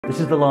This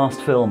is the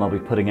last film I'll be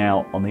putting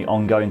out on the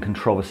ongoing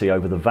controversy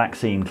over the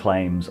vaccine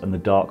claims and the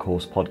Dark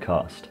Horse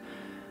podcast.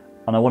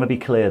 And I want to be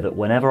clear that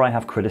whenever I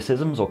have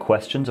criticisms or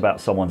questions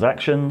about someone's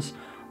actions,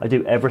 I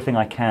do everything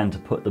I can to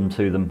put them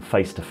to them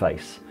face to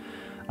face.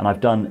 And I've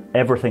done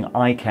everything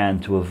I can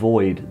to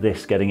avoid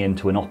this getting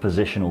into an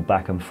oppositional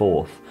back and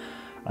forth.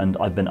 And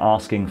I've been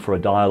asking for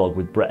a dialogue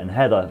with Bret and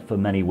Heather for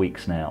many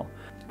weeks now.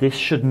 This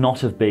should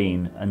not have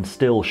been, and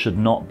still should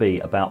not be,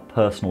 about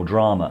personal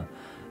drama,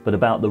 but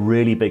about the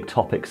really big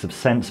topics of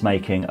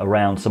sense-making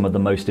around some of the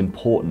most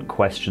important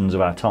questions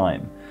of our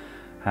time.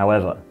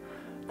 However,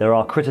 there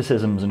are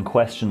criticisms and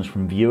questions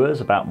from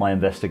viewers about my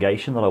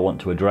investigation that I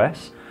want to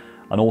address,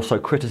 and also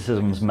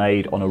criticisms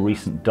made on a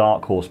recent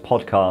Dark Horse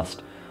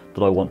podcast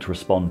that I want to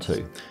respond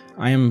to.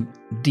 I am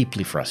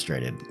deeply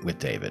frustrated with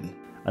David.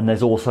 And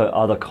there's also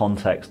other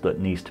context that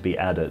needs to be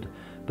added,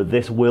 but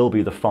this will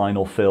be the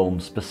final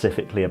film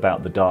specifically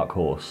about the Dark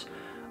Horse.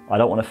 I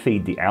don't want to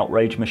feed the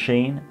outrage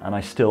machine, and I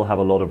still have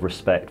a lot of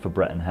respect for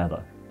Bret and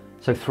Heather.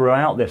 So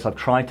throughout this, I've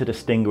tried to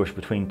distinguish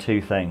between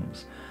two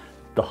things: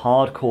 the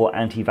hardcore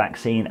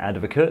anti-vaccine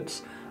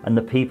advocates and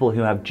the people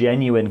who have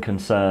genuine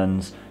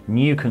concerns,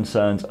 new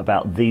concerns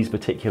about these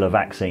particular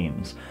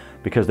vaccines,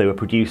 because they were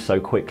produced so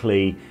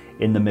quickly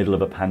in the middle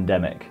of a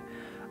pandemic.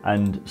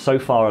 And so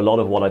far, a lot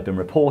of what I've been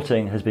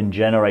reporting has been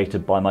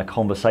generated by my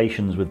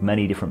conversations with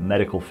many different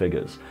medical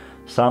figures.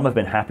 Some have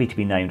been happy to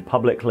be named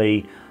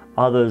publicly,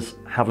 others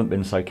haven't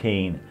been so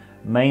keen,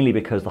 mainly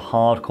because the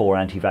hardcore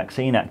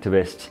anti-vaccine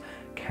activists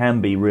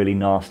can be really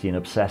nasty and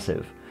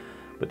obsessive.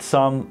 But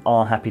some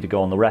are happy to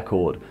go on the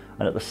record,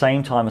 and at the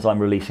same time as I'm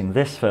releasing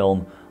this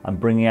film, I'm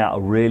bringing out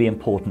a really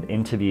important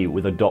interview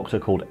with a doctor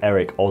called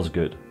Eric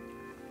Osgood.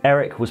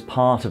 Eric was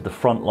part of the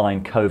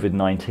Frontline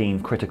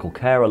COVID-19 Critical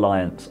Care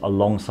Alliance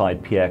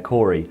alongside Pierre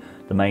Corey,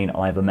 the main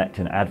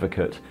Ivermectin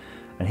advocate,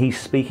 and he's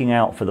speaking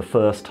out for the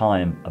first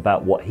time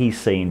about what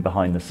he's seen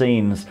behind the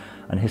scenes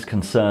and his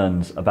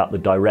concerns about the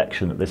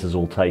direction that this has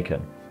all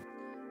taken.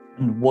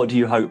 And what do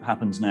you hope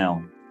happens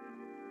now?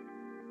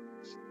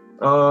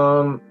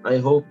 I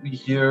hope we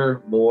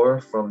hear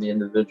more from the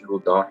individual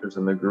doctors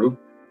in the group.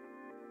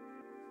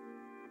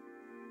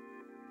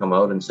 Come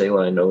out and say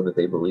what I know that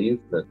they believe,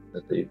 that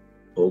they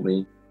told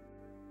me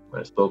when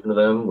I've spoken to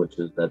them, which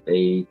is that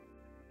they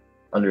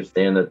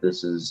understand that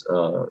this is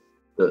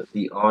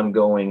the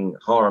ongoing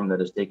harm that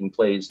is taking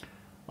place.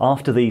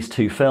 After these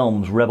two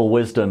films, Rebel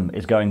Wisdom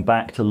is going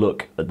back to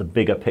look at the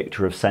bigger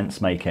picture of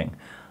sense-making.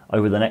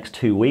 Over the next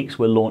 2 weeks,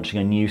 we're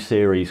launching a new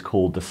series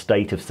called The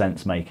State of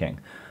Sense-Making,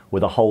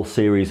 with a whole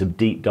series of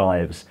deep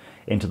dives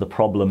into the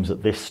problems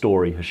that this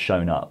story has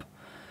shown up.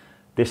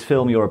 This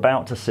film you're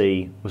about to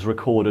see was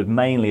recorded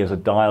mainly as a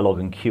dialogue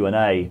and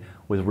Q&A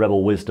with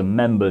Rebel Wisdom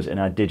members in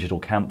our digital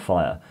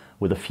campfire,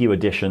 with a few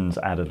additions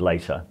added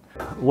later.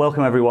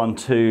 Welcome everyone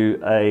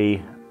to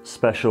a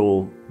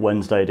special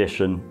Wednesday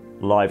edition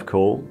live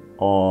call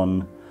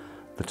on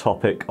the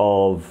topic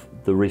of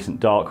the recent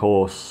Dark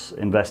Horse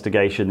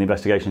investigation, the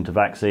investigation into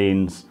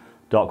vaccines,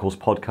 Dark Horse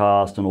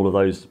podcast, and all of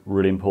those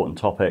really important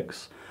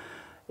topics.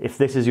 If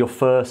this is your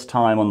first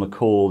time on the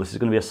call, this is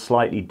going to be a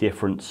slightly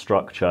different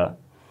structure.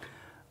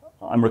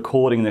 I'm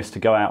recording this to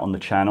go out on the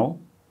channel,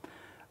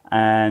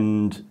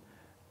 and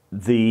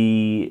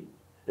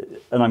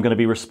I'm going to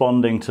be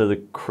responding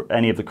to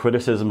any of the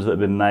criticisms that have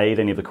been made,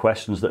 any of the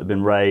questions that have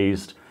been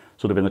raised,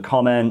 sort of in the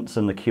comments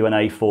and the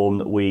Q&A form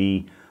that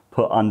we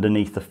put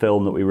underneath the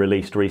film that we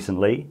released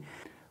recently.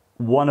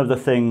 One of the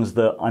things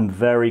that I'm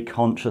very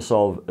conscious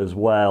of as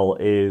well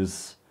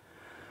is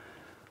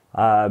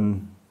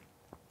the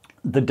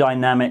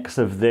dynamics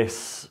of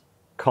this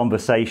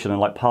conversation, and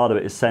like part of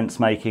it is sense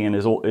making, and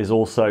is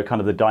also kind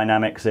of the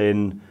dynamics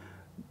in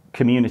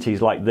communities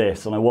like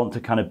this. And I want to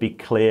kind of be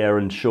clear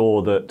and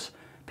sure that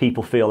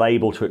people feel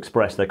able to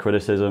express their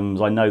criticisms.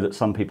 I know that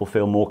some people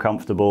feel more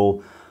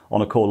comfortable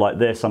on a call like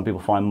this, some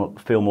people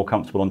feel more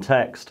comfortable on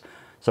text.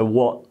 So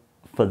what,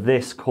 for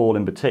this call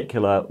in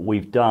particular,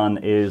 we've done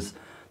is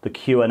the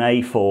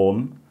Q&A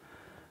form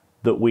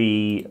that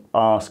we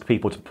ask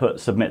people to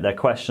submit their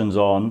questions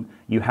on.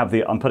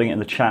 I'm putting it in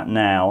the chat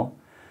now.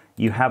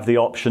 You have the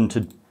option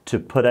to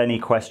put any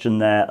question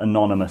there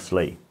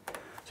anonymously.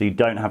 So you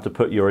don't have to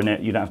put your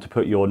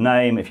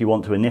name. If you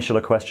want to initial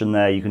a question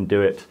there, you can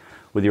do it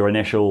with your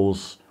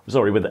initials,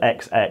 with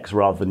XX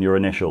rather than your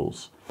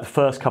initials. The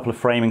first couple of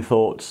framing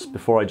thoughts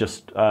before I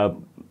just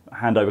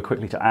hand over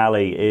quickly to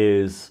Ali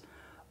is,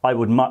 I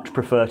would much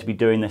prefer to be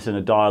doing this in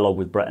a dialogue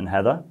with Bret and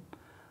Heather.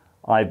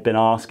 I've been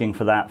asking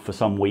for that for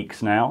some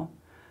weeks now,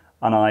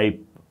 and I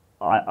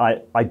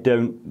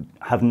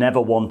have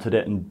never wanted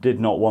it and did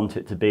not want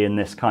it to be in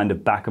this kind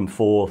of back and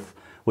forth,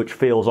 which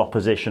feels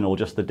oppositional.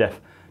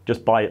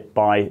 Just by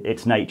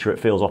its nature, it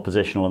feels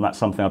oppositional, and that's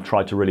something I've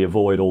tried to really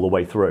avoid all the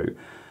way through.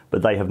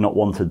 But they have not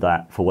wanted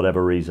that for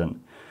whatever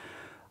reason.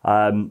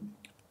 I'm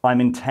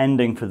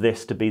intending for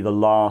this to be the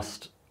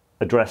last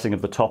addressing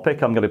of the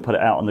topic. I'm going to put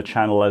it out on the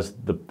channel as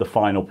the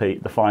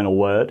final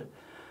word.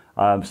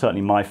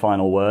 Certainly my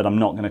final word. I'm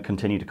not going to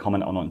continue to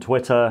comment on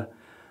Twitter.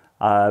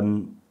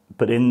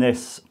 But in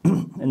this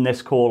in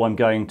this call, I'm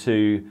going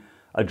to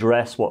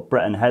address what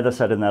Bret and Heather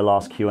said in their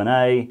last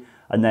Q&A,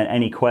 and then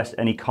any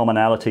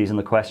commonalities in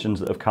the questions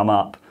that have come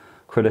up,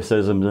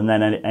 criticisms, and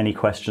then any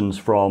questions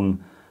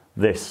from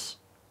this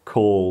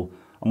call.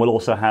 And we'll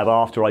also have,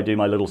 after I do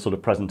my little sort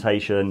of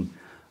presentation,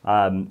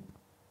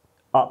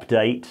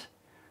 update,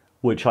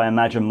 which I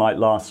imagine might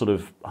last sort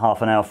of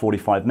half an hour,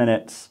 45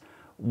 minutes.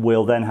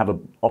 We'll then have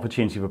an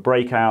opportunity for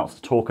breakouts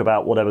to talk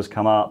about whatever's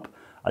come up,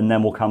 and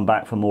then we'll come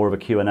back for more of a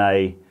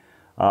Q&A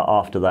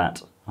after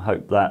that. I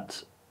hope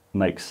that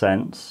makes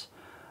sense.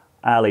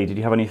 Ali, did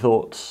you have any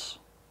thoughts?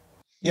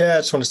 Yeah, I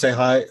just want to say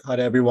hi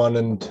to everyone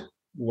and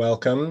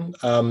welcome.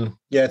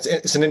 Yeah,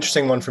 it's an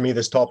interesting one for me,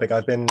 this topic.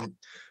 I've been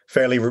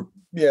fairly,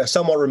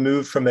 somewhat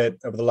removed from it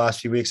over the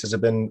last few weeks as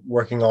I've been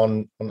working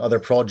on other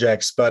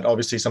projects, but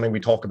obviously something we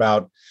talk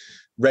about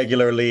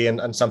regularly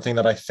and something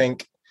that I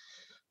think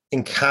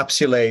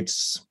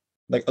encapsulates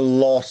like a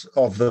lot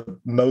of the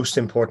most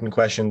important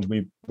questions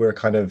we're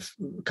kind of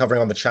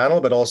covering on the channel,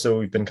 but also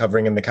we've been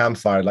covering in the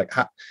campfire, like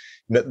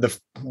the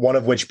one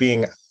of which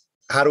being,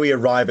 how do we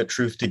arrive at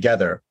truth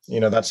together?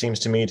 That seems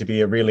to me to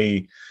be a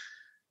really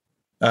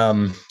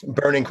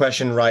burning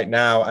question right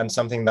now, and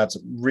something that's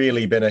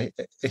really been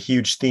a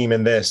huge theme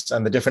in this,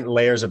 and the different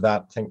layers of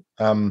that, I think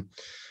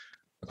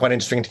quite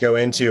interesting to go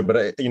into. But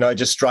it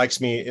just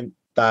strikes me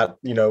that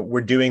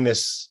we're doing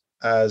this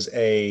as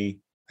a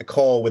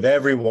call with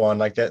everyone,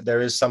 like that there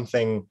is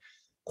something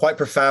quite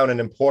profound and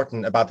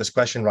important about this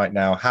question right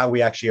now, how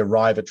we actually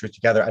arrive at truth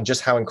together, and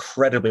just how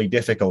incredibly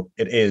difficult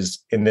it is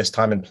in this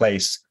time and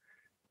place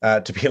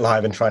to be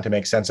alive and trying to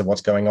make sense of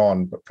what's going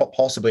on, but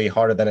possibly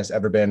harder than it's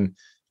ever been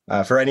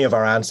for any of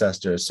our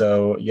ancestors.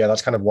 So yeah,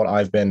 that's kind of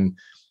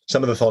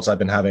some of the thoughts I've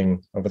been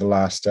having over the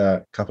last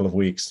couple of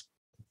weeks.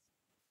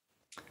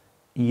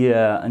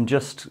 Yeah, and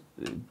just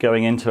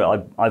going into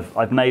it,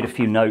 I've made a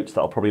few notes that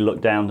I'll probably look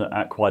down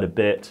at quite a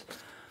bit.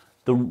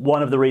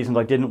 One of the reasons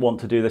I didn't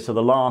want to do this, so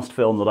the last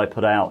film that I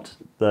put out,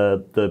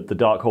 the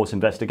Dark Horse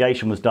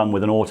Investigation, was done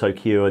with an auto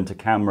cue and to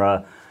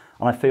camera,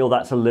 and I feel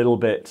that's a little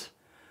bit,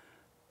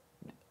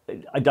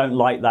 I don't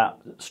like that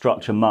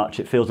structure much.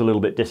 It feels a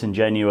little bit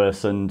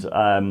disingenuous, and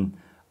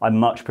I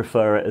much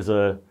prefer it as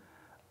a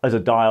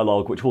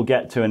dialogue, which we'll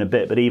get to in a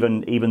bit. But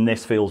even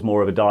this feels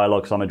more of a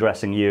dialogue, because I'm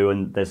addressing you,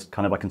 and there's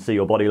kind of, I can see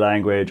your body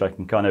language, I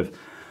can kind of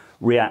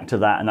react to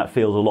that, and that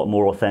feels a lot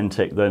more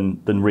authentic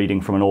than reading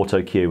from an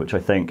auto cue, which I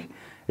think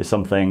is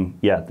something.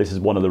 Yeah, this is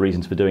one of the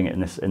reasons for doing it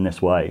in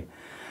this way.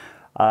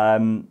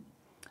 And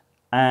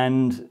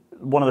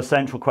one of the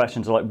central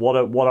questions are like, what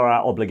are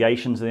our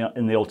obligations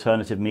in the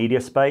alternative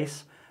media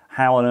space?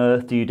 How on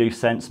earth do you do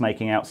sense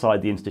making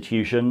outside the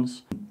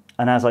institutions?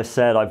 And as I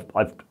said,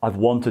 I've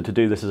wanted to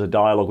do this as a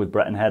dialogue with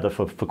Bret and Heather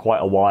for quite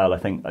a while. I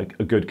think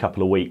a good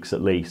couple of weeks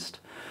at least.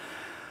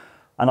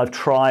 And I've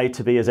tried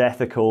to be as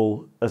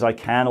ethical as I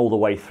can all the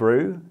way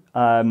through,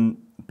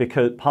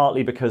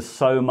 partly because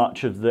so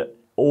much of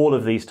all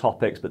of these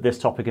topics, but this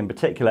topic in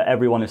particular,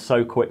 everyone is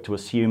so quick to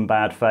assume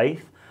bad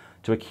faith,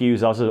 to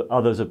accuse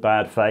others of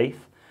bad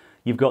faith.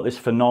 You've got this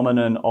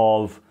phenomenon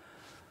of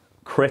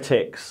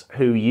critics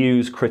who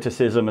use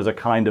criticism as a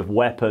kind of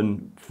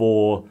weapon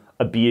for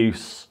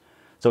abuse.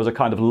 So as a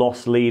kind of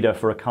lost leader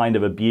for a kind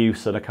of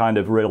abuse and a kind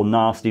of real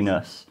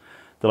nastiness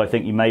that I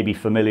think you may be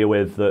familiar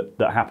with,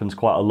 that happens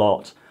quite a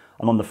lot.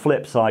 And on the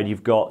flip side,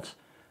 you've got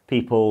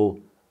people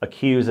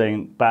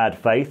accusing bad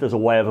faith as a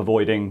way of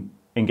avoiding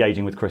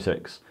engaging with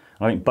critics.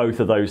 And I think both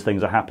of those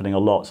things are happening a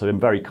lot. So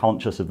I'm very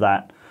conscious of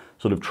that,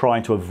 sort of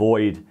trying to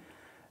avoid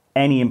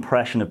any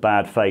impression of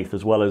bad faith,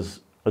 as well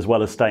as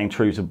staying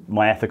true to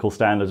my ethical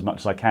standards as much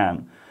as I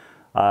can.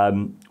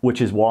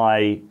 Which is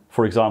why,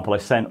 for example, I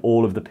sent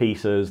all of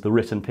the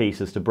written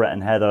pieces to Bret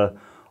and Heather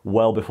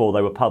well before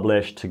they were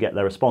published to get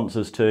their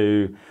responses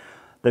to.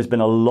 There's been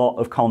a lot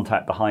of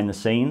contact behind the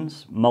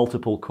scenes,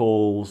 multiple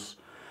calls.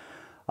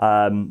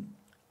 And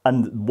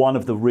one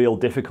of the real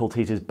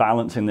difficulties is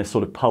balancing this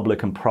sort of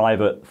public and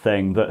private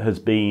thing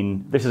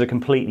this is a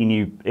completely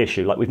new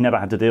issue. Like, we've never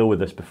had to deal with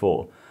this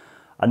before.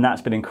 And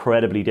that's been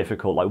incredibly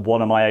difficult. Like,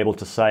 what am I able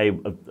to say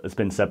has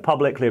been said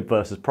publicly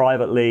versus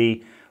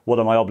privately? What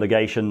are my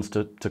obligations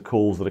to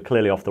calls that are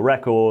clearly off the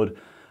record?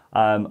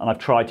 And I've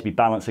tried to be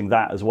balancing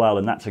that as well,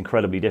 and that's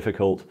incredibly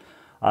difficult.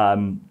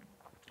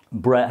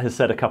 Bret has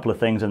said a couple of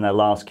things in their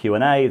last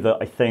Q&A that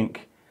I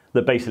think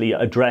that basically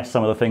address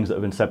some of the things that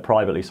have been said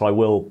privately, so I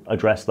will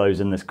address those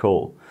in this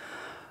call.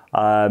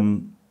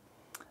 And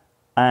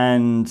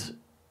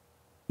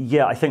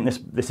yeah, I think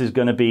this is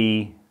going to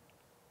be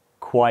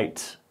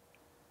quite...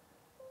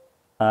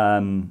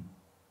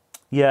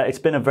 it's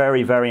been a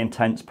very, very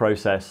intense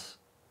process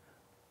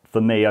for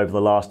me over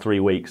the last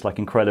 3 weeks, like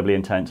incredibly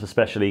intense,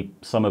 especially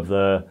some of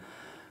the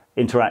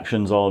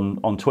interactions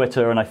on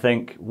Twitter. And I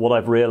think what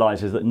I've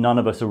realized is that none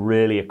of us are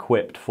really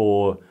equipped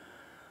for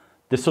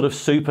this sort of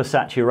super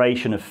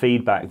saturation of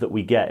feedback that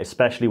we get,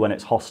 especially when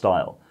it's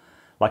hostile.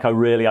 Like, I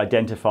really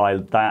identify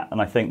that,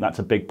 and I think that's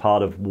a big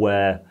part of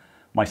where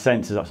my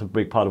sense is that's a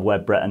big part of where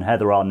Bret and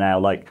Heather are now.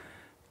 Like,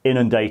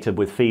 inundated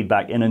with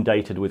feedback,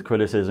 inundated with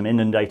criticism,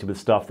 inundated with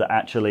stuff that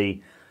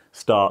actually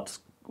starts.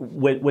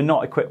 We're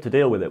not equipped to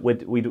deal with it.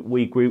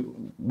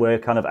 We're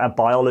kind of, our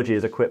biology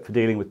is equipped for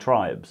dealing with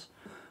tribes.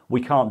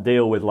 We can't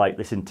deal with like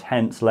this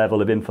intense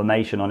level of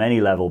information on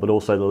any level, but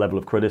also the level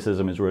of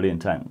criticism is really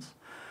intense.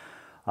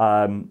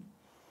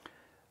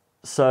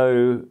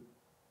 So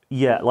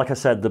yeah, like I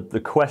said, the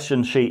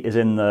question sheet is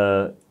in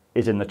the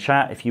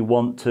chat. If you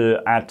want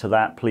to add to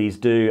that, please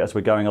do as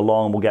we're going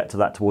along. We'll get to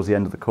that towards the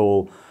end of the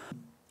call.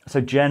 So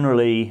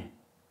generally,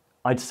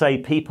 I'd say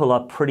people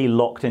are pretty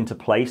locked into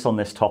place on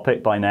this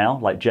topic by now,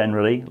 like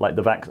generally, like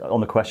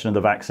on the question of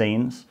the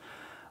vaccines.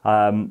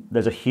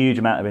 There's a huge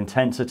amount of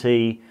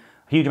intensity,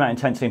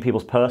 in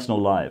people's personal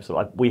lives.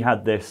 We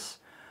had this,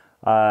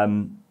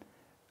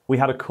 we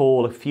had a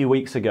call a few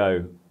weeks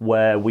ago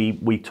where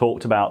we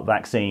talked about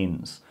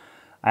vaccines,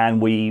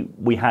 and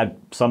we had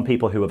some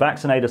people who were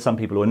vaccinated, some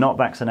people who were not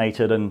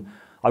vaccinated, and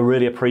I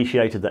really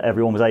appreciated that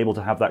everyone was able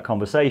to have that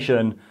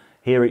conversation,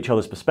 hear each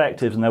other's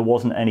perspectives, and there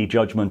wasn't any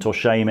judgment or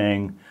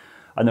shaming,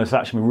 and there was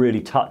actually really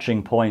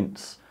touching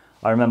points.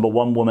 I remember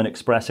one woman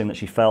expressing that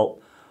she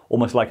felt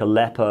almost like a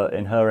leper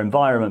in her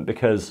environment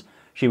because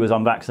she was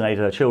unvaccinated,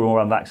 her children were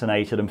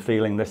unvaccinated, and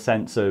feeling this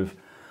sense of,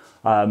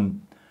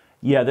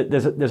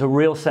 there's a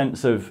real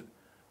sense of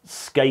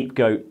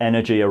scapegoat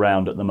energy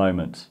around at the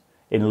moment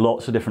in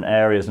lots of different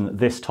areas, and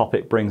this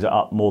topic brings it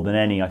up more than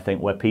any, I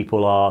think, where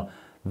people are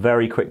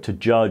very quick to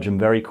judge and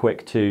very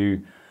quick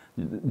to...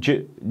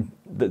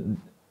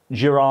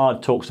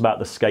 Girard talks about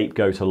the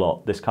scapegoat a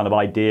lot, this kind of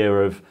idea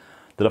of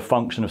that a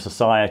function of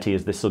society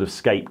is this sort of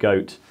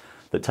scapegoat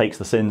that takes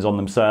the sins on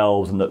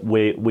themselves, and that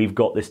we've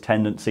got this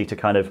tendency to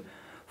kind of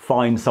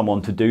find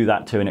someone to do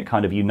that to, and it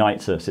kind of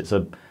unites us. It's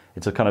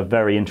a kind of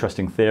very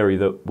interesting theory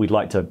that we'd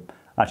like to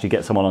actually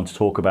get someone on to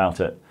talk about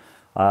it.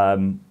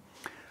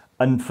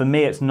 And for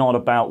me, it's not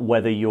about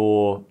whether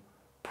you're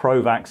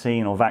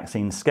pro-vaccine or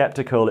vaccine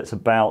skeptical. It's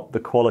about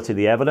the quality of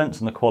the evidence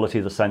and the quality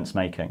of the sense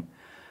making.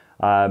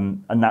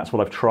 And that's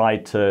what I've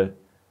tried to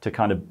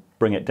kind of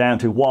bring it down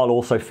to, while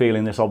also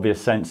feeling this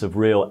obvious sense of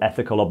real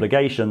ethical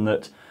obligation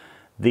that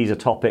these are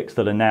topics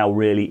that are now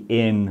really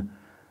in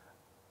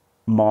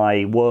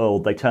my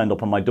world. They turned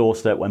up on my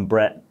doorstep when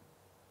Bret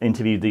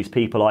interviewed these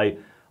people.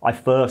 I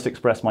first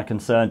expressed my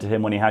concern to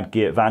him when he had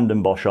Geert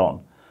Vandenbosch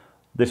on.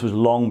 This was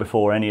long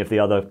before any of the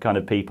other kind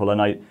of people,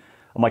 and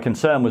my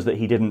concern was that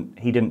he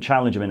didn't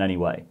challenge him in any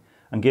way.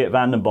 And Geert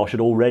Vandenbosch had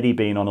already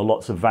been on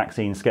lots of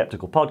vaccine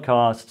skeptical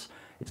podcasts.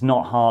 It's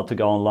not hard to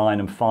go online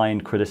and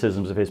find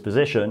criticisms of his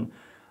position.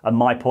 And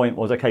my point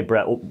was, okay,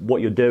 Bret,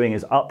 what you're doing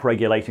is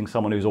upregulating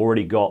someone who's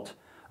already got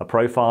a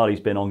profile. He's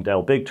been on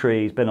Del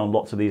Bigtree, he's been on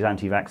lots of these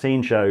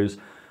anti-vaccine shows.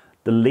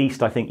 The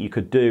least I think you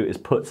could do is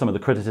put some of the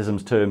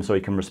criticisms to him so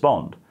he can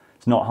respond.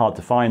 It's not hard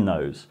to find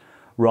those,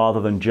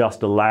 rather than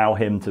just allow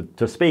him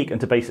to speak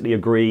and to basically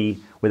agree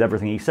with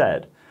everything he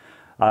said.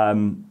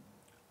 And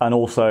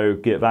also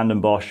Geert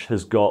Vandenbosch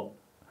has got,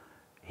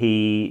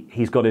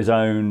 he's got his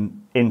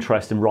own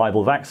interest in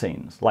rival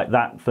vaccines. Like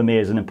that, for me,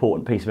 is an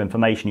important piece of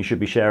information you should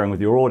be sharing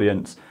with your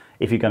audience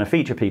if you're going to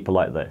feature people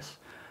like this.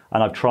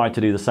 And I've tried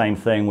to do the same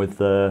thing with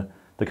the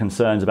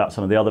concerns about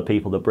some of the other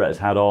people that Bret has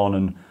had on,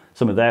 and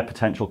some of their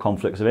potential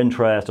conflicts of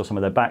interest or some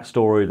of their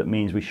backstory. That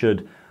means we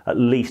should at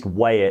least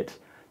weigh it.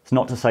 It's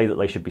not to say that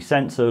they should be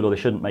censored or they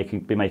shouldn't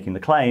be making the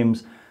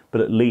claims,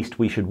 but at least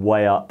we should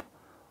weigh up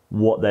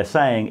what they're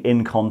saying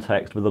in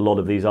context with a lot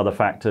of these other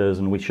factors,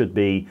 and we should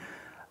be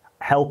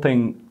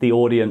helping the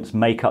audience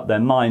make up their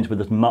minds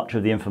with as much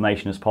of the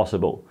information as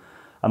possible.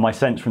 And my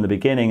sense from the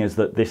beginning is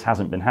that this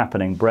hasn't been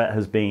happening. Bret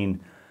has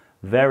been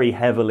very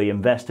heavily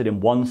invested in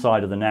one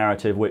side of the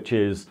narrative, which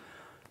is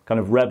kind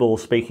of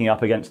rebels speaking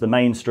up against the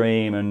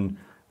mainstream and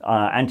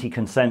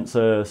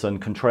anti-consensus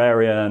and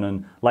contrarian,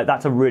 and like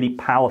that's a really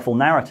powerful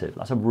narrative.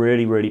 That's a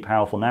really, really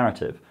powerful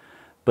narrative,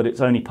 but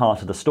it's only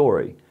part of the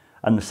story.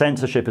 And the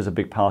censorship is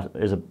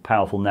a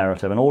powerful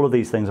narrative, and all of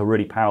these things are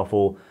really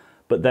powerful,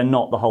 but they're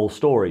not the whole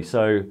story.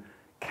 So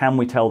can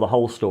we tell the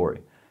whole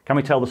story? Can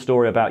we tell the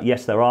story about,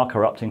 yes, there are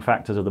corrupting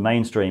factors of the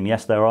mainstream,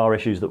 yes, there are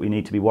issues that we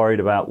need to be worried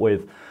about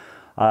with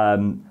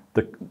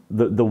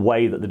the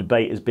way that the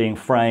debate is being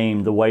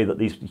framed, the way that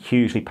these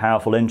hugely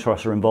powerful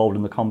interests are involved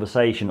in the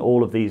conversation,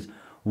 all of these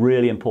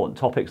really important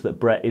topics that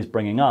Bret is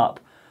bringing up,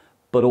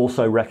 but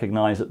also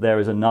recognize that there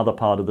is another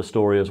part of the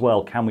story as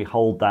well. Can we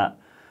hold that,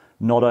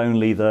 not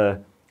only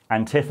the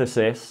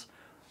antithesis,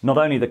 not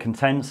only the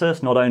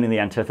consensus, not only the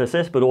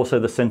antithesis, but also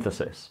the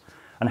synthesis?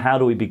 And how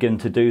do we begin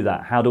to do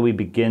that? How do we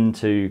begin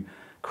to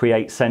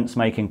create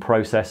sense-making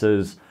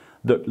processes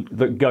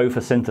that go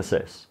for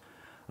synthesis?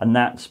 And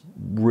that's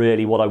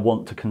really what I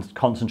want to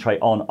concentrate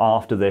on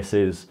after this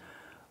is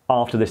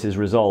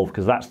resolved,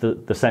 because that's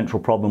the central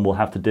problem we'll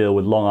have to deal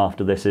with long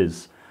after this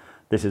is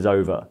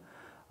over.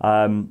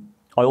 I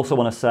also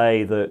want to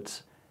say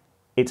that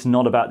it's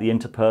not about the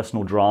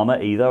interpersonal drama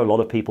either. A lot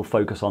of people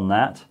focus on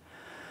that.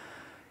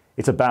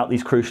 It's about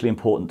these crucially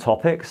important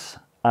topics.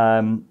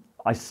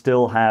 I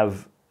still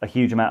have a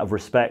huge amount of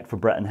respect for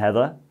Bret and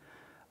Heather.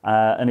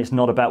 And it's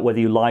not about whether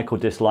you like or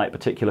dislike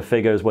particular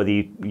figures, whether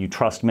you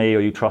trust me or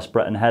you trust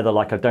Bret and Heather.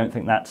 Like, I don't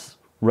think that's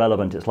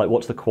relevant. It's like,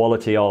 what's the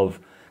quality of,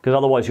 because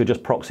otherwise you're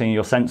just proxying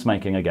your sense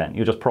making again.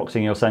 You're just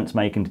proxying your sense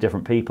making to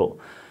different people.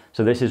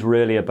 So this is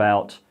really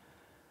about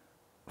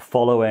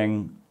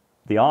following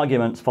the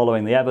arguments,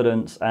 following the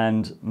evidence,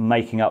 and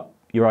making up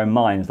your own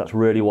minds. That's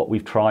really what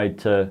we've tried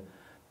to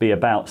be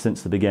about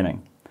since the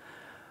beginning.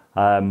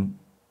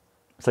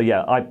 So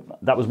yeah,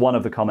 that was one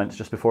of the comments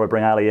just before I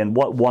bring Ali in.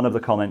 One of the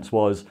comments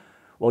was,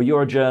 well,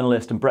 you're a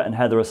journalist and Bret and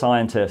Heather are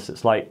scientists.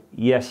 It's like,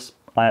 yes,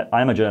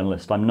 I'm a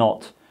journalist. I'm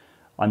not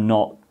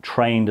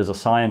trained as a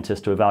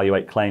scientist to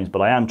evaluate claims,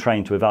 but I am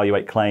trained to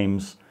evaluate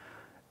claims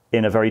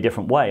in a very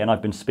different way. And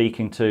I've been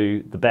speaking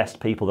to the best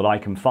people that I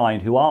can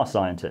find who are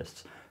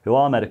scientists, who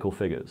are medical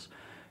figures,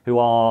 who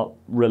are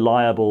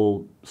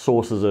reliable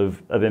sources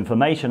of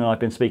information. And I've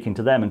been speaking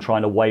to them and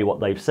trying to weigh what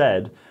they've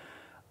said.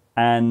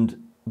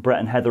 And Bret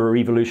and Heather are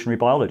evolutionary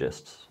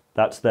biologists.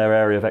 That's their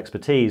area of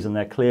expertise, and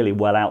they're clearly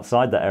well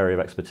outside that area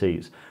of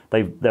expertise.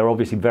 They're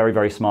obviously very,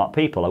 very smart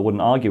people. I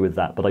wouldn't argue with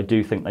that, but I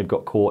do think they've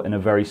got caught in a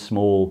very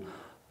small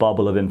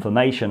bubble of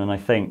information. And I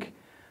think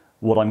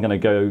what I'm going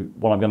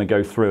to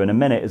go through in a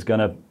minute is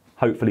going to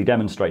hopefully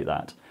demonstrate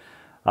that.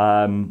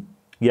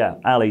 Yeah,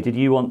 Ali, did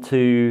you want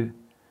to?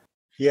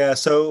 Yeah,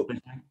 so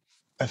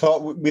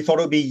we thought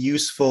it would be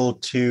useful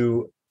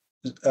to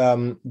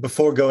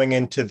before going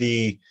into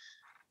the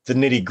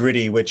nitty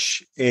gritty,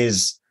 which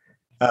is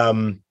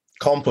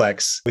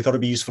complex. We thought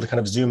it'd be useful to kind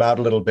of zoom out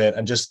a little bit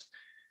and just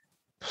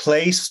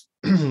place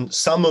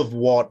some of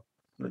what,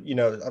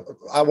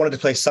 I wanted to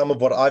place some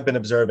of what I've been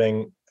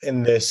observing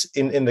in this,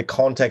 in the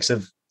context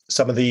of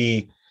some of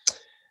the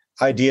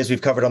ideas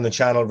we've covered on the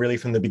channel really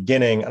from the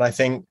beginning. And I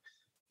think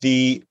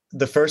the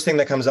first thing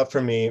that comes up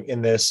for me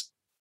in this,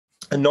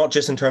 and not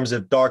just in terms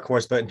of Dark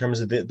Horse, but in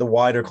terms of the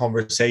wider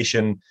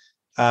conversation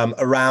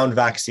around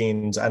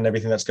vaccines and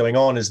everything that's going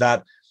on, is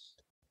that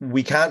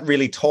we can't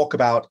really talk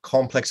about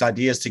complex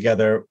ideas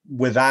together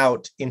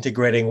without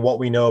integrating what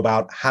we know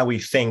about how we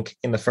think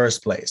in the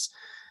first place.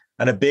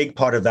 And a big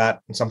part of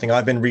that, and something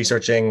I've been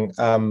researching,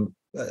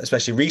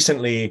 especially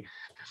recently,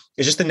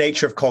 is just the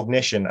nature of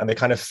cognition and the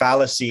kind of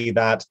fallacy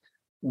that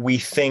we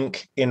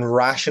think in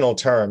rational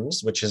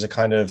terms, which is a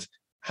kind of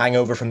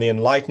hangover from the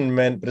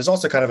Enlightenment, but it's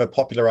also kind of a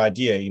popular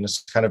idea.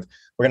 It's kind of,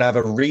 we're going to have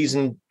a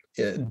reasoned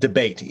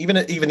debate. Even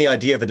the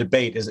idea of a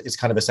debate is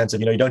kind of a sense of,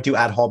 you don't do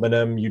ad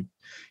hominem, you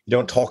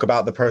don't talk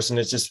about the person.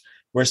 It's just,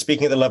 we're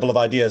speaking at the level of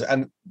ideas.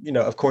 And,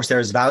 of course, there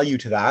is value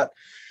to that.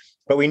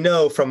 But we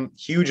know from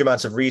huge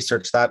amounts of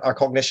research that our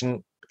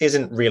cognition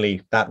isn't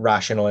really that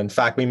rational. In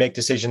fact, we make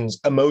decisions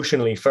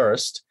emotionally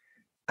first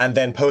and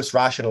then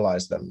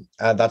post-rationalize them.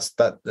 That's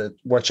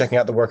worth checking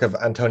out the work of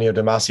Antonio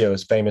Damasio,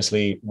 is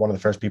famously one of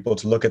the first people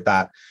to look at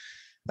that.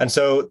 And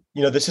so,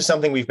 this is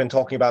something we've been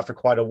talking about for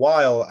quite a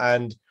while.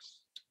 And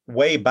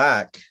way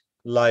back,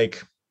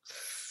 like,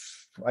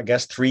 I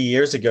guess 3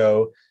 years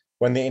ago,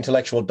 when the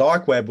intellectual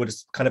dark web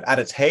was kind of at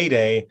its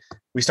heyday,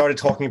 we started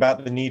talking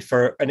about the need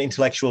for an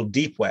intellectual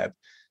deep web.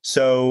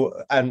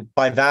 So, and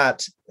by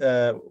that,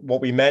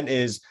 what we meant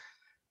is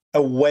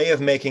a way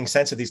of making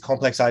sense of these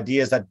complex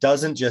ideas that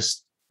doesn't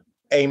just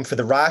aim for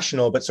the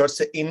rational, but starts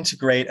to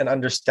integrate an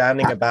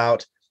understanding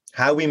about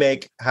how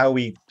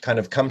we kind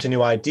of come to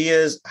new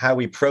ideas, how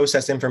we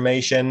process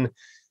information,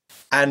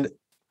 and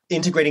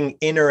integrating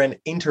inner and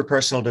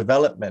interpersonal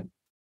development.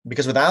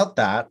 Because without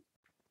that,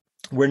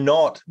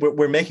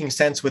 we're making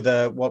sense with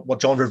what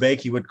John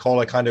Vervaeke would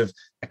call a kind of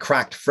a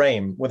cracked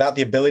frame. Without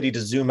the ability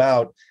to zoom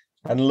out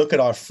and look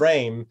at our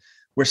frame,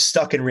 we're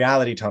stuck in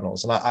reality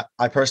tunnels. And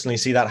I personally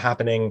see that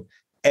happening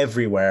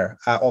everywhere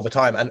all the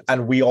time.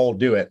 And we all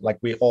do it. Like,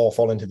 we all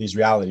fall into these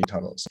reality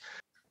tunnels.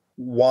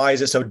 Why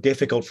is it so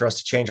difficult for us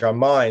to change our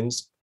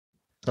minds?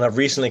 And I've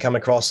recently come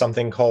across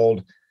something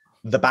called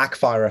the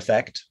backfire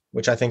effect,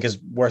 which I think is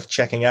worth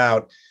checking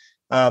out.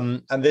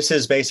 And this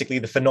is basically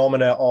the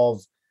phenomena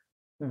of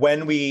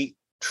when we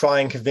try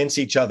and convince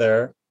each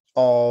other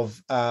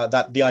of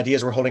that the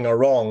ideas we're holding are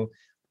wrong,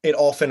 it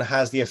often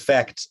has the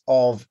effect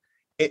of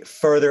it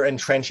further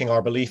entrenching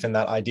our belief in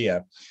that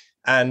idea.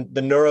 And the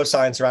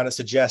neuroscience around it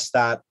suggests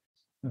that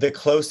the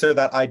closer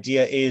that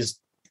idea is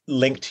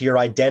linked to your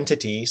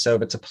identity, so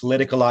if it's a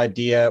political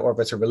idea or if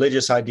it's a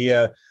religious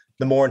idea,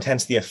 the more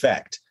intense the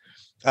effect.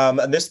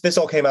 And this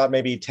all came out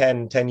maybe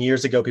 10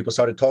 years ago. People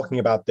started talking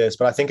about this,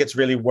 but I think it's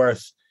really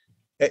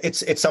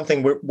it's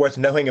something worth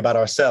knowing about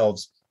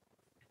ourselves,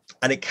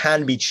 and it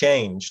can be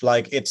changed.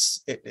 Like,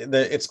 it's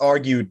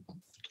argued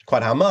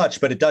quite how much,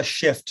 but it does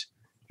shift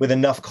with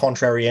enough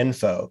contrary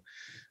info.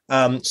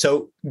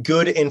 So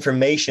good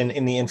information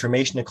in the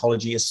information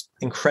ecology is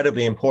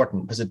incredibly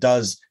important because it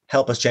does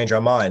help us change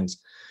our minds.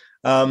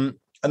 And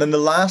then the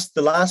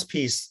last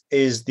piece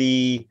is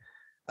that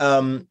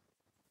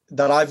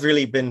I've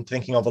really been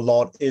thinking of a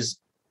lot, is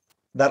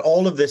that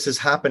all of this is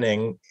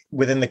happening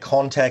within the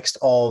context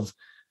of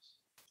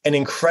an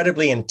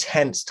incredibly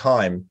intense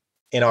time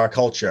in our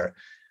culture,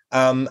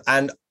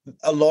 and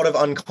a lot of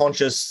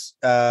unconscious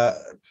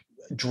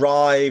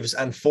drives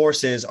and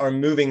forces are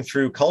moving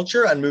through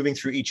culture and moving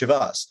through each of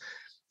us.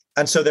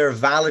 And so there are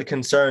valid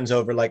concerns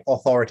over like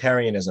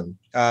authoritarianism.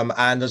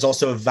 And there's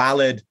also a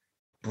valid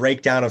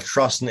breakdown of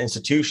trust in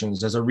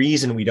institutions. There's a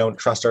reason we don't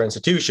trust our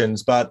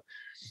institutions. But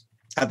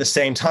at the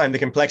same time, the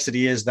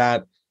complexity is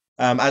that,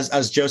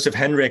 as Joseph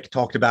Henrik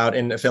talked about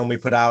in a film we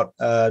put out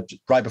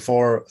right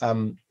before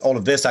all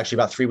of this, actually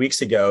about 3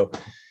 weeks ago,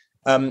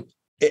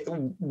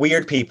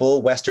 weird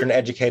people, Western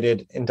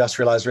educated,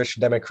 industrialized, rich,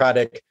 and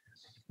democratic,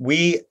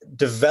 we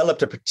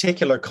developed a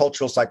particular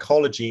cultural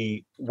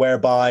psychology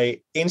whereby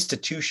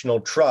institutional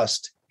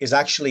trust is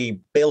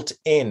actually built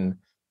in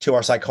to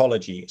our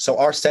psychology. So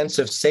our sense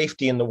of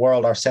safety in the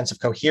world, our sense of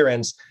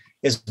coherence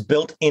is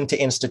built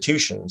into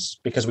institutions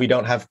because we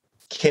don't have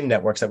kin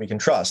networks that we can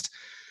trust.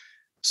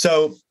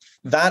 So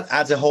that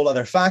adds a whole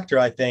other factor,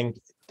 I think,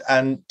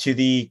 and to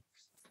the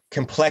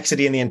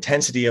complexity and the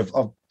intensity of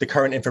the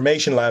current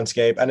information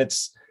landscape. And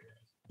it's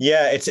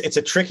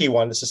a tricky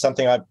one. This is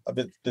something I've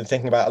been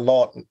thinking about a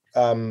lot,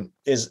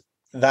 is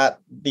that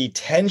the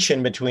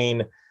tension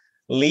between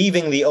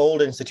leaving the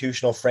old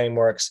institutional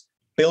frameworks,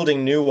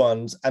 building new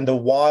ones, and the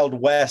Wild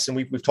West. And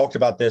we've talked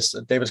about this.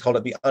 David's called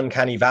it the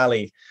uncanny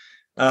valley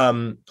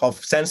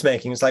of sense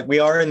making. It's like we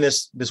are in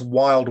this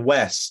Wild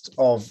West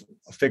of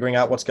figuring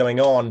out what's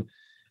going on.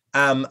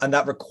 And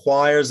that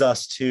requires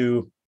us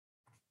to,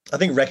 I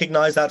think,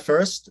 recognize that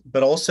first,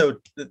 but also,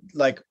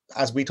 like,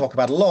 as we talk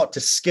about a lot, to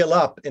skill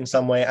up in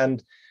some way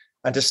and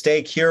to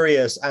stay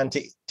curious and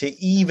to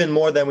even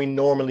more than we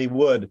normally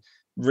would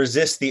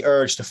resist the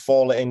urge to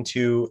fall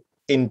into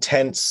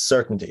intense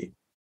certainty.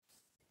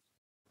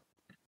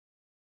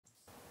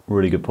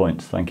 Really good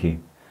points. Thank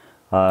you.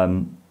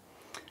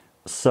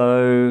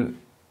 So,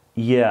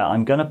 yeah,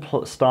 I'm going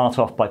to start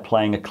off by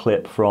playing a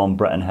clip from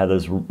Bret and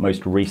Heather's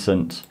most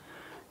recent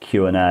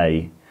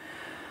Q&A.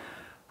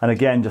 And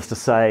again, just to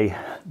say,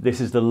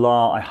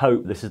 I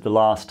hope this is the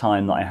last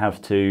time that I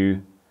have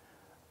to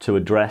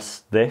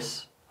address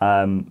this.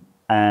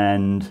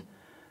 And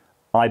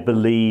I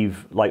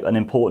believe, like, an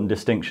important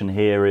distinction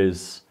here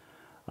is,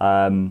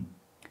 in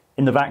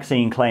the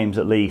vaccine claims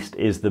at least,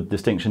 is the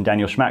distinction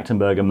Daniel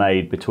Schmachtenberger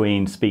made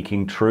between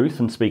speaking truth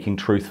and speaking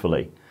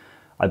truthfully.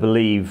 I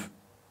believe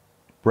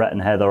Bret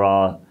and Heather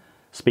are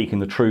speaking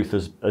the truth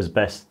as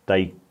best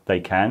they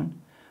can,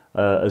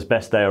 as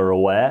best they are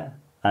aware.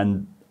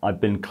 And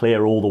I've been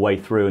clear all the way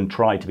through and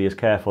tried to be as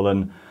careful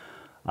and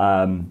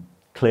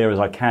clear as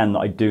I can that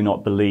I do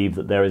not believe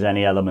that there is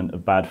any element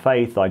of bad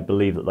faith. I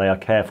believe that they are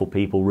careful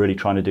people really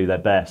trying to do their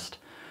best.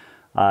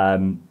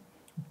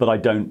 But I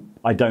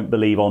don't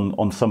believe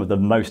on some of the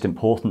most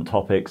important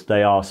topics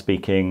they are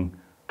speaking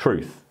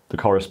truth, the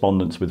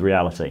correspondence with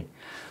reality.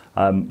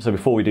 So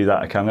before we do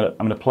that, okay, I'm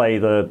going to play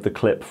the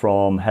clip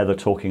from Heather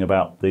talking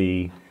about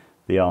the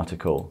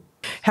article.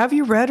 Have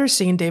you read or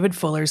seen David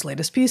Fuller's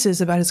latest pieces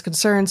about his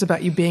concerns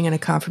about you being in a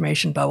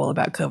confirmation bubble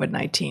about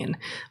COVID-19?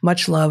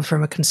 Much love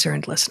from a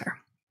concerned listener.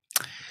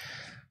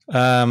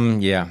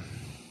 Yeah.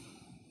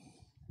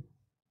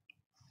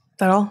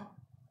 That all?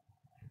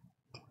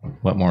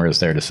 What more is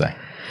there to say?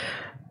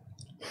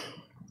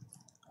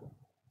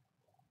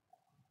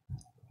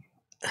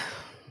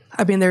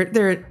 I mean,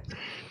 there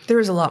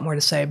is a lot more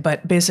to say,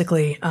 but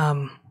basically,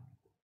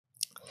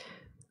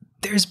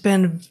 there's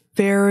been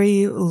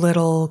very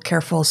little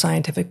careful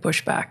scientific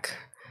pushback.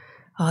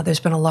 There's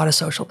been a lot of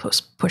social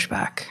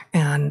pushback.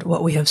 And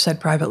what we have said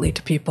privately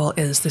to people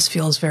is this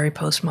feels very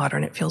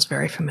postmodern. It feels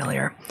very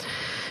familiar.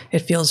 It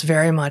feels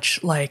very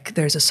much like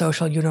there's a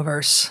social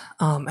universe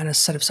and a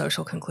set of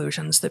social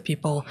conclusions that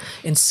people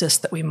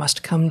insist that we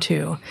must come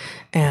to.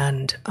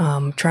 And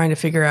trying to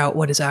figure out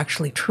what is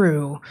actually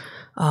true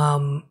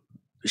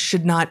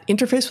should not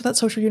interface with that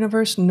social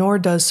universe, nor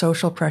does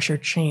social pressure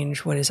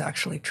change what is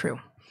actually true.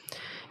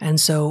 And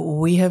so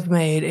we have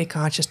made a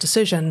conscious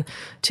decision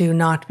to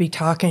not be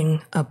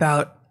talking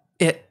about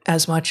it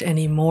as much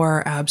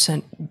anymore,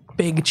 absent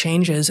big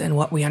changes in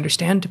what we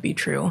understand to be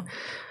true.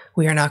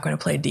 We are not going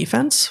to play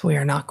defense. We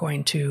are not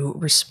going to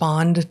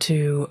respond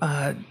to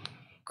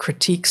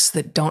critiques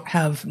that don't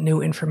have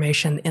new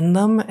information in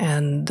them,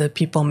 and the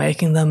people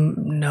making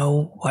them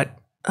know what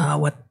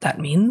that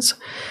means.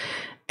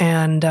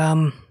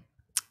 And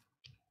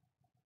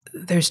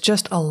there's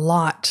just a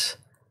lot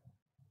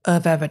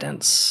of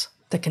evidence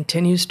that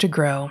continues to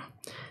grow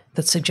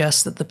that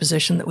suggests that the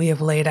position that we have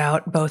laid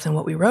out, both in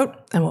what we wrote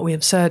and what we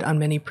have said on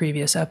many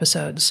previous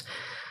episodes,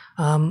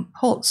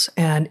 holds.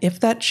 And if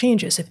that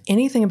changes, if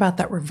anything about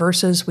that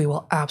reverses, we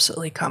will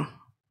absolutely come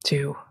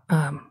to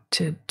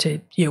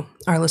you,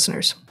 our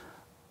listeners.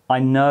 I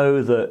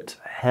know that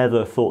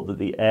Heather thought that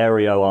the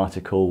Aereo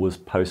article was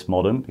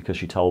postmodern because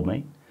she told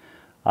me.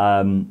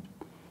 And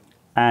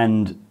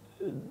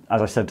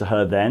as I said to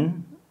her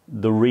then,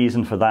 the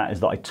reason for that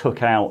is that I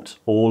took out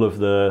all of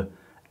the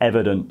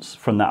evidence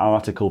from that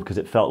article because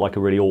it felt like a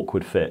really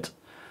awkward fit.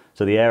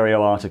 So the Aereo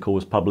article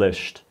was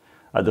published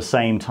at the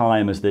same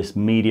time as this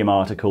Medium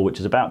article, which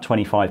is about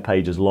 25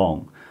 pages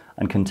long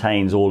and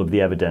contains all of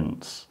the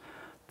evidence.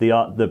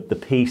 The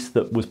piece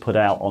that was put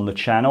out on the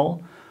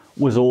channel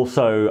was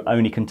also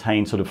only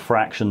contained sort of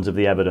fractions of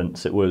the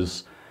evidence. It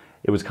was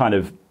kind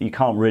of, you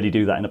can't really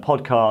do that in a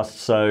podcast,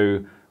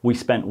 so we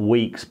spent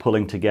weeks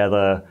pulling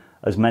together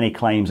as many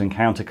claims and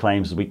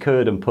counterclaims as we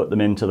could and put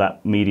them into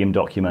that Medium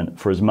document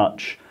for as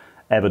much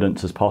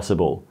evidence as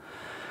possible.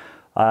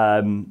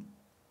 And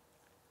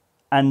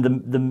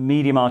the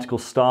Medium article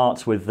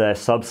starts with their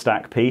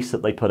Substack piece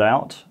that they put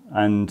out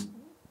and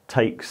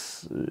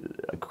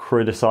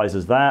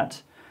criticizes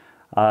that.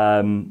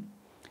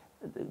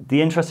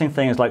 The interesting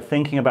thing is, like,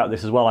 thinking about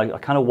this as well, I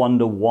kind of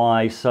wonder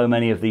why so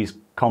many of these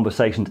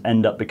conversations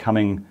end up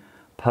becoming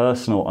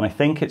personal. And I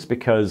think it's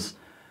because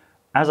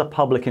as a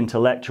public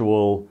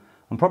intellectual,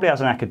 and probably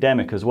as an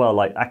academic as well,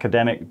 like,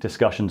 academic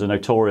discussions are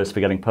notorious for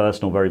getting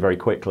personal very, very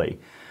quickly.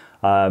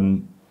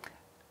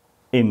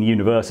 In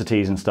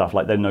universities and stuff,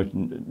 like, they're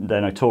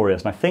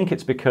notorious. And I think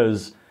it's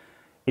because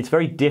it's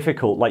very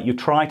difficult. Like, you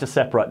try to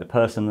separate the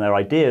person and their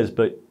ideas,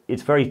 but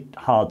it's very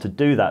hard to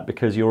do that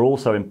because you're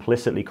also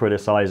implicitly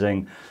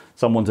criticizing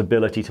someone's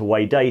ability to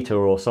weigh data,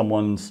 or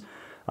someone's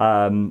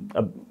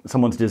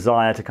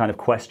desire to kind of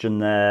question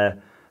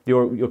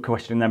you're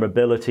questioning their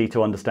ability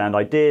to understand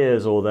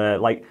ideas, or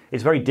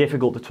it's very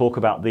difficult to talk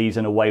about these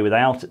in a way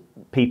without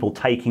people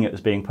taking it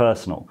as being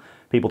personal,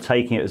 people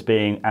taking it as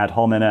being ad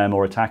hominem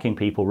or attacking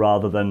people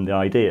rather than the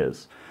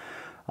ideas.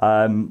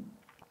 The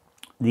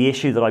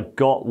issue that I've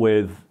got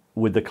with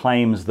the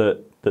claims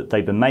that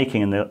they've been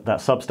making in that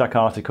Substack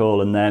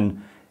article, and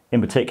then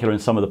in particular in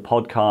some of the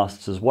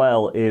podcasts as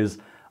well, is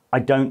I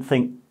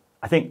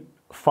think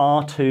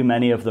far too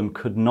many of them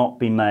could not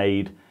be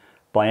made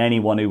by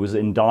anyone who was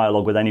in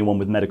dialogue with anyone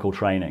with medical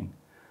training,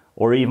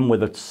 or even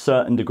with a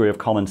certain degree of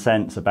common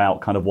sense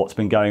about kind of what's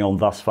been going on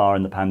thus far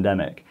in the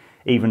pandemic.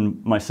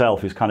 Even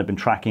myself, who's kind of been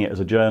tracking it as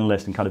a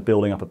journalist and kind of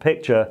building up a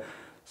picture,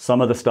 some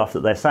of the stuff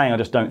that they're saying I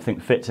just don't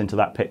think fits into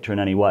that picture in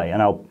any way.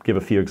 And I'll give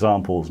a few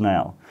examples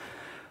now.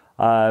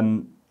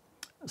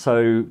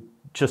 So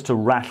just to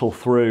rattle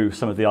through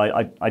some of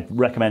I'd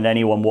recommend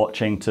anyone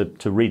watching to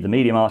read the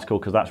Medium article,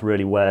 because that's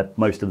really where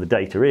most of the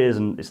data is,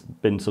 and it's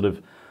been sort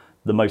of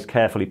the most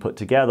carefully put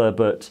together.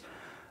 But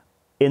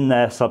in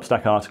their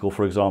Substack article,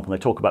 for example, they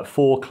talk about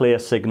 4 clear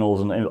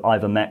signals in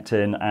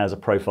ivermectin as a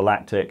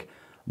prophylactic,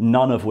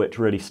 none of which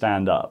really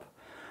stand up.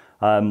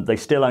 They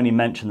still only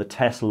mention the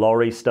Tess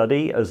Lawrie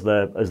study as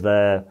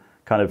their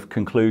kind of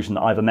conclusion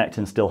that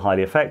ivermectin is still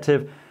highly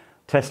effective.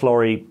 Tess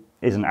Lawrie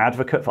is an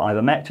advocate for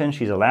ivermectin.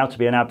 She's allowed to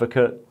be an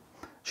advocate.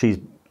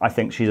 I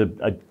think she's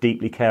a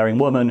deeply caring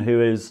woman who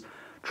is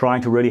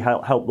trying to really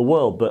help the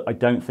world. But I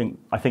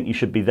think you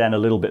should be then a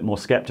little bit more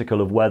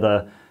skeptical of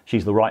whether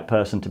she's the right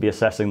person to be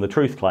assessing the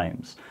truth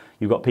claims.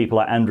 You've got people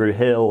like Andrew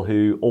Hill,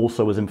 who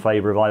also was in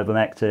favor of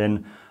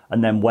ivermectin.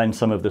 And then when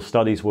some of the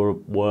studies were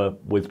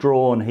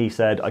withdrawn, he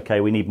said,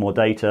 okay, we need more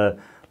data.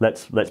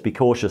 Let's be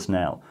cautious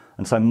now.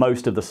 And so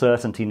most of the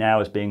certainty now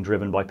is being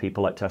driven by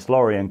people like Tess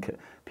Lawrie and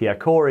Pierre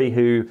Corey,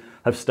 who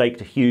have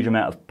staked a huge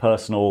amount of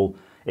personal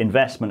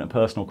investment and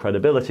personal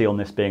credibility on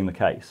this being the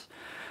case.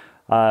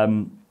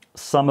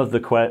 Some of the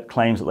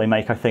claims that they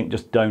make, I think,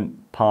 just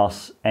don't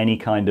pass any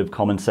kind of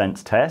common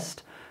sense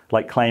test,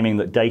 like claiming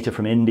that data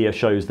from India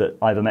shows that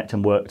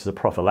ivermectin worked as a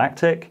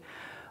prophylactic.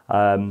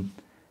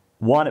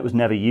 One, it was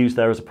never used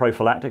there as a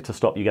prophylactic to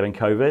stop you getting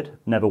COVID,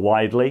 never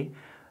widely.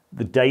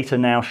 The data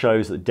now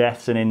shows that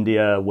deaths in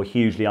India were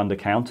hugely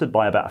undercounted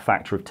by about a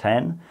factor of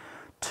 10.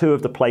 2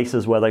 of the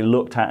places where they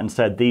looked at and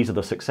said these are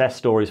the success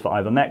stories for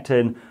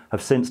ivermectin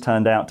have since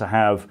turned out to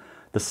have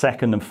the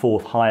 2nd and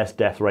 4th highest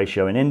death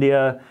ratio in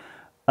India.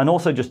 And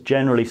also, just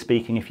generally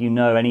speaking, if you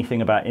know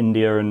anything about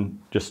India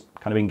and just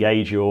kind of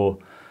engage your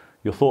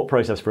thought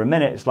process for a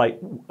minute, it's like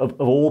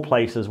of all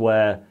places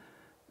where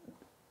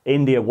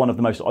India, one of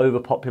the most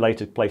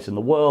overpopulated places in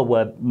the world,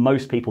 where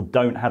most people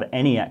don't have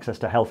any access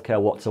to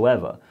healthcare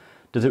whatsoever.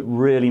 Does it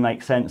really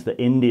make sense that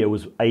India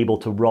was able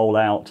to roll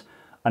out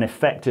an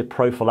effective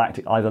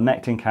prophylactic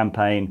ivermectin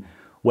campaign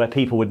where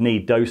people would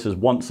need doses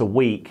once a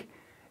week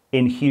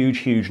in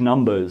huge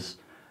numbers?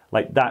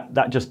 Like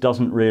that just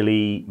doesn't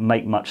really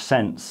make much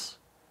sense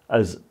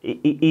as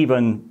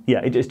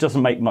it just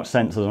doesn't make much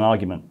sense as an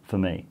argument for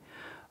me.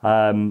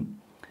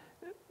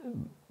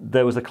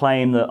 There was a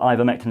claim that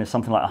ivermectin is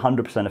something like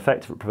 100%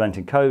 effective at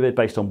preventing COVID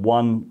based on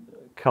one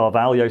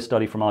Carvalho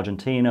study from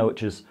Argentina,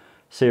 which is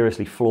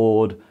seriously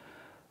flawed.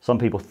 Some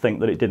people think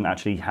that it didn't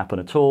actually happen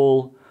at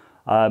all.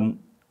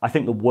 I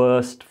think the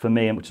worst for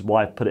me, and which is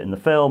why I put it in the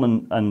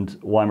film and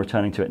why I'm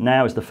returning to it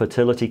now, is the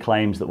fertility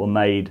claims that were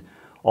made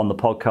on the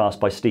podcast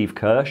by Steve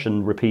Kirsch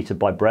and repeated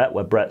by Bret,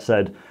 where Bret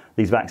said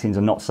these vaccines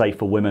are not safe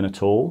for women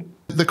at all.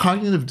 The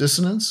cognitive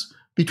dissonance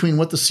between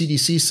what the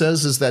CDC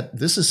says is that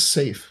this is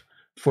safe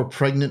for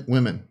pregnant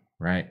women.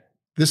 Right.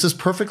 This is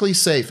perfectly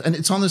safe. And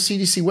it's on the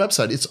CDC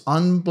website. It's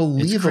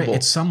unbelievable.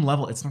 At some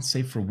level, it's not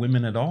safe for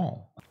women at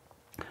all.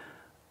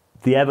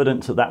 The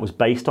evidence that was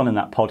based on in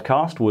that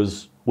podcast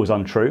was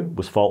untrue,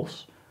 was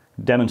false,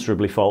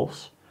 demonstrably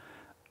false.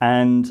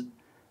 And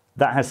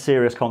that has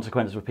serious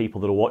consequences for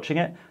people that are watching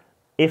it.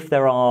 If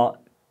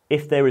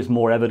there is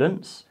more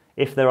evidence,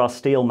 if there are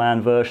steel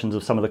man versions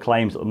of some of the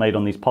claims that were made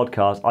on these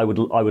podcasts, I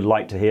would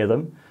like to hear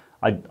them.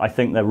 I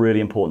think they're really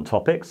important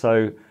topics.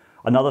 So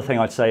another thing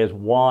I'd say is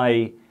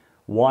why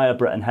are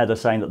Bret and Heather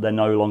saying that they're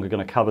no longer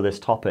going to cover this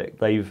topic?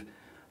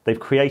 They've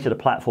created a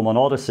platform on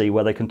Odyssey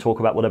where they can talk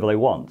about whatever they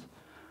want.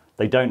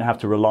 They don't have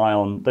to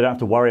they don't have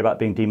to worry about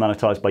being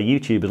demonetized by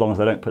YouTube as long as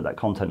they don't put that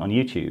content on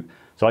YouTube.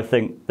 So I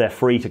think they're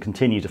free to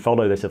continue to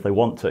follow this if they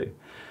want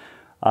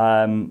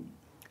to.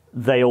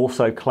 They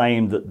also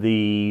claimed that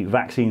the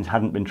vaccines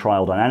hadn't been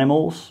trialed on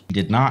animals. We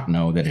did not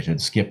know that it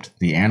had skipped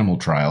the animal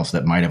trials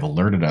that might have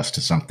alerted us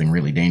to something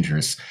really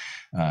dangerous.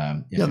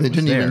 They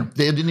didn't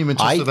even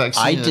test the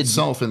vaccine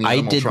itself in the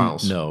animal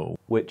trials. No,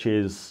 which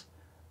is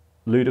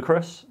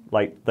ludicrous.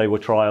 Like, they were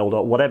trialed,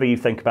 or whatever you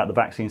think about the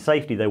vaccine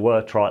safety, they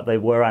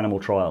were animal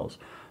trials.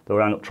 There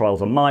were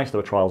trials on mice, there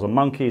were trials on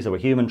monkeys, there were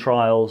human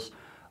trials,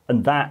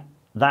 and that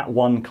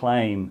one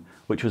claim,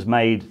 which was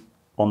made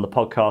on the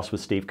podcast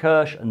with Steve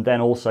Kirsch, and then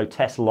also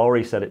Tess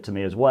Lawrie said it to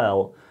me as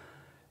well,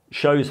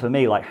 shows for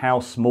me like how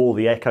small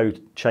the echo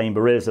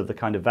chamber is of the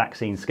kind of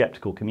vaccine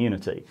skeptical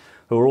community,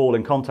 who are all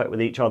in contact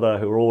with each other,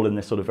 who are all in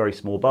this sort of very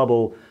small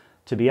bubble.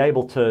 To be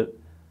able for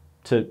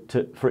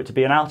it to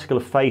be an article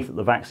of faith that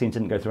the vaccines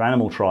didn't go through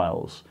animal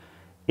trials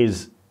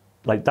is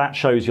like, that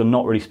shows you're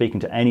not really speaking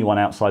to anyone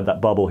outside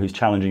that bubble who's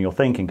challenging your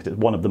thinking, because it's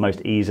one of the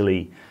most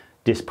easily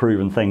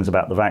disproven things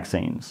about the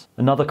vaccines.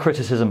 Another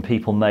criticism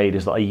people made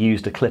is that I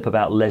used a clip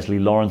about Leslie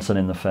Lawrenson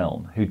in the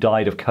film, who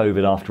died of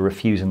COVID after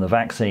refusing the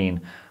vaccine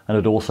and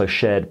had also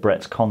shared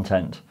Bret's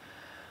content.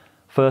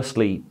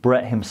 Firstly,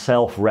 Bret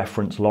himself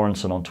referenced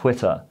Lawrenson on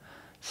Twitter.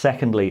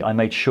 Secondly, I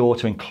made sure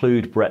to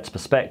include Bret's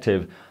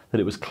perspective that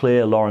it was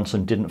clear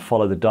Lawrenson didn't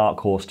follow the dark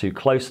horse too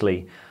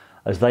closely,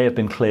 as they have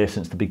been clear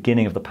since the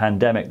beginning of the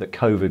pandemic that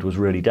COVID was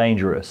really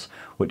dangerous,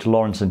 which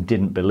Lawrenson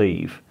didn't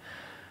believe.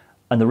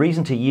 And the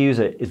reason to use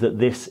it is that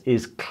this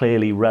is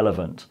clearly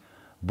relevant.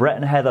 Bret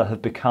and Heather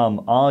have become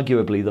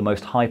arguably the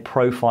most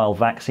high-profile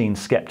vaccine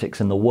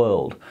skeptics in the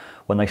world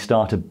when they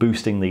started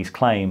boosting these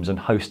claims and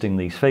hosting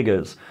these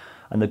figures.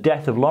 And the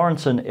death of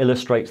Lawrenson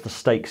illustrates the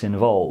stakes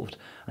involved,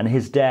 and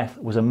his death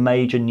was a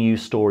major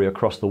news story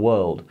across the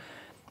world.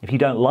 If you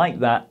don't like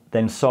that,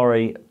 then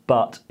sorry,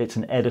 but it's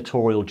an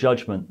editorial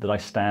judgment that I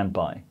stand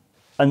by.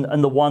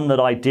 And the one that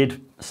I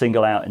did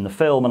single out in the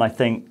film, and I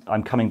think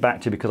I'm coming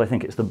back to because I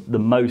think it's the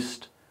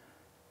most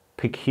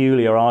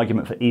peculiar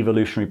argument for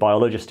evolutionary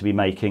biologists to be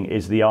making,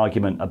 is the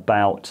argument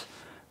about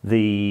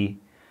the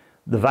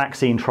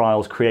vaccine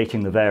trials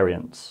creating the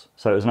variants.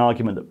 So it was an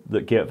argument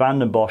that Geert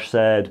Vanden Bossche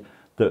said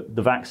that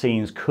the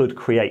vaccines could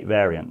create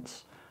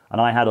variants.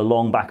 And I had a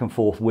long back and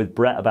forth with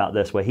Bret about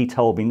this, where he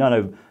told me,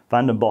 no,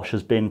 Vanden Bossche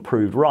has been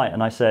proved right.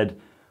 And I said,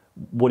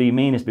 what do you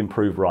mean it's been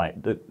proved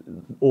right? That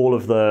all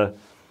of the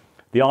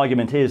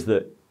argument is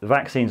that the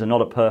vaccines are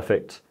not a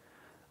perfect,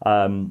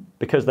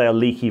 because they are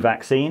leaky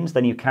vaccines,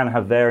 then you can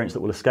have variants that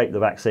will escape the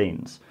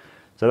vaccines.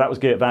 So that was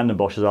Geert Vanden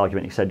Bosche's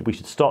argument. He said we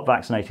should stop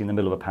vaccinating in the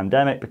middle of a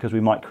pandemic because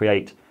we might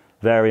create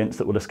variants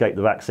that will escape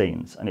the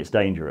vaccines, and it's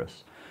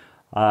dangerous.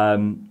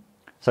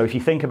 So if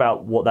you think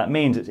about what that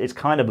means, it's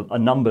kind of a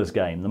numbers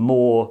game. The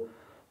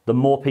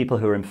more people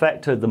who are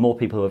infected, the more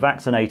people who are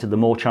vaccinated, the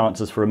more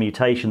chances for a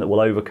mutation that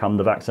will overcome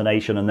the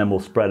vaccination and then will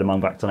spread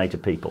among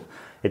vaccinated people.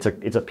 It's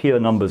a pure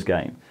numbers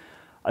game.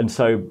 And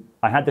so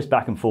I had this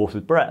back and forth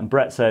with Bret, and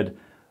Bret said,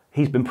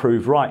 he's been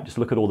proved right, just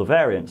look at all the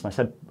variants. And I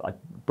said,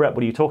 Bret,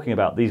 what are you talking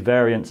about? These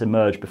variants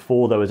emerged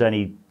before there was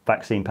any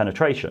vaccine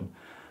penetration.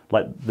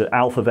 Like the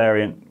Alpha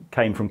variant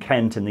came from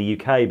Kent in the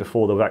UK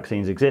before the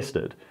vaccines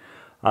existed.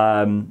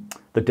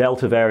 The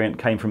Delta variant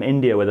came from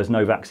India where there's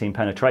no vaccine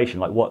penetration.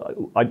 Like, what?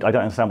 I don't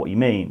understand what you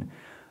mean.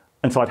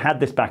 And so I'd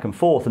had this back and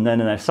forth, and then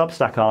in their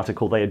Substack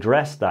article, they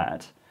addressed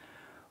that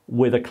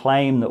with a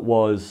claim that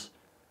was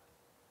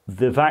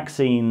the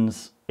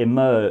variants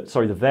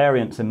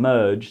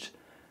emerged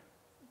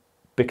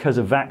because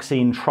of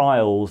vaccine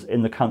trials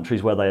in the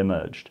countries where they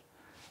emerged.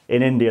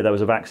 In India, there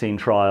was a vaccine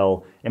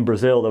trial. In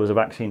Brazil, there was a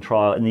vaccine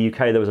trial. In the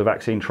UK, there was a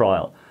vaccine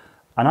trial.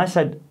 And I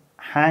said,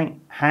 hang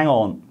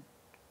on,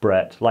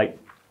 Bret. Like,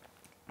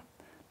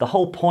 the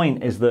whole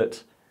point is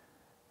that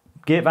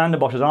Geert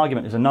Vanden Bosche's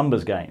argument is a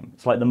numbers game.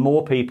 It's like the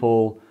more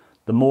people,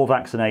 the more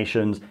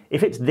vaccinations.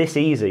 If it's this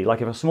easy, like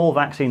if a small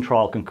vaccine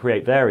trial can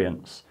create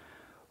variants,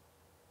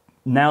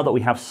 now that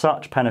we have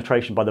such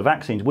penetration by the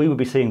vaccines, we would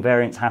be seeing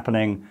variants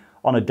happening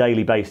on a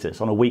daily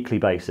basis, on a weekly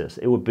basis.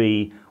 We'd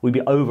be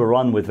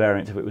overrun with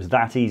variants if it was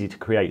that easy to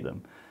create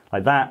them.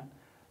 Like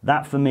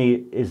that for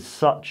me is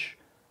such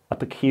a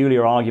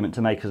peculiar argument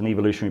to make as an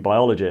evolutionary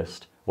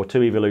biologist, or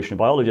to evolutionary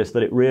biologists,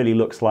 that it really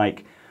looks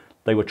like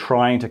they were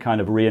trying to kind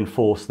of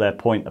reinforce their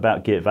point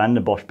about Geert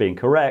Vanden Bossche being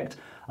correct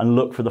and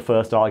look for the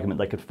first argument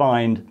they could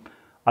find.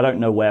 I don't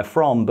know where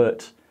from,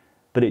 but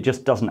it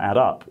just doesn't add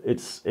up.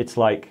 It's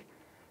like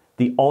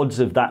the odds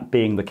of that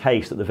being the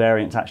case, that the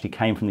variants actually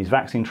came from these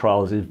vaccine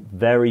trials, is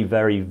very,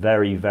 very,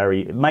 very,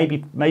 very, it may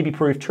be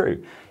proved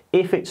true.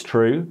 If it's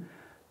true,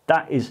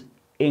 that is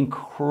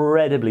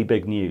incredibly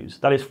big news.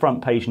 That is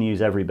front page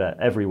news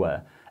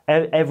everywhere.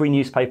 every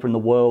newspaper in the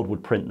world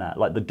would print that.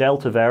 Like the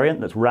Delta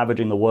variant that's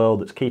ravaging the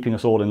world, that's keeping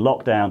us all in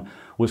lockdown,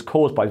 was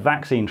caused by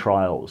vaccine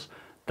trials.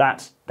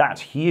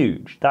 That's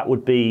huge. That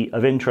would be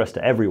of interest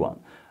to everyone.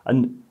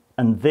 And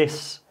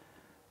this,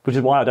 which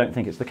is why I don't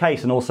think it's the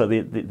case. And also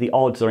the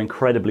odds are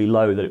incredibly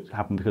low that it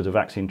happened because of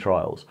vaccine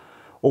trials.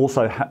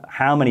 Also,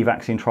 how many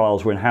vaccine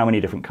trials were in how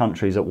many different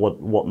countries at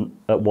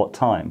what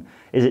time?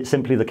 Is it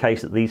simply the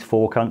case that these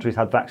 4 countries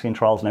had vaccine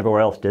trials and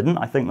everywhere else didn't?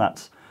 I think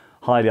that's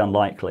highly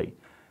unlikely.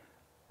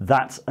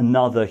 That's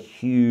another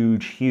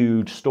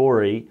huge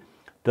story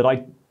that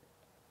I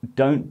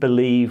don't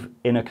believe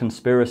in a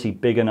conspiracy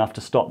big enough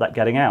to stop that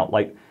getting out.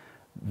 Like,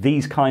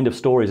 these kind of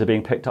stories are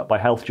being picked up by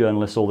health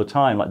journalists all the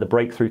time. Like the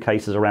breakthrough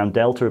cases around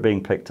Delta are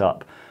being picked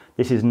up.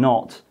 This is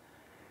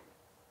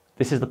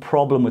the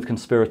problem with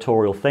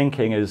conspiratorial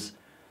thinking, is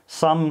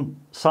some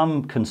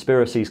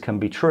conspiracies can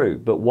be true,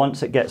 but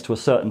once it gets to a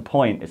certain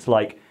point, it's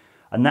like,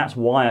 and that's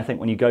why I think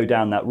when you go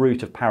down that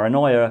route of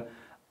paranoia,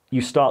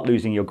 you start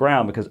losing your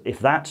ground, because if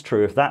that's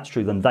true,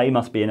 then they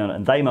must be in on it,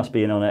 and they must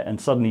be in on it, and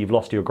suddenly you've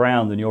lost your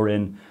ground, and you're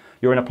in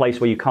a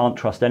place where you can't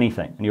trust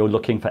anything, and you're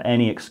looking for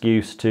any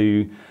excuse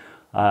to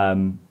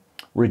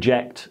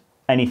reject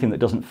anything that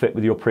doesn't fit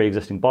with your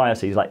pre-existing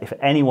biases. Like, if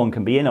anyone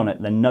can be in on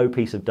it, then no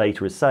piece of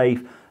data is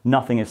safe,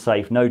 nothing is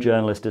safe, no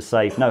journalist is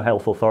safe, no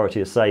health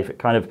authority is safe. It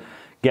kind of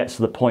gets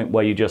to the point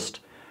where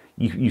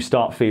you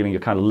start feeling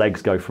your kind of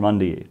legs go from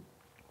under you.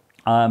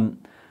 So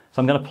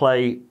I'm going to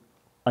play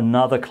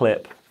another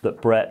clip that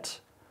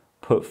Bret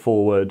put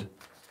forward,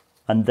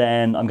 and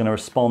then I'm going to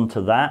respond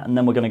to that, and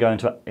then we're going to go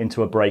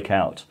into a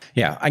breakout.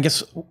 Yeah, I guess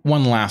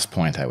one last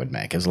point I would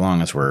make, as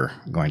long as we're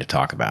going to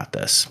talk about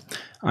this.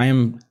 I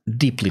am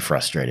deeply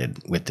frustrated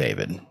with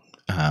David.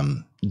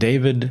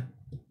 David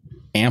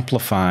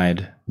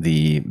amplified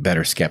the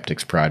Better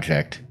Skeptics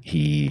Project.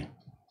 He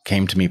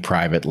came to me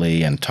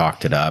privately and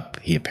talked it up.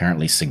 He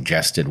apparently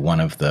suggested one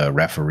of the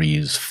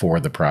referees for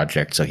the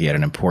project, so he had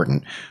an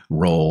important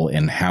role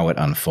in how it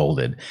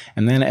unfolded.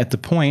 And then at the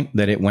point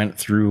that it went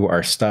through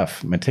our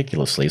stuff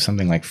meticulously,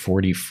 something like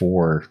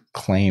 44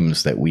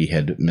 claims that we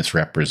had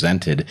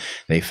misrepresented,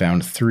 they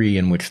found 3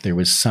 in which there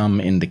was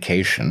some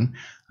indication.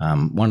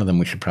 One of them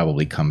we should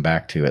probably come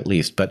back to at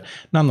least. But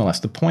nonetheless,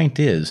 the point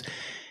is,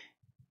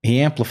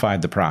 he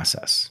amplified the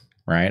process.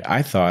 Right?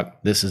 I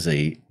thought this is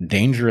a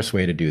dangerous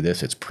way to do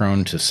this. It's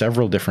prone to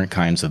several different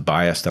kinds of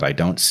bias that I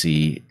don't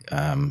see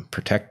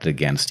protected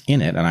against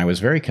in it. And I was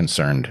very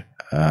concerned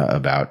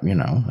about,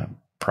 a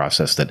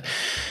process that,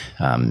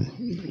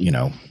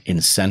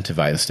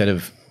 incentivized, instead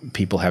of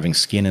people having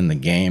skin in the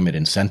game, it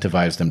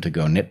incentivized them to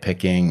go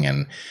nitpicking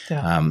and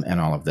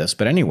all of this.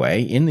 But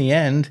anyway, in the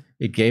end,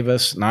 it gave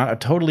us not a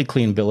totally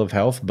clean bill of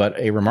health, but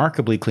a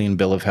remarkably clean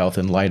bill of health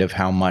in light of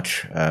how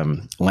much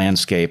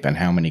landscape and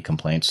how many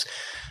complaints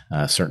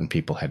certain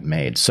people had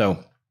made.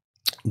 So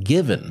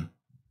given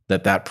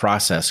that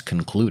process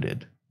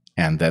concluded,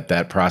 and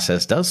that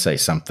process does say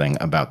something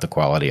about the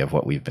quality of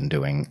what we've been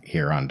doing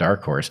here on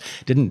Dark Horse,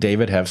 didn't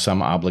David have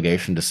some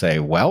obligation to say,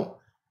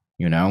 well,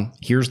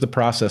 here's the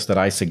process that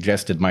I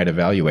suggested might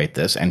evaluate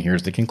this, and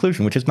here's the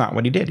conclusion, which is not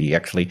what he did. He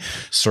actually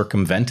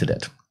circumvented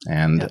it.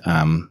 And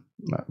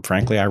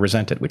frankly, I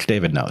resent it, which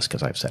David knows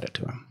because I've said it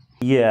to him.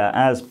 Yeah,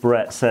 as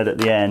Bret said at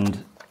the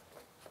end,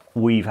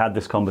 we've had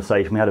this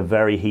conversation. We had a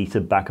very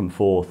heated back and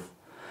forth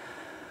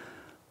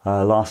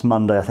last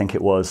Monday, I think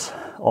it was,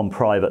 on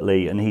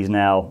privately, and he's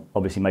now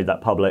obviously made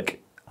that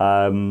public.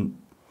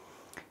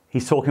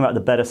 He's talking about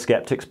the Better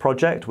Skeptics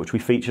Project, which we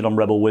featured on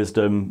Rebel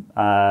Wisdom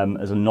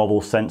as a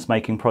novel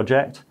sense-making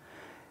project.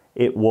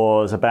 It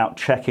was about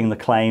checking the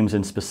claims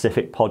in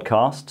specific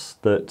podcasts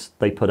that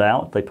they put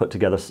out. They put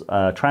together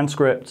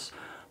transcripts.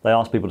 They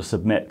asked people to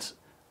submit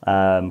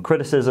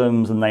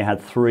criticisms, and they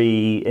had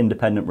 3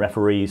 independent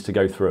referees to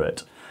go through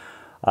it.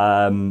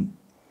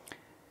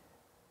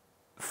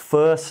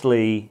 First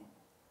thing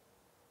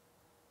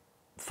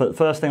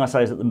I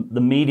say is that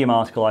the Medium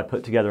article I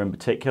put together in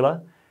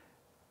particular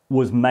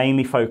was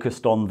mainly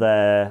focused on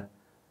their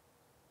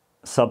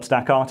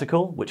Substack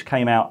article, which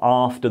came out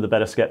after the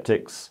Better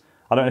Skeptics.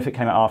 I don't know if it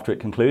came out after it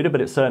concluded, but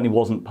it certainly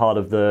wasn't part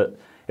of it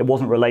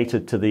wasn't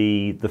related to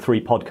the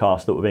 3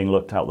 podcasts that were being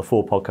looked at, the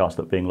 4 podcasts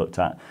that were being looked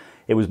at.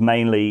 It was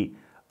mainly,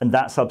 and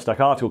that Substack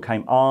article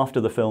came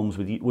after the film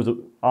with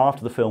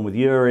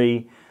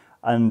Yuri,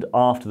 and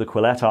after the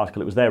Quillette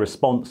article. It was their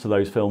response to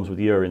those films with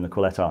Yuri and the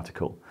Quillette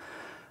article.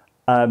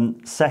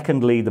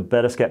 Secondly, the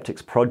Better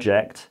Skeptics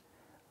Project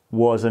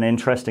was an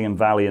interesting and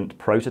valiant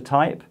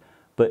prototype,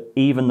 but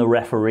even the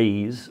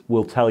referees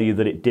will tell you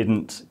that it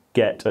didn't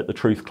get at the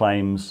truth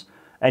claims,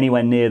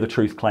 anywhere near the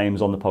truth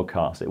claims on the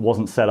podcast. It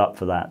wasn't set up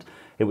for that.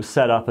 It was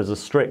set up as a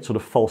strict sort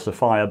of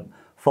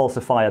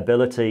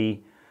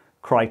falsifiability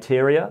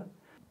criteria,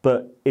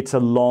 but it's a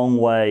long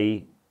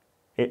way.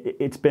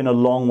 It's been a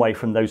long way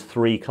from those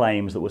 3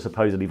 claims that were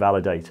supposedly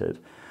validated.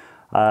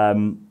 My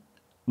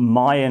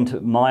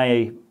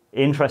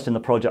interest in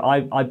the project,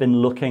 I've been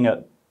looking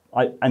at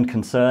and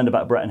concerned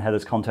about Bret and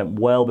Heather's content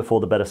well before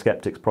the Better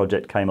Skeptics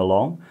Project came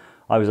along.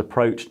 I was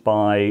approached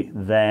by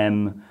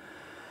them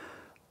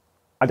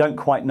I don't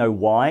quite know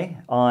why.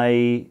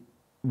 I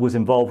was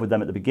involved with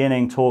them at the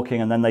beginning, talking,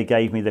 and then they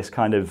gave me this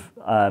kind of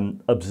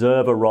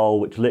observer role,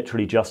 which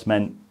literally just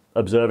meant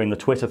observing the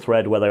Twitter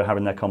thread where they were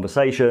having their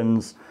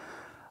conversations.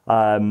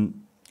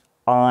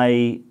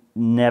 I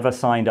never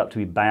signed up to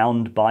be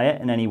bound by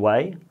it in any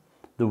way.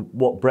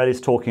 What Bret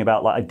is talking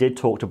about, like I did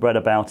talk to Bret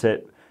about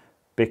it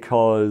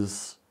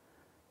because,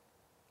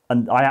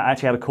 and I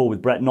actually had a call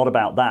with Bret not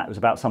about that, it was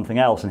about something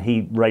else, and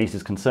he raised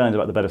his concerns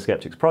about the Better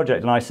Skeptics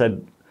project, and I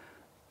said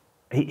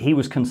he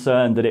was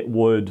concerned that it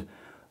would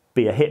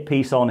be a hit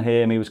piece on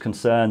him. He was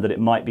concerned that it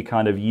might be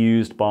kind of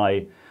used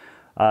by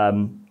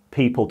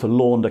people to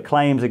launder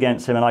claims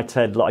against him, and I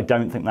said, look, I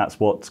don't think that's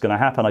what's going to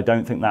happen. I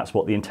don't think that's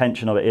what the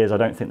intention of it is. I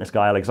don't think this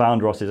guy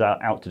Alexandros is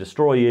out to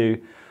destroy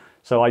you.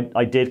 So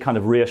I did kind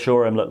of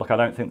reassure him, look, I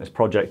don't think this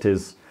project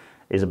is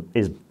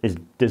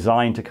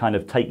designed to kind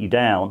of take you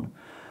down,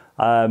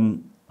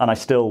 and I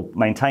still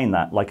maintain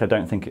that. Like I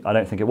don't think it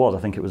was. I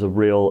think it was a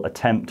real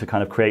attempt to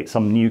kind of create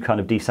some new kind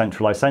of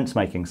decentralized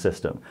sense-making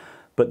system.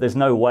 But there's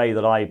no way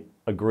that I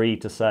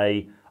agreed to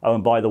say, oh,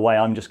 and by the way,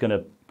 I'm just going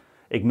to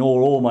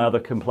ignore all my other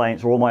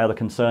complaints or all my other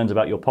concerns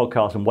about your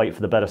podcast and wait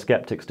for the Better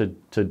Skeptics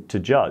to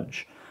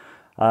judge.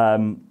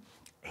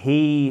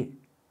 He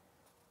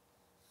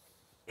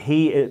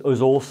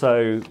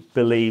also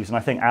believes, and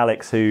I think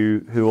Alex,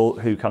 who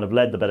kind of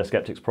led the Better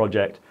Skeptics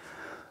project,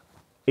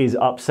 is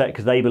upset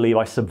because they believe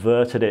I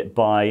subverted it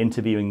by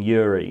interviewing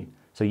Yuri.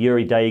 So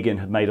Yuri Dagan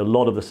had made a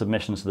lot of the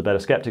submissions to the Better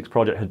Skeptics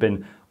project, had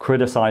been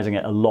criticizing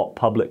it a lot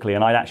publicly,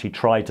 and I'd actually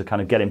tried to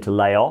kind of get him to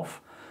lay off,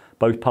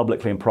 both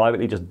publicly and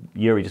privately, just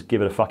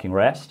give it a fucking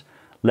rest,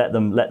 let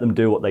them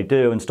do what they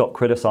do and stop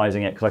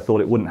criticizing it, because I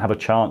thought it wouldn't have a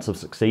chance of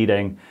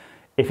succeeding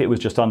if it was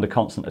just under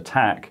constant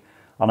attack.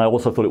 And I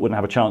also thought it wouldn't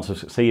have a chance of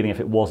succeeding if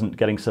it wasn't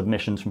getting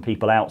submissions from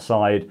people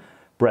outside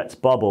Bret's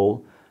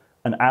bubble.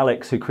 And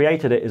Alex, who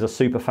created it, is a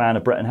super fan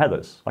of Bret and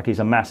Heather's. Like, he's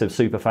a massive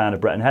super fan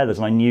of Bret and Heather's,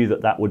 and I knew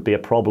that would be a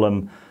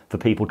problem for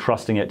people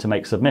trusting it to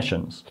make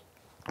submissions,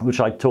 which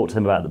I talked to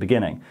him about at the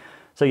beginning.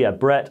 So yeah,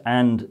 Bret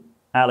and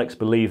Alex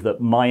believe that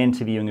my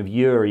interviewing of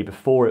Yuri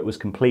before it was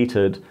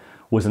completed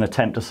was an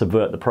attempt to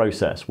subvert the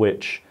process,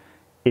 which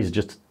is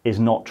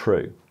not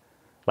true.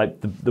 Like,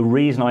 the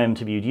reason I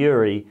interviewed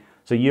Yuri,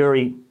 so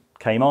Yuri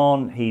came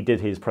on, he did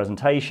his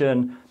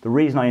presentation. The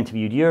reason I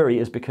interviewed Yuri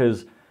is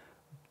because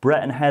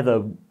Bret and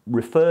Heather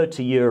referred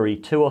to Yuri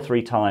 2 or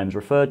 3 times,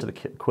 referred to the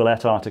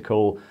Quillette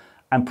article,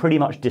 and pretty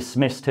much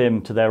dismissed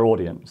him to their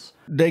audience.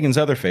 Dagan's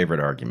other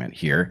favorite argument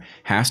here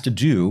has to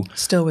do...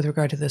 Still with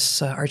regard to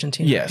this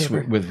Argentina paper. Yes,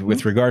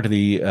 with regard to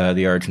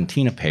the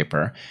Argentina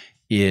paper,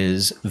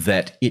 is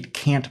that it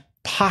can't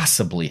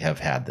possibly have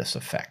had this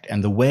effect.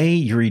 And the way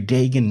Yuri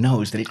Dagan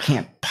knows that it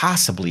can't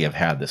possibly have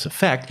had this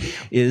effect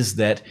is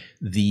that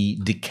the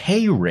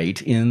decay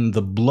rate in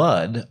the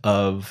blood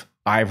of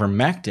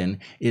ivermectin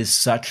is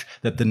such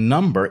that the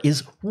number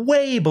is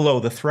way below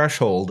the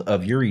threshold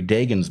of Yuri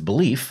Dagan's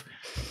belief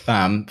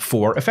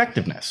for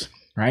effectiveness,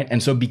 right?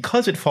 And so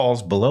because it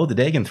falls below the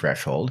Dagan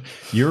threshold,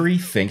 Yuri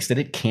thinks that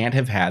it can't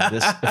have had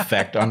this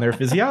effect on their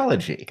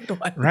physiology,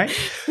 right?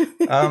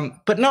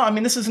 But no, I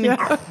mean, this is an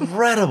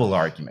incredible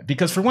argument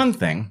because, for one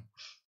thing,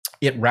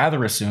 it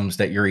rather assumes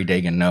that Yuri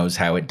Dagan knows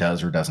how it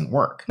does or doesn't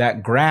work.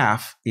 That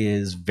graph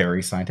is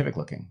very scientific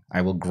looking.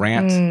 I will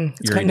grant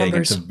Yuri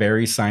Dagan it's a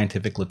very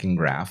scientific looking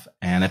graph,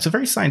 and it's a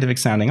very scientific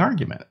sounding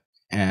argument.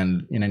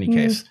 And in any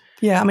case...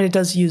 Yeah, I mean, it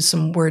does use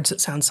some words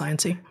that sound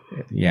sciencey.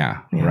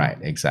 Yeah, right,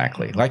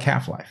 exactly. Like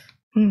Half-Life,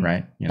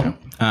 right? You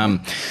know.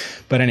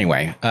 But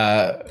anyway,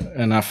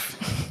 enough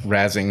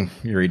razzing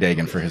Yuri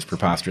Dagan for his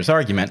preposterous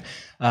argument.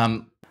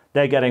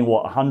 They're getting,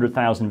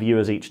 100,000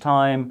 viewers each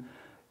time.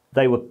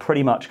 They were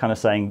pretty much kind of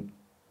saying,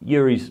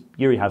 Yuri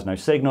has no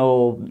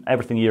signal,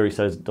 everything Yuri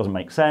says doesn't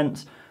make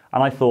sense.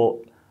 And I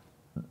thought,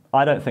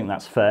 I don't think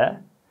that's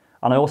fair.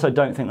 And I also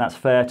don't think that's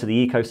fair to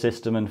the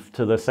ecosystem and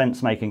to the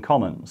sense-making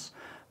commons.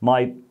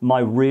 My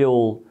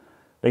real,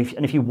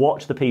 and if you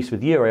watch the piece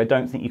with Yuri, I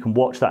don't think you can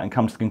watch that and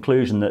come to the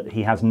conclusion that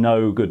he has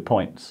no good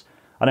points.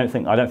 I don't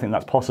think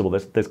that's possible.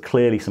 There's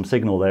clearly some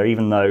signal there,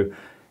 even though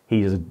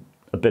he's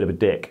a bit of a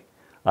dick.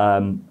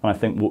 And I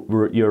think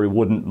Yuri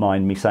wouldn't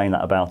mind me saying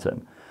that about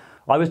him.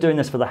 I was doing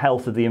this for the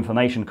health of the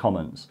information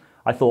commons.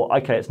 I thought,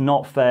 okay, it's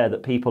not fair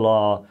that people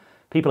are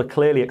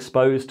clearly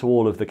exposed to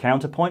all of the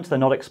counterpoints. They're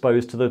not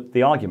exposed to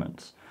the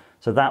arguments.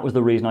 So that was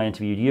the reason I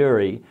interviewed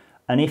Yuri.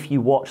 And if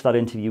you watch that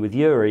interview with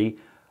Yuri,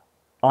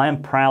 I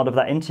am proud of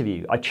that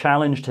interview. I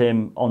challenged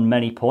him on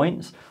many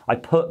points. I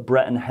put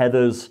Bret and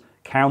Heather's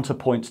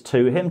counterpoints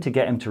to him to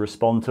get him to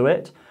respond to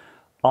it.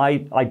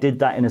 I did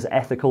that in as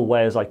ethical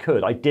way as I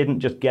could. I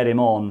didn't just get him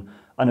on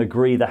and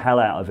agree the hell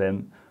out of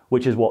him,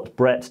 which is what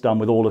Bret's done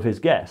with all of his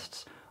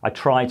guests. I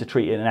tried to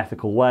treat it in an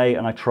ethical way,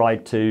 and I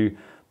tried to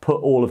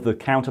put all of the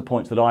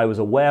counterpoints that I was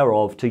aware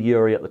of to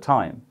Yuri at the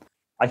time.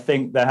 I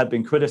think there had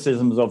been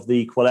criticisms of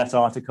the Quillette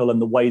article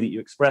and the way that you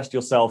expressed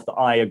yourself that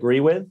I agree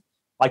with.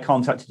 I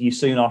contacted you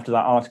soon after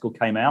that article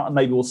came out, and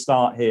maybe we'll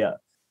start here.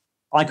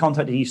 I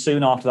contacted you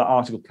soon after that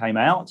article came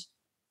out.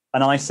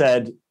 And I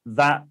said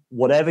that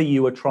whatever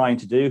you were trying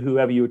to do,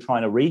 whoever you were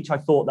trying to reach, I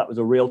thought that was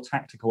a real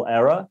tactical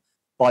error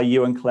by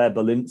you and Claire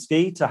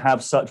Belinsky to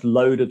have such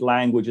loaded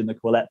language in the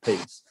Quillette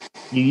piece.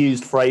 You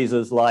used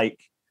phrases like,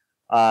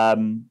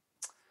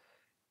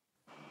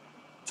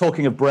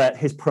 talking of Bret,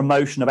 his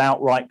promotion of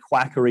outright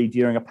quackery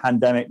during a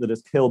pandemic that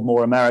has killed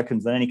more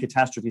Americans than any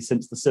catastrophe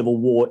since the Civil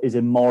War is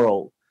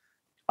immoral.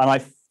 And I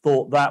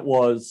thought that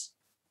was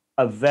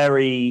a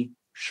very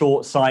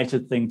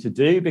short-sighted thing to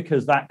do,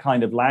 because that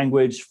kind of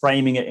language,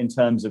 framing it in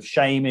terms of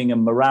shaming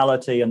and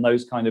morality and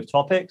those kind of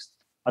topics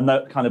and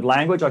that kind of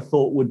language, I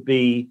thought would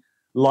be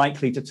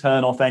likely to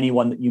turn off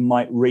anyone that you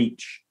might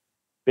reach,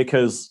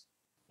 because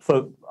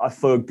for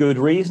a good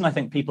reason, I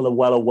think people are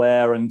well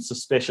aware and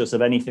suspicious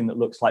of anything that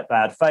looks like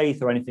bad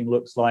faith or anything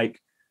looks like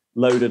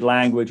loaded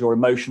language or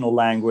emotional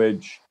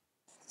language.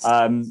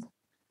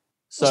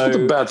 So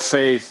the bad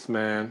faith,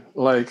 man.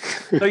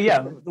 So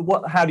yeah,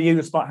 how do you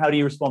respond? How do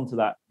you respond to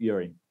that,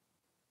 Yuri?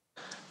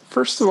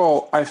 First of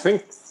all, I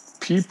think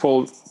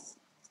people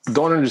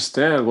don't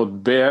understand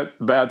what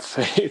bad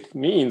faith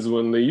means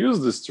when they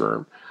use this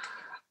term.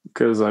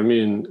 Because, I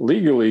mean,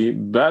 legally,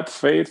 bad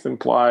faith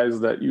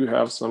implies that you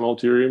have some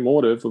ulterior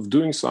motive of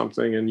doing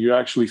something and you're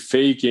actually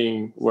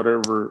faking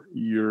whatever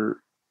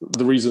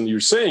the reason you're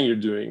saying you're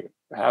doing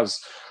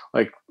has.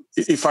 Like,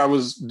 if I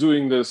was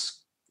doing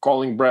this,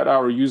 calling Bret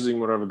out or using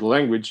whatever the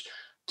language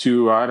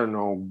to, I don't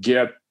know,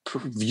 get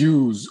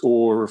views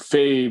or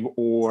fame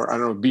or, I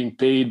don't know, being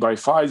paid by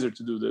Pfizer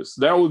to do this,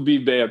 that would be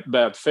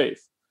bad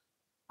faith.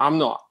 I'm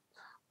not.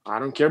 I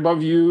don't care about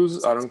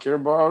views. I don't care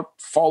about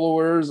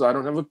followers. I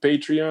don't have a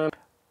Patreon.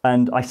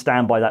 And I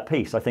stand by that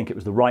piece. I think it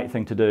was the right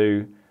thing to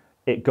do.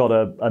 It got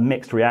a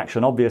mixed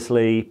reaction.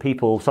 Obviously,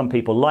 some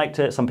people liked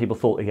it. Some people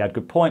thought he had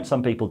good points.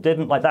 Some people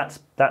didn't. Like, that's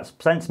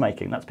sense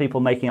making. That's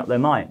people making up their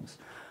minds.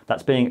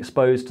 That's being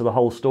exposed to the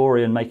whole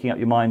story and making up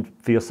your mind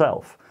for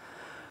yourself.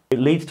 It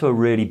leads to a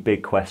really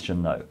big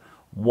question, though.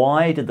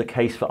 Why did the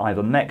case for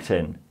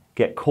ivermectin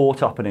get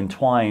caught up and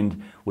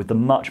entwined with the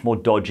much more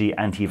dodgy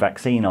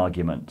anti-vaccine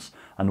arguments?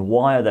 And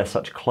why are there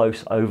such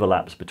close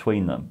overlaps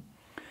between them?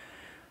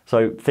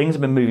 So things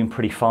have been moving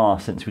pretty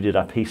fast since we did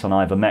our piece on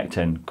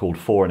ivermectin called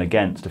For and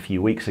Against a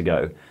few weeks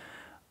ago.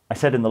 I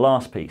said in the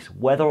last piece,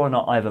 whether or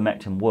not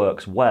ivermectin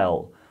works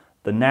well,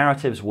 the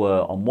narratives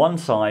were on one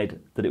side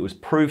that it was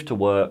proved to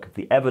work,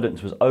 the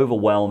evidence was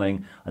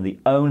overwhelming, and the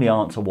only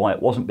answer why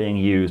it wasn't being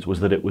used was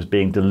that it was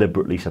being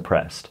deliberately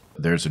suppressed.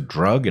 There's a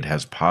drug, it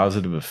has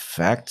positive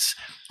effects.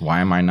 Why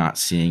am I not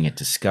seeing it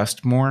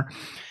discussed more?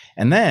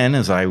 And then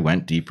as I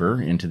went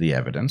deeper into the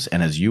evidence,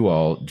 and as you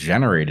all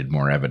generated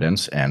more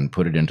evidence and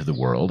put it into the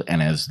world,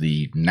 and as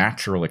the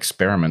natural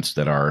experiments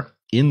that are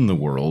in the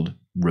world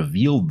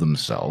revealed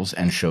themselves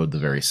and showed the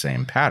very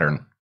same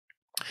pattern,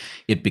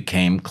 it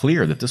became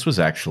clear that this was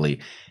actually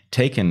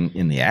taken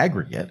in the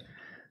aggregate.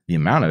 The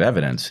amount of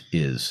evidence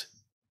is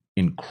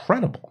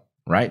incredible,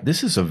 right?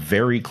 This is a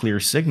very clear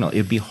signal.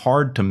 It'd be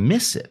hard to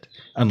miss it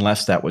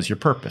unless that was your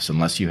purpose,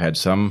 unless you had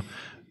some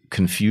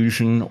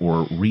confusion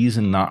or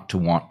reason not to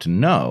want to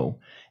know.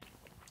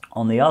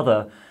 On the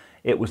other,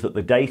 it was that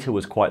the data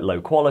was quite low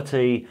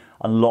quality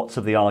and lots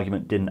of the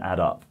argument didn't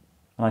add up.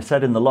 And I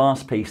said in the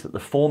last piece that the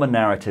former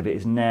narrative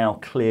is now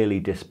clearly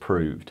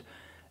disproved.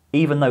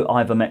 Even though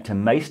ivermectin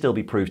may still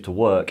be proved to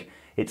work,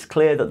 it's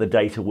clear that the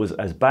data was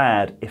as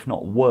bad, if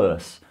not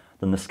worse,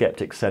 than the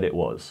skeptics said it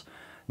was.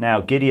 Now,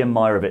 Gideon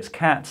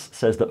Meyerowitz-Katz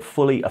says that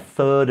fully a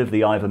third of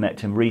the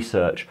ivermectin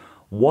research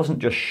wasn't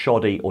just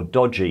shoddy or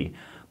dodgy,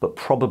 but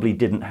probably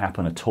didn't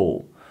happen at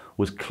all,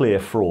 was clear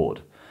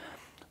fraud.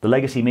 The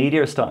legacy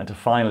media is starting to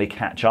finally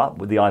catch up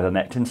with the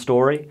ivermectin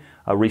story.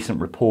 Recent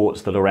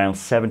reports that around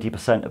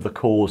 70% of the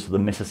calls to the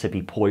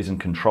Mississippi Poison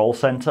Control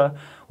Center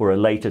were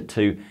related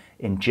to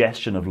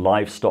ingestion of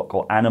livestock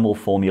or animal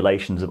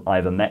formulations of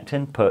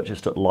ivermectin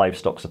purchased at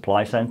livestock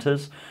supply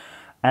centers.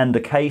 And the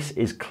case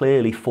is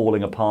clearly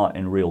falling apart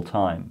in real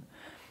time.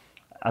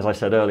 As I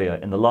said earlier,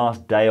 in the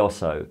last day or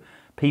so,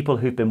 people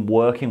who've been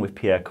working with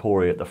Pierre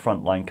Corey at the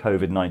Frontline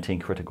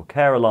COVID-19 Critical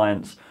Care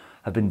Alliance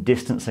have been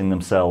distancing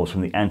themselves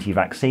from the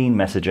anti-vaccine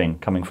messaging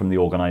coming from the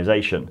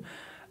organization.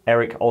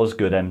 Eric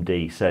Osgood,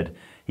 MD, said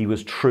he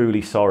was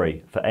truly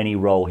sorry for any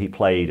role he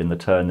played in the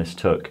turn this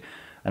took.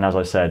 And as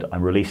I said,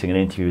 I'm releasing an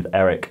interview with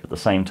Eric at the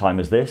same time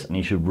as this, and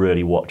you should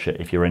really watch it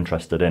if you're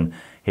interested in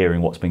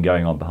hearing what's been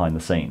going on behind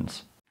the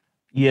scenes.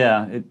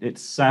 Yeah, it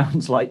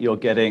sounds like you're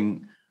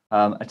getting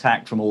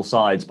attacked from all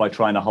sides by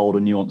trying to hold a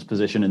nuanced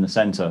position in the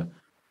center,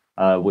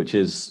 which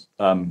is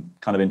kind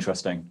of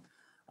interesting.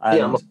 And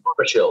yeah, I'm a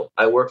pharma shill.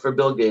 I work for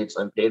Bill Gates.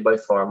 I'm paid by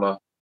pharma,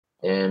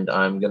 and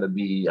I'm going to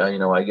be, I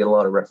get a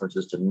lot of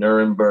references to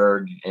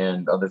Nuremberg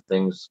and other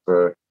things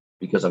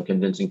because I'm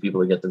convincing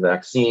people to get the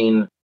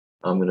vaccine.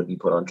 I'm going to be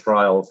put on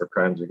trial for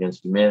crimes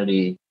against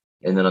humanity.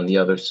 And then on the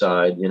other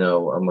side,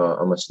 I'm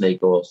a snake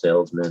oil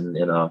salesman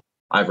and a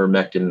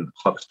ivermectin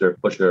huckster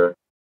pusher,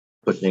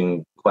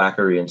 pushing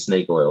quackery and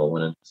snake oil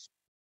when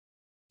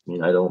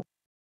I don't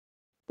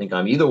think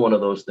I'm either one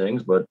of those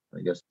things, but I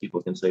guess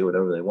people can say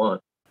whatever they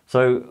want.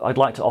 So I'd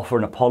like to offer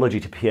an apology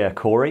to Pierre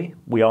Corey.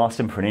 We asked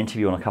him for an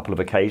interview on a couple of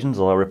occasions,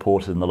 as I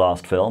reported in the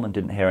last film, and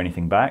didn't hear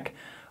anything back.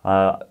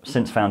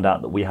 Since found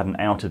out that we had an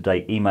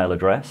out-of-date email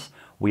address.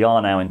 We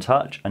are now in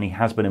touch, and he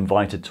has been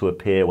invited to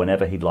appear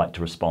whenever he'd like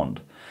to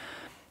respond.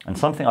 And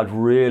something I'd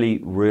really,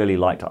 really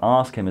like to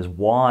ask him is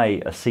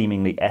why a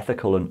seemingly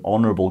ethical and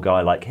honourable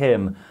guy like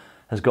him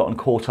has gotten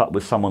caught up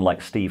with someone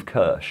like Steve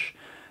Kirsch,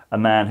 a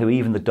man who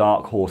even the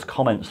Dark Horse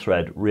comments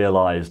thread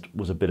realised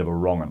was a bit of a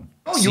wrong-un.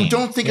 Oh, you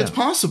don't think it's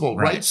possible,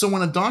 right? So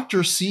when a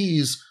doctor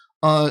sees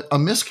a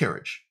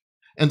miscarriage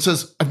and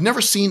says, I've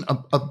never seen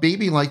a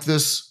baby like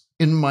this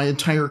in my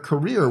entire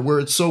career, where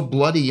it's so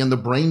bloody and the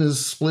brain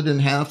is split in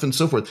half and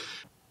so forth.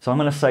 So I'm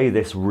going to say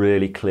this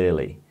really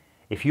clearly.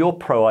 If you're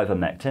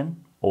pro-Ivermectin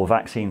or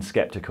vaccine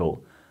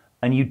skeptical,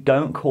 and you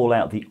don't call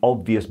out the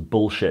obvious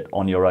bullshit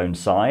on your own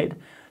side,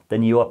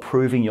 then you are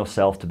proving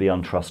yourself to be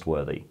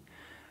untrustworthy.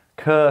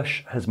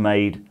 Kirsch has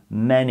made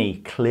many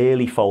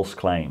clearly false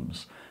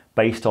claims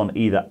based on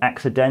either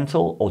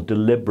accidental or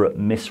deliberate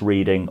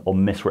misreading or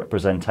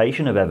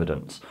misrepresentation of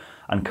evidence,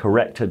 and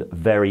corrected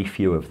very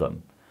few of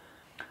them.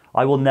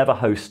 I will never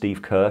host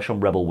Steve Kirsch on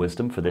Rebel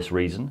Wisdom for this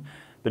reason,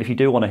 but if you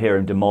do want to hear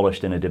him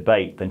demolished in a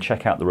debate, then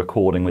check out the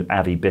recording with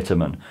Avi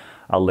Bitterman.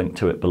 I'll link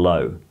to it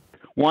below.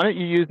 Why don't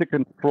you use the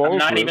control group? I'm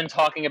not even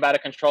talking about a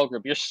control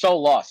group. You're so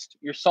lost.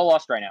 You're so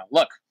lost right now.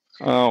 Look,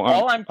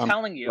 all I'm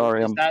telling you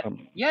is that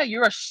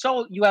you're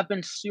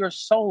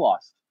so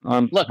lost.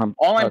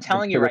 All I'm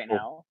telling you right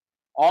now,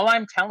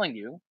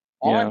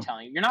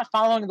 you're not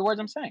following the words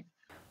I'm saying.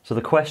 So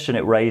the question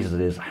it raises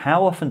is,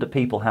 how often do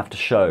people have to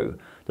show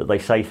that they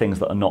say things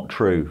that are not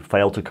true,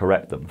 fail to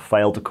correct them,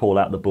 fail to call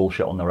out the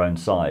bullshit on their own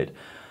side,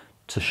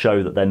 to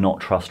show that they're not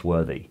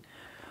trustworthy?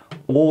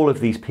 All of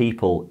these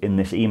people in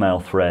this email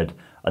thread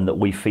and that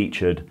we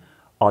featured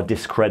are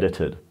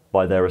discredited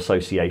by their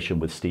association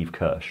with Steve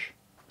Kirsch.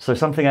 So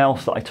something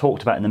else that I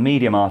talked about in the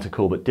Medium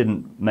article but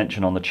didn't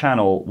mention on the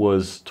channel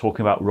was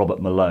talking about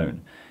Robert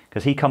Malone,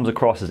 because he comes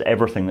across as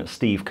everything that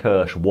Steve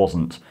Kirsch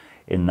wasn't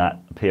in that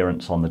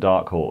appearance on the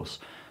Dark Horse.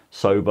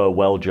 Sober,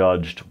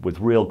 well-judged, with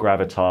real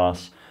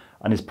gravitas,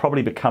 and is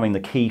probably becoming the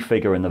key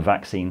figure in the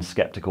vaccine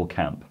skeptical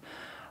camp.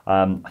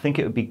 I think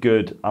it would be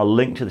good, I'll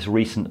link to this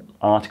recent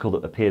article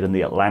that appeared in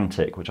The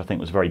Atlantic, which I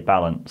think was very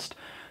balanced,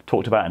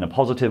 talked about in a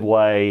positive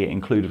way,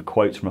 included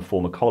quotes from a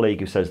former colleague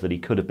who says that he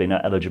could have been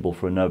eligible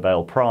for a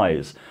Nobel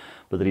Prize,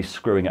 but that he's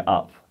screwing it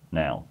up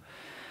now.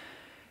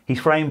 He's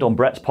framed on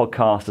Bret's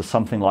podcast as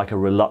something like a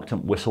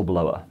reluctant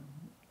whistleblower.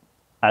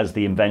 As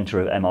the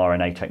inventor of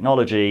mRNA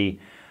technology,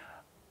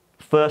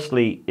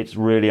 firstly, it's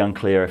really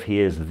unclear if he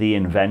is the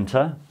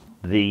inventor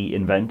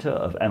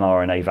of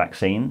mRNA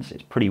vaccines.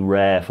 It's pretty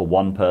rare for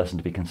one person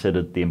to be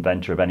considered the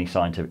inventor of any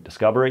scientific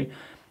discovery.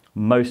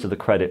 Most of the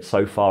credit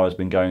so far has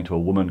been going to a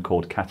woman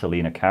called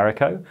Catalina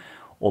Carrico,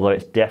 although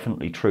it's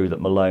definitely true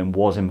that Malone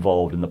was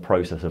involved in the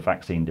process of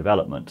vaccine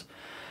development.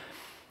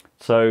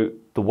 So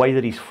the way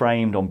that he's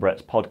framed on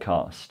Bret's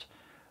podcast,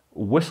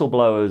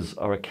 whistleblowers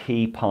are a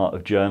key part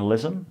of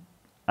journalism,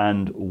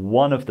 and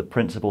one of the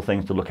principal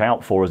things to look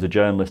out for as a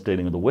journalist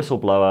dealing with a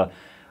whistleblower,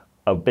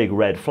 a big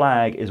red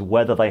flag, is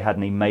whether they had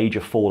any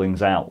major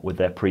fallings out with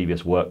their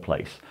previous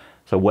workplace.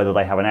 So whether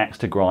they have an axe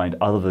to grind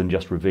other than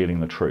just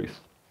revealing the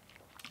truth.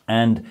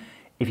 And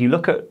if you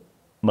look at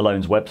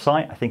Malone's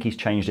website, I think he's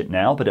changed it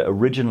now, but it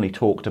originally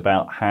talked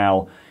about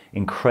how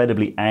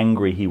incredibly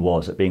angry he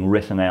was at being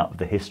written out of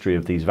the history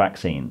of these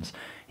vaccines.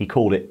 He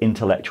called it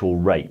intellectual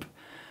rape,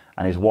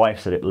 and his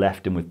wife said it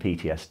left him with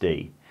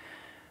PTSD.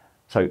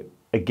 So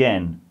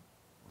again,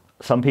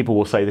 some people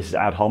will say this is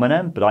ad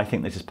hominem, but I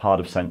think this is part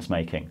of sense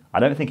making.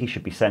 I don't think he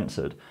should be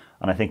censored,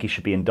 and I think he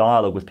should be in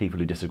dialogue with people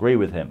who disagree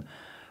with him.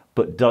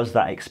 But does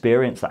that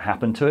experience that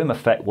happened to him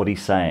affect what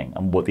he's saying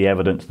and what the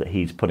evidence that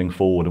he's putting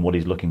forward and what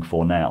he's looking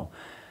for now?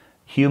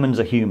 Humans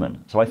are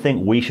human, so I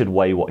think we should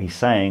weigh what he's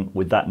saying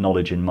with that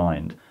knowledge in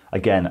mind.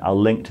 Again, I'll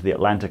link to the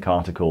Atlantic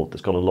article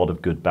that's got a lot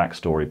of good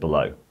backstory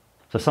below.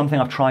 So something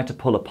I've tried to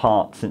pull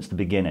apart since the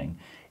beginning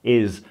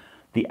is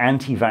the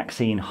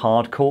anti-vaccine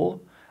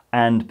hardcore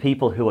and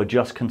people who are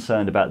just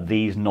concerned about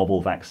these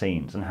novel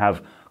vaccines and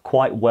have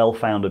quite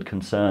well-founded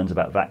concerns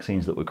about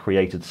vaccines that were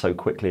created so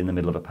quickly in the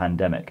middle of a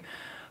pandemic.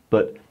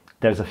 But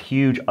there's a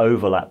huge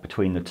overlap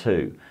between the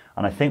two.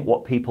 And I think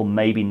what people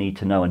maybe need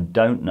to know and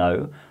don't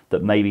know,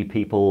 that maybe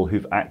people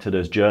who've acted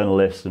as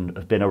journalists and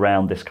have been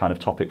around this kind of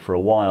topic for a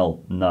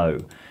while know,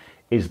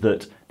 is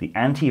that the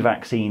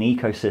anti-vaccine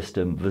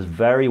ecosystem was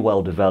very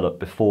well developed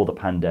before the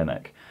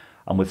pandemic.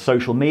 And with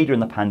social media in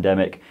the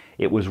pandemic,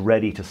 it was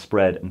ready to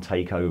spread and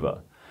take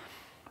over.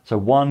 So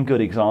one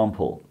good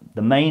example,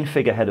 the main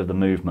figurehead of the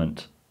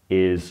movement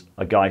is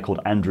a guy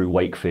called Andrew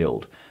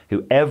Wakefield,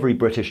 who every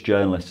British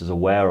journalist is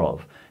aware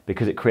of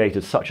because it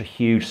created such a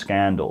huge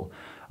scandal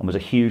and was a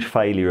huge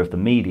failure of the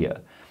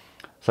media.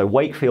 So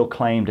Wakefield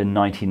claimed in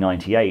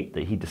 1998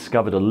 that he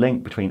discovered a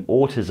link between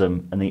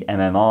autism and the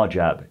MMR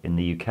jab in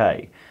the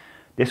UK.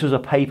 This was a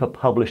paper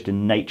published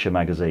in Nature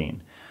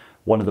magazine,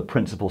 one of the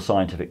principal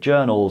scientific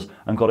journals,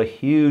 and got a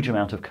huge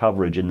amount of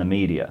coverage in the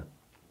media.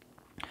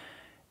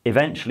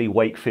 Eventually,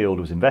 Wakefield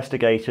was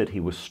investigated. He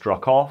was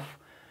struck off.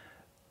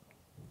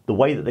 The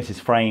way that this is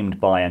framed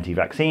by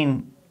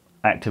anti-vaccine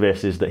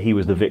activists is that he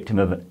was the victim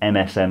of an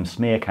MSM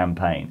smear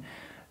campaign.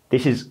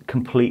 This is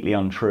completely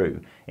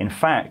untrue. In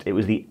fact, it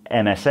was the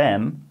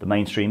MSM, the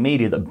mainstream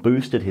media, that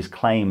boosted his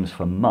claims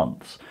for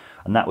months.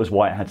 And that was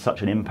why it had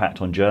such an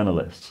impact on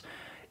journalists.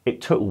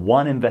 It took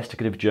one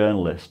investigative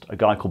journalist, a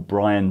guy called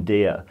Brian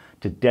Deere,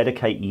 to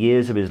dedicate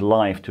years of his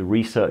life to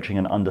researching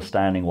and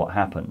understanding what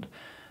happened.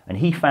 And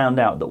he found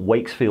out that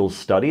Wakefield's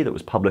study that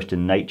was published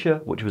in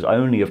Nature, which was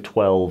only of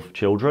 12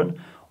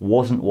 children,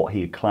 wasn't what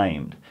he had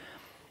claimed.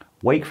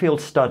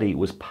 Wakefield's study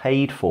was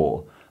paid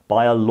for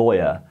by a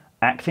lawyer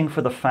acting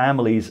for the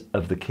families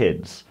of the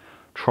kids,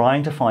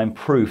 trying to find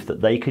proof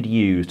that they could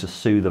use to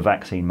sue the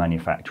vaccine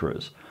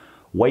manufacturers.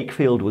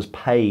 Wakefield was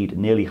paid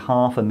nearly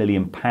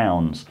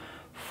 £500,000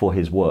 for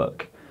his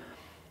work.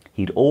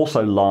 He'd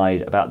also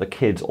lied about the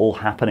kids all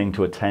happening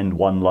to attend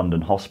one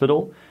London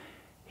hospital.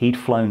 He'd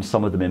flown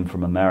some of them in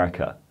from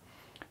America.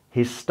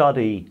 His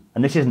study,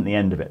 and this isn't the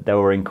end of it, there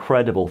were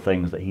incredible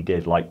things that he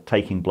did, like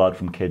taking blood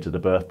from kids at a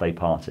birthday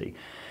party.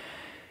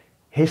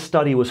 His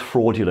study was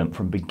fraudulent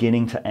from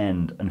beginning to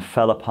end and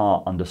fell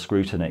apart under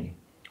scrutiny.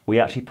 We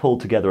actually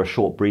pulled together a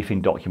short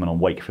briefing document on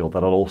Wakefield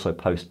that I'll also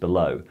post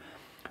below.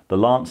 The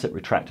Lancet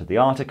retracted the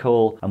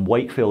article, and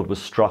Wakefield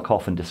was struck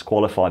off and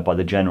disqualified by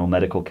the General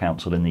Medical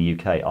Council in the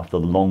UK after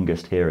the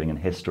longest hearing in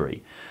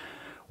history.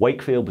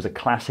 Wakefield was a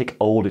classic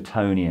old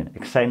Etonian,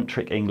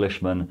 eccentric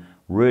Englishman,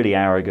 really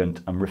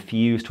arrogant, and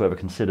refused to ever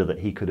consider that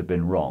he could have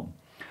been wrong.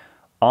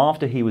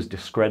 After he was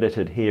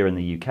discredited here in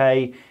the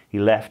UK, he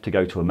left to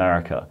go to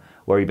America,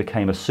 where he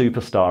became a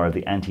superstar of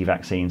the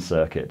anti-vaccine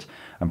circuit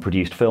and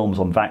produced films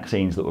on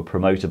vaccines that were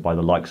promoted by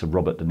the likes of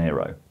Robert De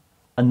Niro.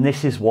 And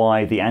this is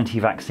why the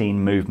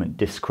anti-vaccine movement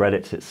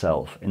discredits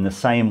itself, in the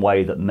same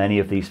way that many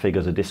of these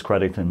figures are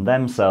discrediting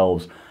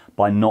themselves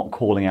by not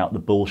calling out the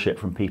bullshit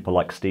from people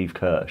like Steve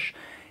Kirsch.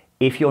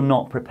 If you're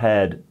not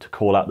prepared to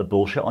call out the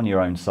bullshit on your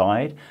own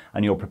side,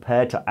 and you're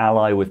prepared to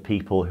ally with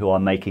people who are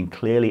making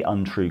clearly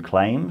untrue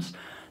claims,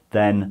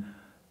 then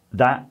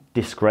that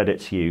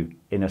discredits you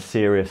in a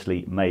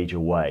seriously major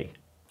way.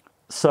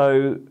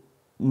 So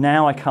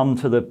now I come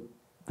to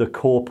the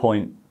core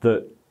point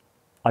that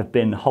I've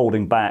been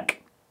holding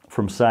back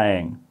from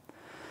saying.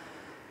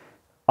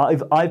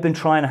 I've been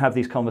trying to have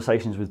these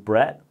conversations with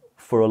Bret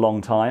for a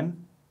long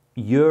time.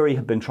 Yuri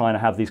had been trying to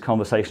have these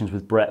conversations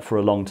with Bret for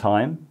a long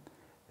time.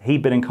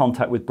 He'd been in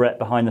contact with Bret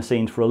behind the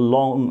scenes for a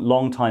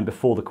long time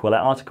before the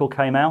Quillette article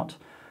came out,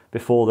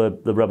 before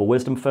the Rebel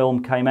Wisdom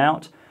film came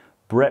out.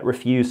 Bret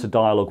refused to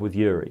dialogue with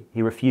Yuri.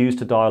 He refused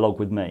to dialogue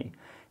with me.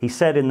 He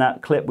said in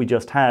that clip we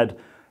just had,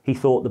 he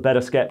thought the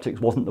Better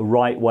Skeptics wasn't the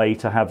right way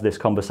to have this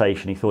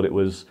conversation. He thought it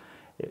was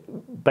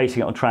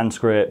basing it on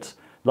transcripts.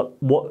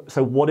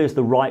 So what is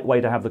the right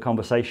way to have the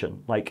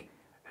conversation? Like,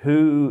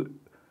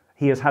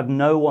 he has had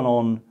no one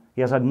on,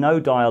 he has had no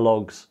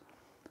dialogues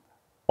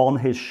on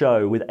his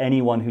show with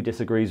anyone who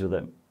disagrees with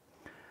him.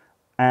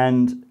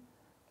 And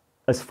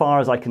as far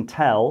as I can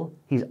tell,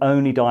 he's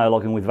only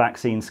dialoguing with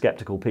vaccine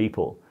skeptical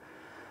people.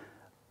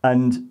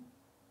 And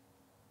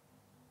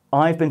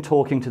I've been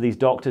talking to these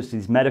doctors, to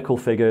these medical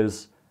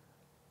figures,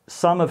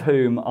 some of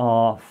whom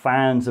are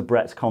fans of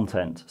Bret's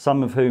content,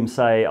 some of whom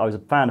say, I was a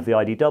fan of the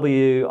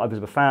IDW, I was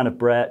a fan of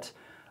Bret,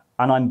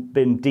 and I've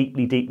been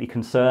deeply, deeply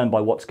concerned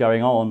by what's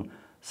going on.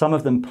 Some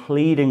of them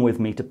pleading with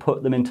me to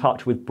put them in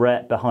touch with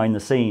Bret behind the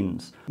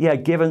scenes. Yeah,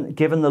 given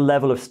the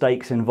level of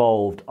stakes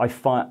involved, I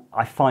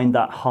find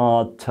that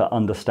hard to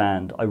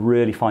understand. I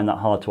really find that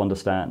hard to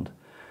understand.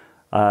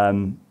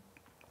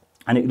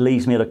 And it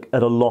leaves me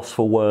at a loss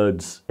for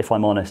words, if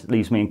I'm honest. It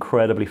leaves me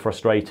incredibly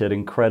frustrated,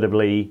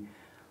 incredibly...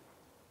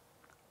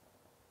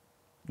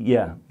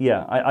 Yeah.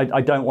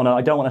 I don't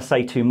want to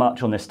say too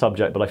much on this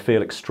subject, but I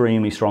feel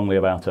extremely strongly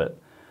about it.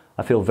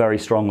 I feel very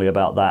strongly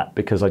about that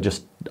because I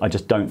just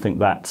don't think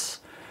that's...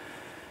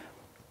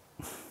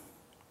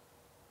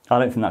 I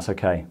don't think that's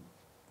okay.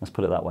 Let's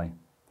put it that way.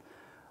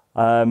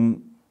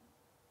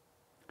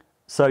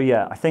 So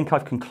yeah, I think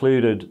I've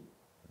concluded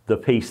the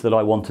piece that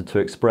I wanted to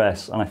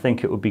express, and I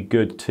think it would be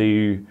good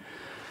to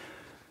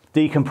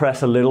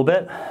decompress a little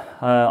bit.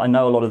 I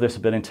know a lot of this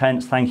has been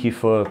intense. Thank you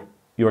for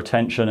your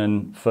attention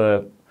and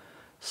for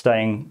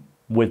staying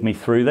with me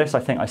through this. I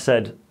think I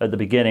said at the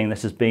beginning,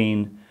 this has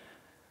been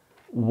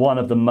one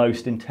of the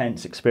most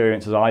intense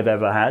experiences I've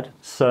ever had.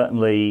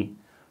 Certainly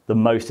the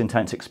most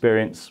intense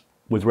experience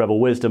with Rebel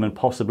Wisdom and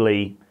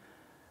possibly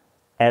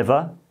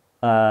ever.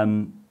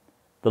 The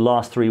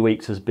last 3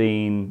 weeks has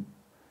been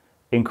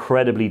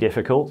incredibly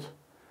difficult.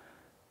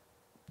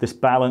 This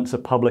balance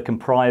of public and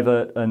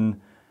private and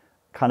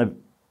kind of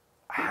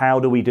how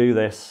do we do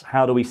this?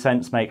 How do we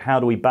sense make? How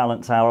do we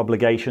balance our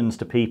obligations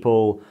to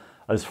people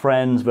as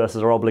friends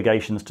versus our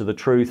obligations to the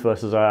truth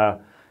versus our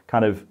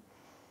kind of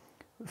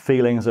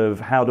feelings of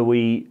how do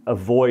we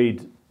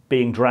avoid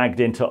being dragged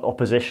into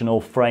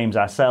oppositional frames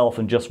ourselves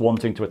and just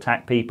wanting to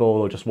attack people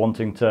or just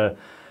wanting to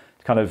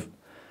kind of,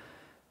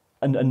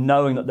 and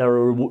knowing that there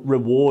are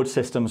reward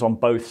systems on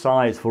both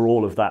sides for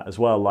all of that as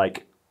well.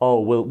 Like oh,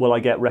 will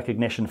I get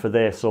recognition for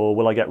this, or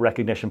will I get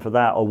recognition for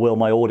that, or will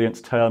my audience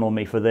turn on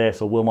me for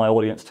this, or will my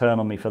audience turn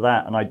on me for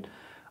that? And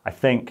I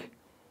think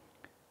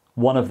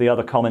one of the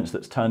other comments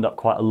that's turned up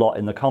quite a lot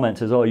in the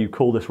comments is, oh, you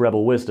call this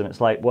rebel wisdom.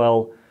 It's like,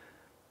 well,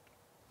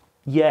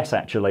 yes,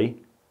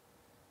 actually.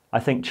 I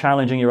think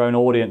challenging your own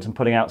audience and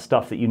putting out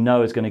stuff that you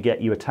know is going to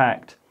get you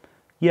attacked,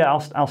 yeah,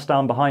 I'll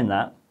stand behind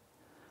that.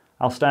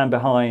 I'll stand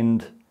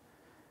behind...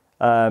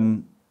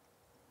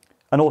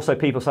 and also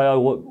people say, oh,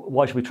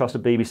 why should we trust a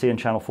BBC and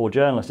Channel 4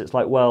 journalist? It's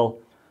like, well,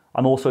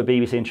 I'm also a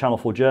BBC and Channel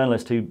 4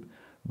 journalist who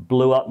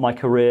blew up my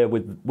career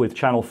with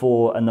Channel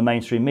 4 and the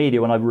mainstream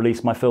media when I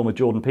released my film with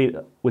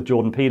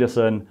Jordan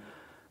Peterson,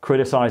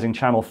 criticising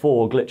Channel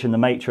 4, Glitch in the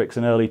Matrix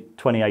in early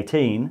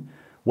 2018,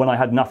 when I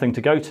had nothing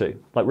to go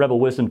to. Like, Rebel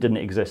Wisdom didn't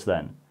exist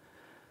then.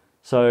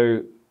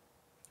 So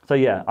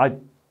yeah,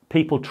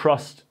 people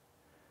trust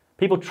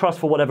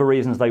for whatever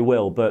reasons they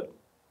will, but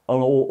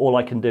all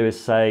I can do is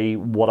say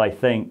what I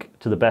think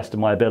to the best of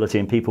my ability,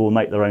 and people will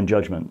make their own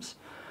judgments.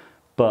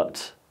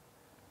 But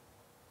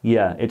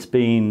yeah, it's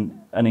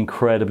been an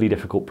incredibly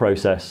difficult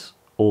process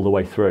all the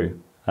way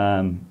through.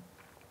 And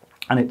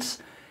it's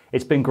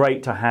been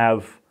great to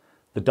have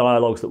the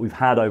dialogues that we've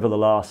had over the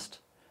last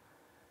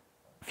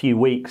few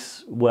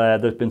weeks, where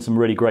there's been some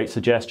really great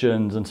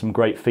suggestions and some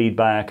great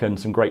feedback and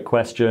some great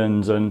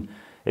questions, and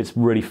it's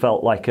really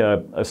felt like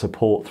a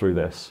support through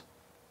this.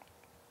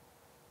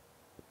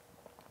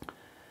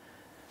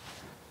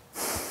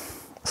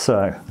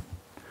 So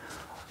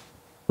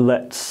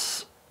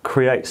let's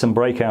create some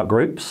breakout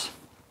groups,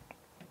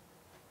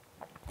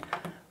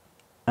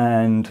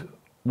 and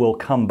we'll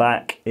come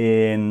back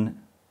in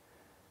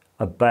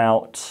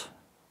about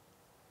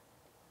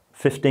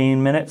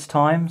 15 minutes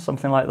time,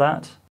 something like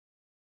that.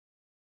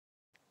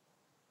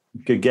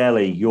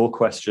 Gugeli, your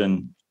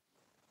question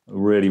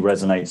really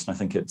resonates, and I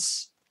think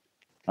it's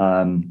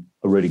a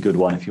really good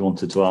one if you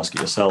wanted to ask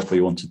it yourself, or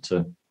you wanted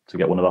to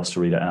get one of us to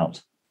read it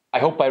out. I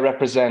hope I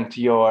represent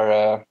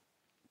your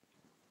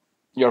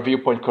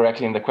viewpoint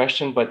correctly in the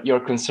question, but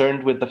you're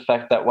concerned with the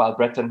fact that while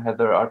Bret and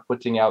Heather are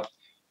putting out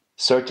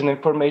certain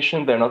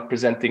information, they're not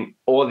presenting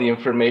all the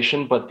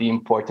information, but the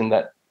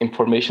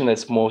information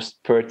that's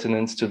most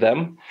pertinent to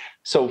them.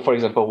 So, for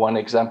example, one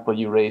example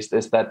you raised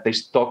is that they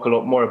talk a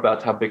lot more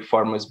about how Big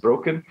Pharma is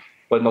broken,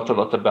 but not a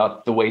lot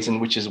about the ways in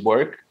which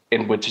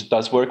it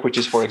does work, which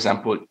is, for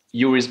example,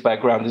 Yuri's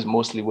background is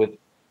mostly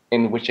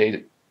in which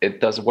it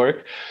does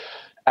work.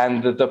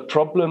 And the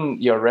problem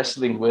you're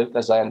wrestling with,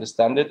 as I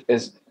understand it,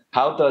 is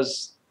how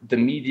does the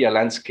media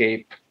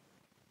landscape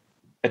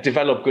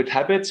develop good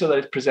habits so that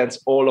it presents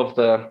all of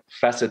the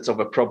facets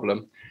of a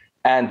problem?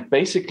 And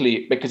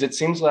basically, because it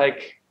seems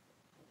like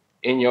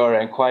in your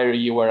inquiry,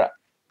 you were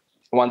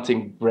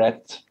wanting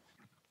Bret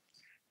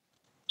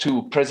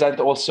to present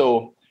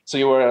also.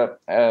 So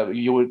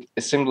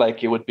it seemed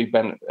like it would be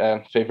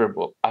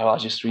favorable. I'll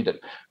just read it.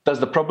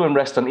 Does the problem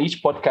rest on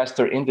each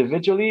podcaster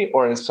individually,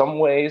 or in some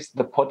ways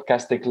the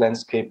podcasting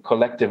landscape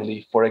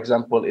collectively? For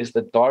example, is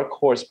the Dark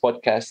Horse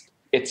podcast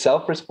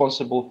itself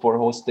responsible for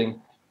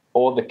hosting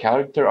all the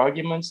character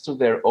arguments to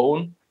their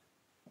own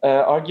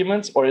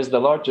arguments, or is the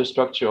larger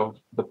structure of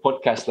the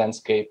podcast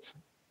landscape,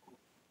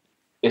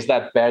 is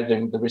that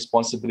bearing the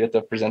responsibility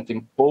of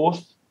presenting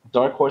both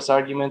Dark Horse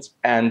arguments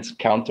and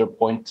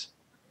counterpoint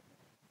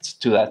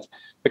to that?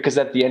 Because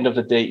at the end of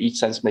the day, each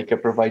sense maker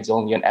provides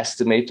only an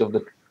estimator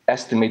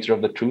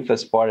of the truth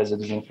as far as it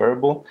is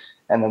inferable,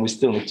 and then we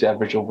still need to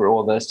average over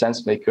all the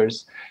sense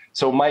makers.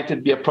 So might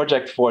it be a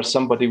project for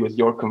somebody with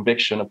your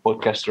conviction, a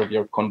podcaster of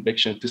your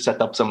conviction, to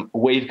set up some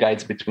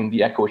waveguides between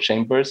the echo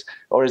chambers,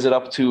 or is it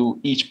up to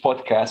each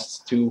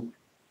podcast to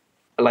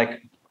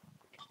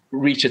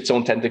reach its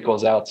own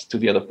tentacles out to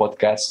the other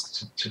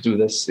podcasts to do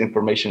this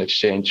information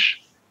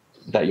exchange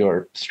that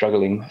you're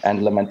struggling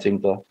and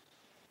lamenting the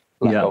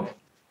lack of?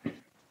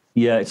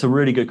 Yeah, it's a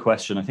really good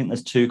question. I think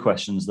there's two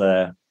questions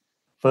there.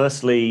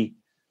 Firstly,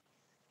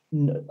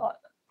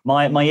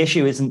 my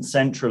issue isn't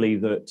centrally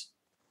that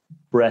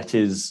Bret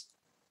is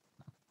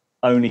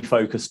only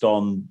focused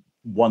on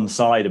one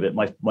side of it.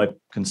 My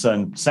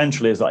concern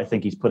centrally is that I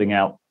think he's putting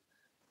out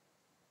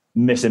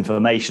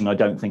misinformation. I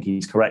don't think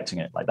he's correcting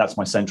it. Like, that's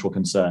my central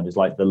concern, is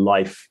like the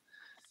life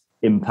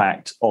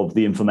impact of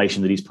the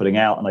information that he's putting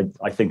out. And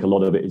I think a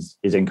lot of it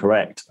is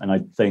incorrect. And I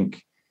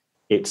think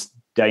it's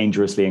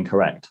dangerously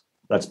incorrect.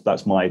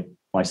 That's my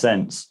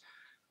sense.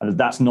 And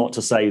that's not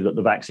to say that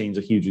the vaccines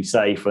are hugely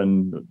safe.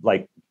 And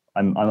like,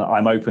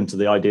 I'm open to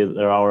the idea that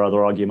there are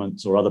other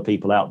arguments or other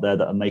people out there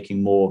that are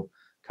making more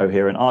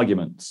coherent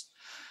arguments.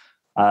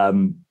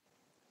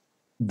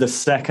 The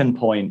second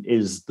point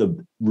is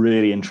the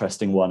really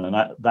interesting one.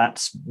 And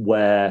that's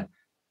where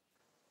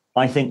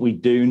I think we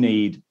do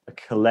need a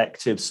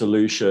collective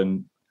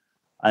solution.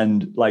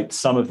 And like,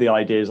 some of the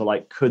ideas are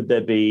like, could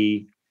there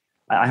be,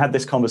 I had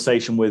this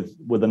conversation with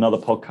another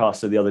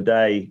podcaster the other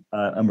day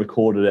and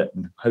recorded it,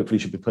 and hopefully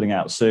should be putting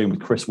out soon,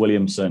 with Chris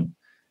Williamson,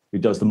 who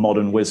does the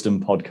Modern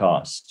Wisdom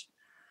podcast.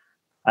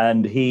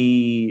 And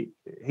he's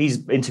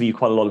interviewed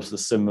quite a lot of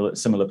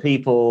similar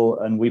people,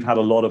 and we've had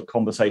a lot of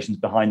conversations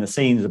behind the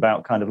scenes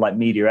about kind of like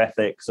media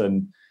ethics,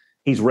 and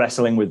he's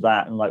wrestling with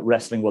that and like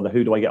wrestling with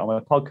who do I get on my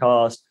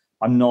podcast.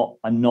 I'm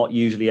not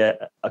usually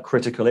a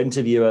critical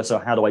interviewer, so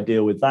how do I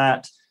deal with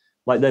that?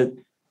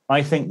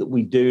 I think that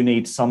we do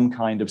need some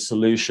kind of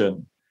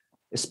solution,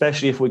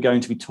 especially if we're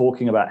going to be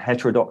talking about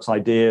heterodox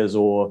ideas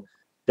or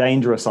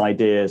dangerous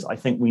ideas. I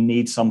think we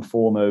need some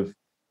form of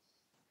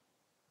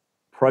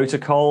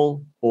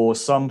protocol or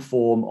some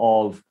form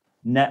of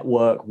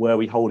network where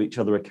we hold each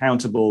other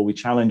accountable, we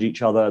challenge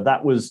each other.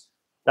 That was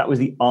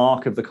the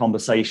arc of the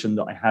conversation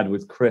that I had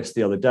with Chris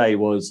the other day.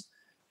 Was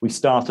we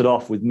started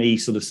off with me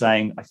sort of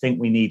saying, I think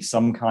we need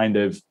some kind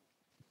of,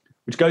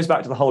 which goes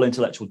back to the whole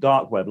intellectual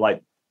dark web.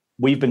 Like,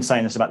 we've been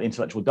saying this about the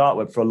intellectual dark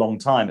web for a long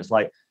time. It's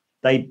like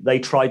they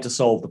tried to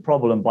solve the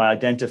problem by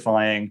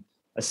identifying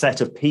a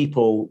set of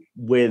people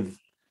with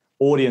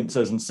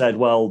audiences and said,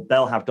 well,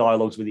 they'll have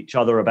dialogues with each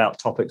other about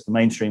topics the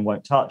mainstream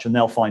won't touch, and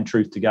they'll find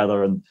truth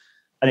together. And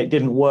it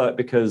didn't work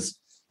because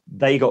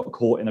they got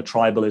caught in a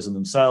tribalism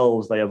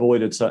themselves. They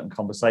avoided certain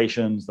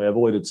conversations. They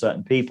avoided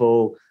certain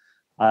people.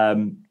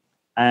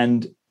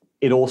 And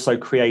it also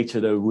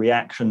created a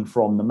reaction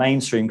from the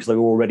mainstream because they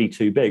were already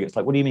too big. It's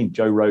like, what do you mean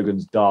Joe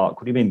Rogan's dark?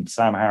 What do you mean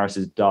Sam Harris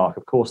is dark?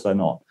 Of course they're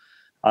not.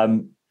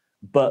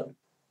 But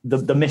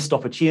the missed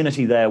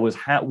opportunity there was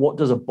what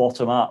does a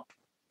bottom-up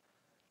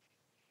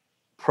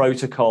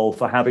protocol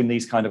for having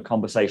these kind of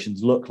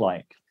conversations look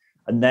like?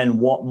 And then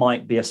what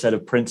might be a set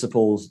of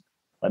principles?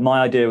 Like,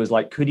 my idea was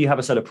like, could you have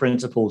a set of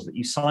principles that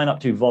you sign up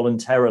to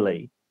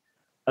voluntarily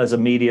as a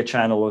media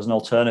channel, as an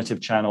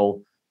alternative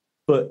channel,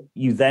 but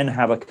you then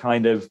have a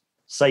kind of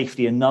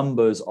safety in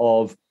numbers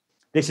of,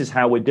 this is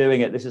how we're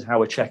doing it, this is how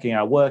we're checking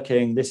our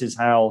working, this is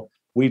how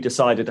we've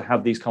decided to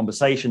have these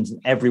conversations,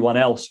 and everyone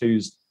else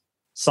who's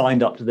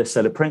signed up to this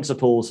set of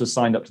principles has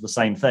signed up to the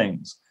same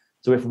things.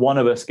 So if one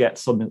of us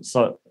gets sort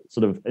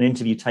of an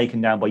interview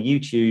taken down by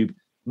YouTube,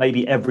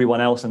 maybe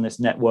everyone else in this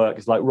network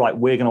is like, right,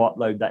 we're going to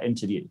upload that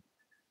interview.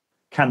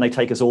 Can they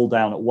take us all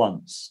down at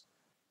once?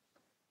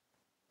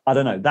 I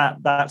don't know.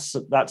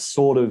 That's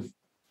sort of,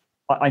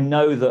 I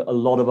know that a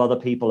lot of other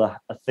people are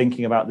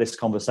thinking about this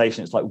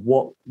conversation. It's like,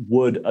 what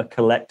would a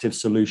collective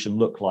solution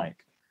look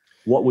like?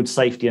 What would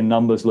safety in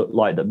numbers look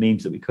like that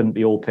means that we couldn't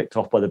be all picked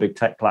off by the big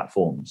tech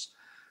platforms?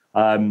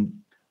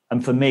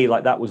 And for me,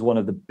 like, that was one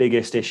of the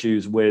biggest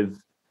issues with,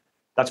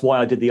 that's why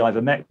I did the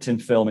Ivermectin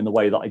film in the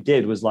way that I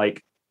did, was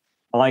like,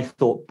 I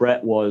thought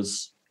Bret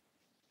was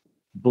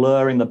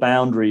blurring the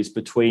boundaries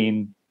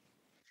between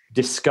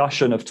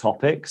discussion of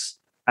topics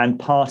and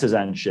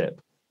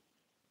partisanship.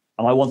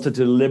 And I wanted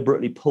to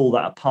deliberately pull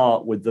that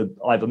apart with the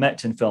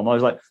Ivermectin film. I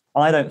was like,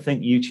 I don't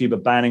think YouTube are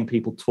banning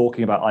people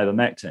talking about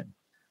Ivermectin.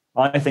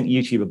 I think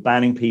YouTube are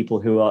banning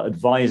people who are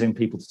advising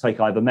people to take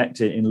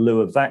Ivermectin in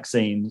lieu of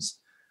vaccines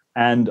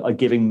and are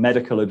giving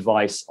medical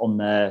advice on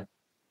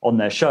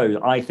their shows.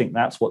 I think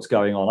that's what's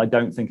going on. I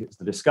don't think it's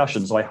the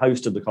discussion. So I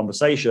hosted the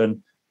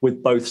conversation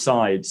with both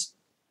sides.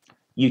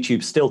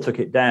 YouTube still took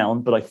it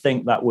down, but I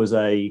think that was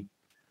an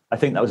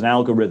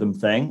algorithm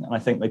thing. And I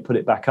think they put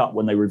it back up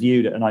when they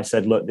reviewed it. And I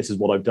said, look, this is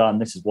what I've done.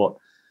 This is what,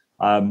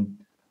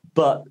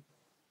 but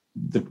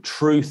the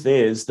truth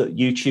is that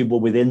YouTube were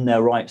within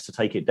their rights to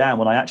take it down.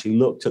 When I actually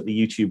looked at the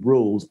YouTube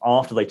rules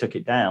after they took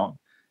it down,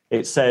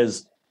 it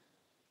says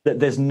that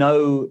there's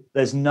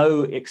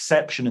no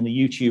exception in the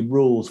YouTube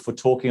rules for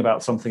talking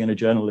about something in a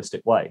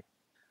journalistic way.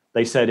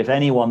 They said, if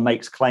anyone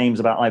makes claims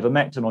about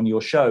ivermectin on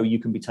your show, you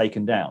can be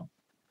taken down.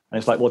 And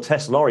it's like, well,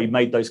 Tess Lawrie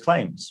made those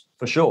claims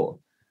for sure.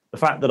 The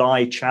fact that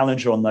I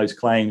challenged her on those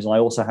claims, and I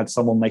also had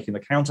someone making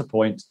the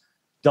counterpoint,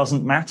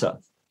 doesn't matter.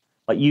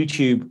 Like,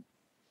 YouTube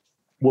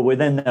were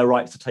within their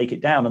rights to take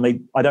it down.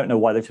 And I don't know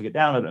why they took it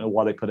down. I don't know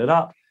why they put it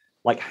up.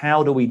 Like,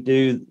 how do we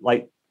do,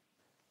 like,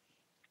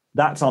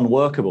 that's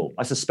unworkable.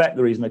 I suspect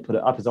the reason they put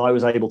it up is I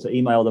was able to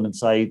email them and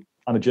say,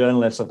 I'm a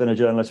journalist. I've been a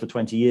journalist for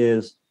 20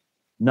 years.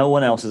 No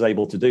one else is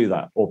able to do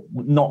that. Or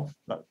not,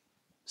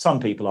 some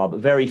people are, but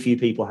very few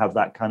people have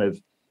that kind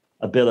of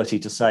ability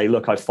to say,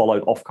 look, I've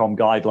followed Ofcom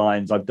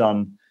guidelines. I've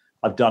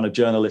done a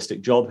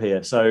journalistic job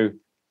here. So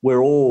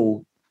we're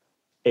all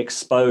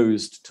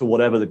exposed to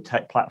whatever the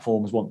tech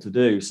platforms want to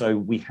do. So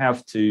we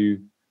have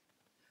to,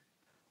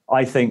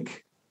 I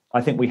think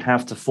we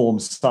have to form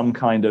some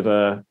kind of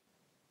a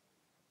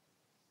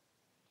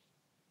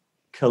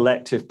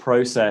collective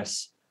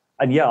process.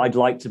 And yeah, I'd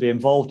like to be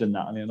involved in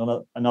that. I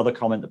mean, another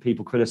comment that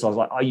people criticize,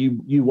 like, oh,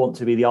 you want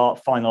to be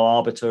the final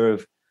arbiter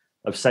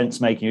of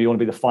sense making, or you want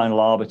to be the final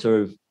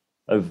arbiter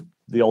of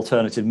the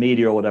alternative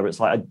media or whatever. It's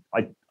like,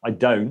 I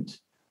don't.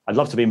 I'd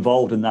love to be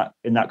involved in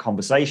that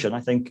conversation.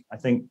 I think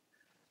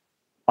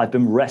I've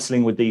been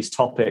wrestling with these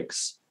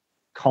topics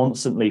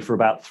constantly for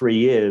about 3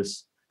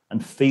 years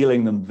and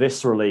feeling them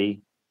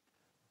viscerally,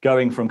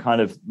 going from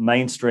kind of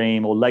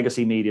mainstream or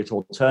legacy media to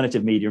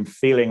alternative media, and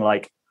feeling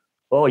like,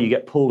 oh, you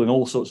get pulled in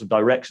all sorts of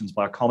directions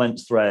by a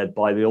comments thread,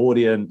 by the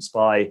audience,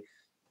 by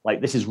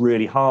like, this is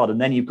really hard.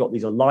 And then you've got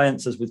these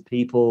alliances with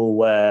people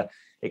where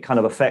it kind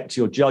of affects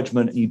your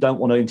judgment, and you don't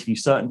want to interview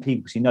certain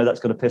people because you know that's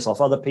going to piss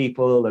off other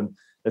people, and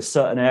there's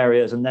certain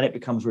areas, and then it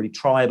becomes really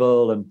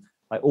tribal, and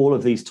like all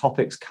of these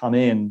topics come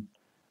in.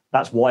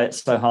 That's why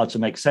it's so hard to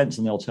make sense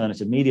in the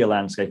alternative media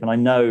landscape. And I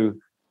know,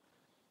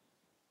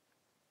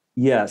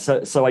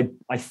 so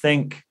I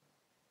think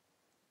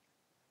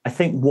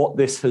what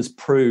this has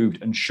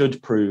proved and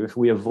should prove, if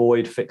we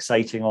avoid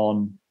fixating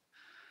on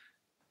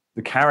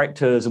the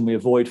characters and we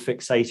avoid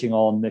fixating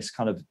on this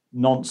kind of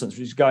nonsense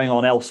which is going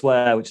on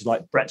elsewhere, which is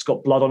like Bret's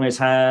got blood on his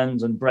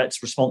hands and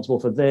Bret's responsible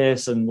for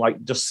this, and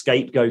like just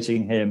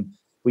scapegoating him,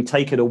 we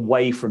take it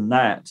away from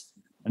that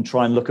and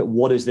try and look at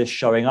what is this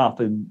showing up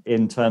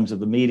in terms of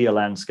the media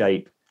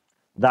landscape.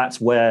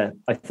 That's where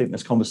I think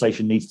this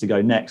conversation needs to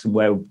go next, and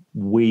where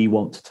we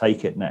want to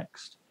take it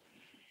next.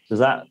 Does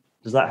that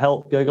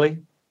help,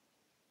 Gurgley?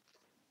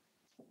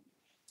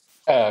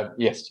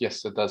 Yes,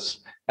 it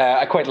does.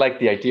 I quite like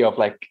the idea of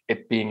like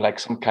it being like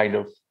some kind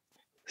of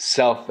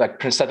set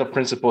of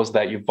principles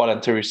that you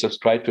voluntarily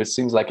subscribe to. It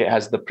seems like it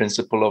has the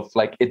principle of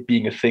like it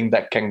being a thing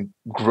that can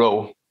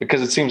grow,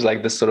 because it seems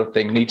like this sort of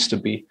thing needs to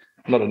be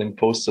not an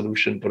imposed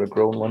solution, but a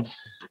grown one.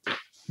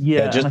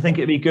 Yeah, and I think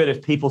it'd be good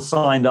if people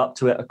signed up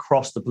to it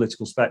across the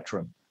political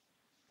spectrum,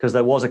 because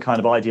there was a kind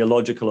of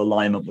ideological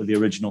alignment with the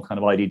original kind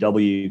of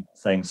IDW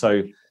thing.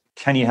 So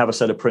can you have a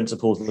set of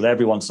principles that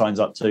everyone signs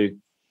up to?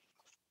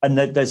 And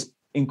there's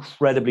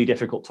incredibly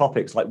difficult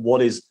topics like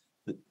what is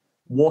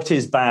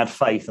bad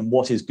faith and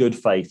what is good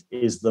faith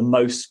is the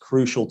most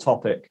crucial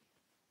topic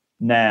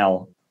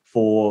now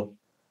for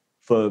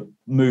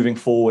moving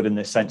forward in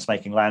this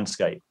sense-making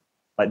landscape.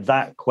 Like,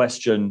 that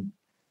question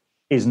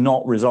is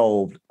not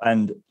resolved,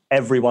 and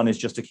everyone is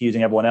just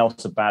accusing everyone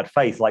else of bad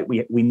faith. Like,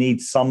 we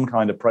need some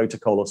kind of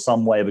protocol or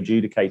some way of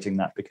adjudicating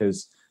that,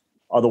 because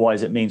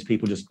otherwise it means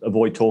people just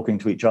avoid talking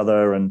to each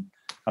other and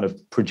kind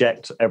of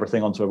project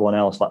everything onto everyone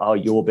else, like, oh,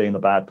 you're being the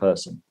bad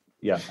person.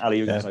 Yeah, Ali,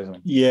 you can say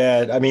something.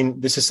 Yeah, I mean,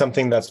 this is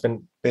something that's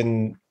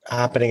been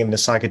happening in the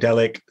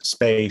psychedelic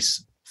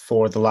space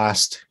for the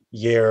last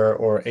year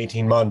or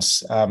 18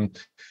 months.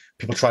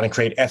 People trying to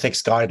create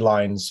ethics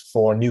guidelines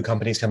for new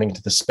companies coming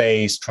into the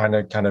space, trying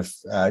to kind of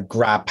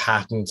grab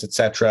patents,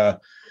 etc.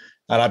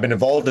 And I've been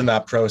involved in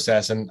that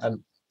process, and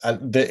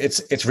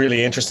it's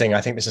really interesting.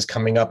 I think this is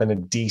coming up in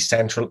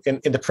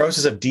the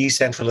process of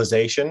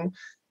decentralization.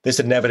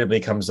 This inevitably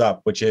comes up,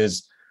 which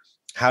is,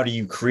 how do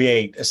you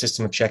create a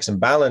system of checks and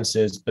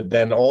balances? But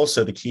then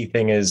also the key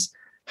thing is,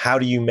 how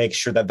do you make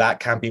sure that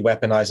can't be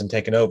weaponized and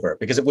taken over?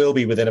 Because it will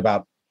be within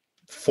about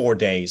 4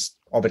 days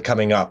of it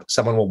coming up.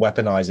 Someone will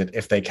weaponize it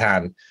if they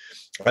can.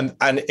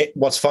 And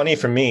what's funny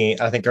for me,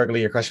 I think, Gurgley,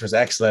 your question was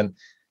excellent.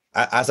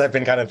 As I've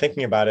been kind of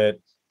thinking about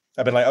it,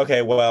 I've been like,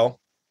 okay, well,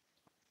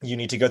 you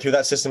need to go through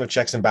that system of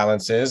checks and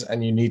balances,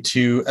 and you need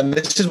to, and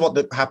this is what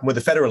happened with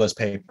the Federalist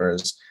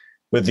Papers,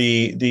 with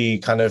the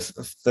kind of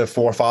the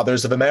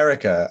forefathers of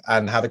America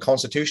and how the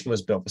Constitution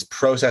was built, this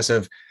process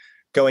of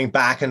going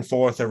back and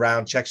forth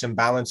around checks and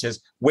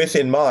balances with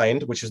in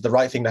mind, which is the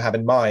right thing to have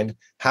in mind,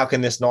 how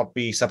can this not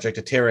be subject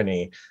to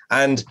tyranny?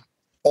 And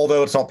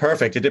although it's not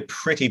perfect, it did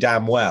pretty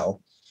damn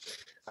well.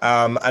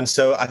 And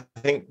so I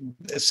think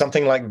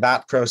something like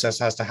that process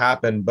has to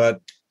happen, but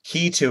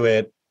key to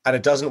it, and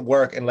it doesn't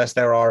work unless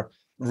there are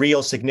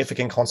real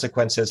significant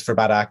consequences for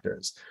bad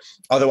actors.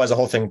 Otherwise, the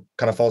whole thing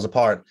kind of falls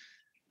apart.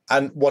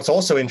 And what's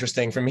also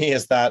interesting for me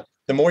is that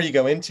the more you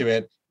go into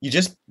it,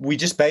 we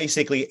just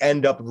basically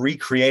end up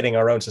recreating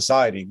our own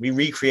society. We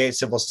recreate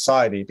civil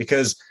society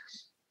because,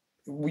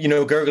 you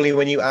know, Gurgley,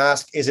 when you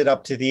ask, is it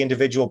up to the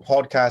individual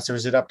podcast or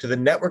is it up to the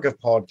network of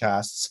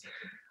podcasts?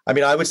 I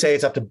mean, I would say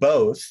it's up to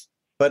both,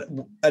 but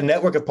a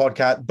network of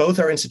podcasts, both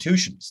are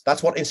institutions.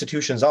 That's what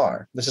institutions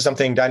are. This is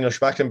something Daniel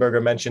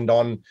Schmachtenberger mentioned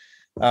on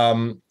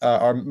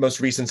our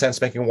most recent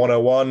Sense-Making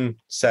 101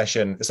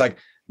 session. It's like,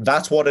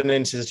 that's what an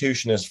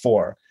institution is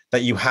for,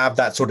 that you have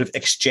that sort of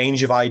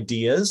exchange of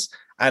ideas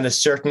and a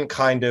certain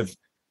kind of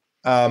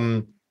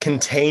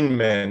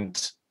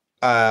containment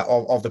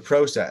of the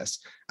process.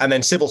 And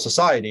then civil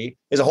society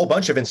is a whole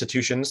bunch of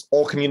institutions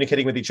all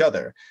communicating with each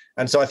other.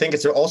 And so I think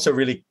it's also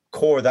really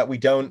core that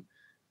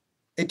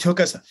it took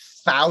us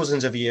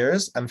thousands of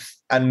years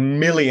and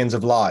millions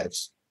of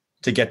lives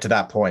to get to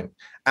that point.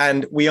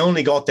 And we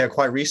only got there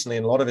quite recently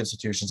in a lot of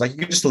institutions. Like, you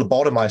could just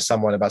lobotomize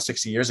someone about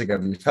 60 years ago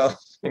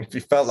if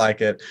you felt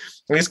like it.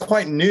 And it's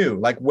quite new.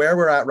 Like, where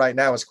we're at right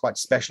now is quite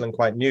special and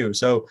quite new.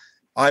 So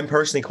I'm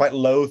personally quite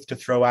loath to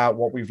throw out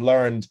what we've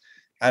learned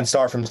and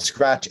start from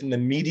scratch in the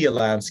media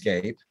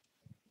landscape,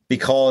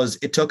 because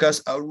it took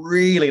us a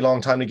really long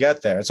time to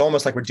get there. It's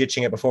almost like we're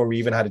ditching it before we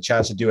even had a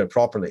chance to do it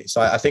properly.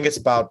 So I think it's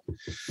about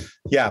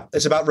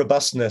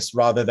robustness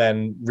rather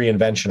than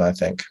reinvention, I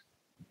think.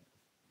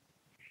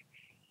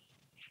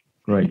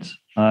 Great.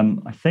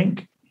 I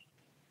think,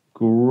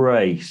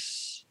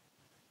 Grace,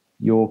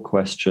 your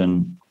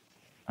question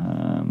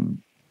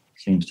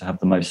seems to have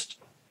the most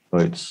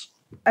votes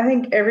I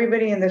think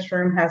everybody in this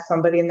room has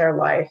somebody in their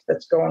life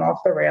that's going off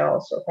the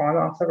rails or going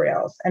off the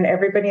rails. And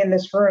everybody in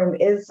this room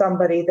is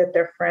somebody that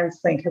their friends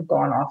think have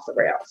gone off the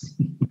rails.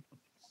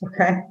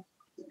 Okay.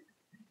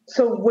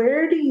 So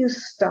where do you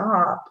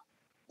stop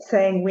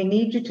saying we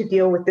need you to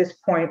deal with this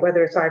point,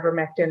 whether it's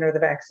ivermectin or the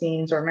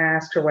vaccines or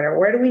masks or whatever?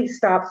 Where do we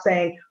stop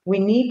saying we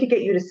need to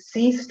get you to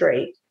see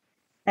straight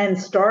and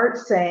start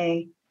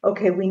saying,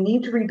 okay, we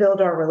need to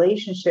rebuild our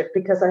relationship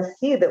because I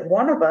see that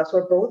one of us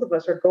or both of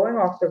us are going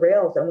off the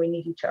rails and we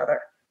need each other,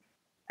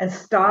 and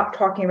stop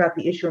talking about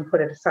the issue and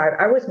put it aside.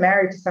 I was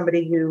married to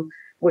somebody who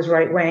was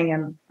right wing,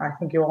 and I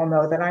think you all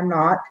know that I'm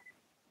not.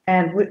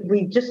 And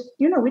we just,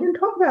 we didn't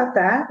talk about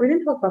that. We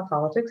didn't talk about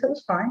politics. It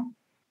was fine.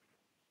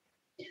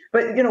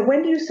 But,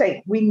 when do you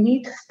say we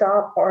need to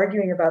stop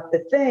arguing about the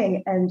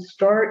thing and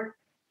start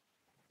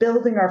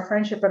building our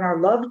friendship and our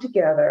love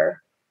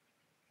together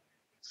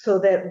so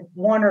that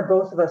one or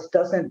both of us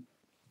doesn't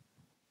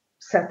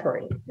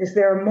separate? Is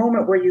there a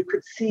moment where you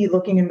could see,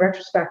 looking in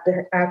retrospect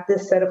at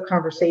this set of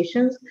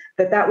conversations,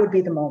 that would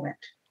be the moment?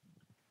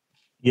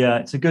 Yeah,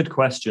 it's a good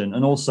question.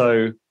 And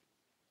also,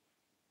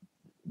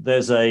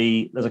 there's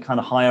a kind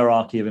of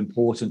hierarchy of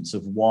importance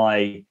of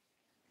why,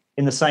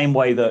 in the same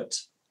way that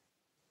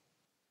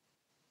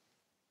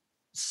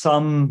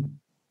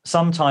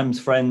sometimes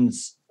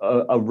friends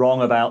are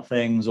wrong about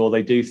things, or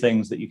they do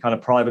things that you kind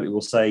of privately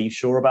will say, you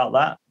sure about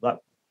that? That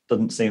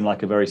doesn't seem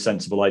like a very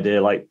sensible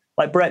idea. Like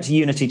Bret's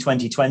Unity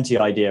 2020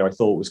 idea, I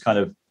thought was kind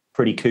of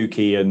pretty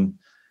kooky and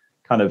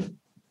kind of,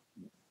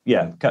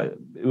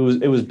 it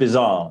was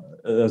bizarre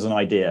as an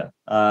idea.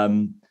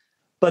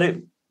 But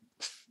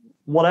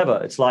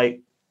whatever, it's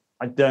like,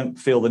 I don't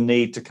feel the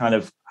need to kind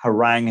of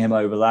harangue him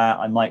over that.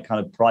 I might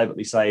kind of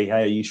privately say,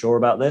 hey, are you sure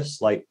about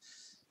this? Like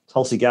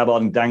Tulsi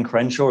Gabbard and Dan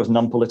Crenshaw as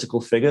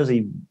non-political figures,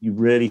 you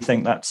really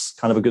think that's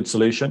kind of a good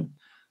solution?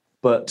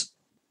 But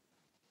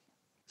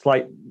it's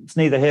like, it's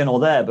neither here nor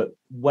there. But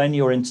when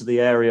you're into the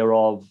area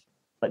of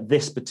like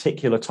this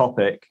particular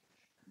topic,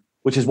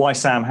 which is why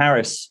Sam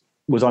Harris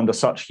was under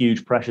such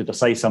huge pressure to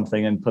say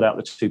something and put out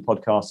the 2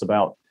 podcasts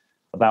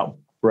about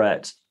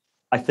Bret,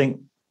 I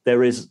think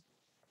there is,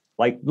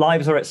 like,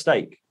 lives are at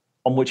stake.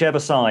 On whichever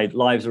side,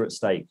 lives are at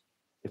stake.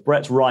 If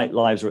Bret's right,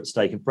 lives are at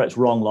stake. If Bret's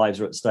wrong, lives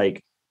are at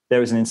stake.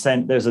 There's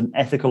an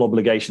ethical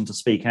obligation to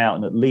speak out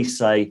and at least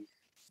say,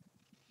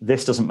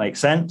 this doesn't make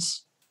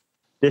sense.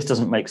 This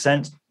doesn't make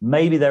sense.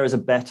 Maybe there is a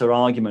better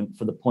argument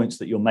for the points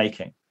that you're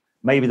making.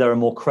 Maybe there are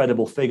more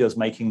credible figures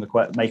making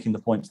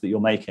the points that you're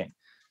making.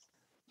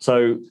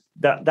 So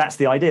that's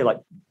the idea.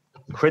 Like,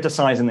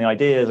 criticizing the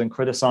ideas and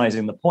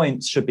criticizing the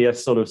points should be a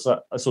sort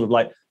of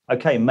like,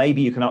 okay,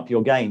 maybe you can up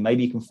your game.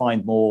 Maybe you can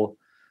find more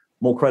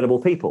credible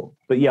people.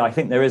 But yeah, I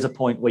think there is a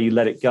point where you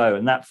let it go,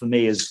 and that for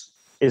me is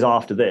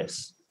after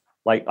this.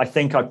 Like, I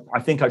think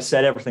I've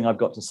said everything I've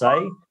got to say.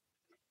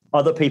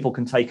 Other people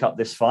can take up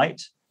this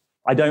fight.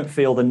 I don't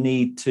feel the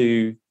need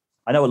to.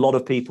 I know a lot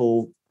of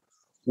people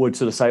would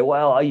sort of say,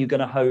 well, are you going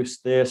to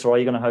host this or are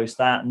you going to host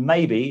that? And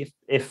maybe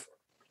if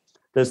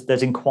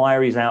there's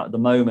inquiries out at the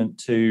moment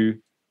to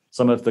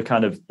some of the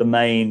kind of the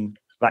main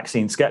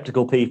vaccine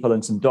skeptical people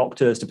and some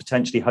doctors to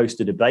potentially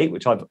host a debate,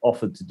 which I've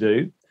offered to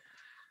do.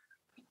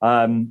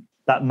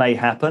 That may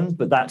happen,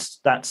 but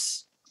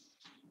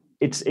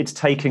it's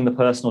taking the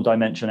personal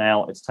dimension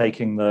out. It's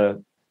taking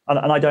and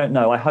I don't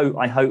know. I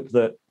hope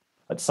that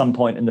at some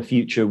point in the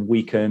future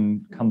we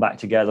can come back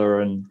together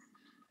and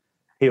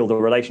heal the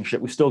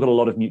relationship. We've still got a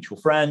lot of mutual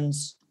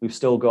friends. We've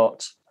still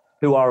got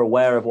who are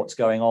aware of what's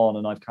going on,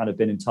 and I've kind of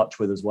been in touch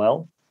with as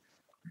well.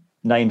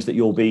 Names that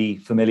you'll be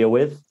familiar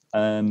with.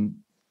 And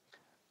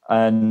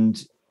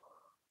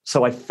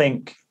so I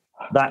think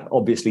that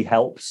obviously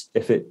helps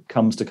if it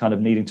comes to kind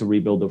of needing to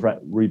rebuild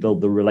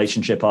the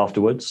relationship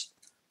afterwards.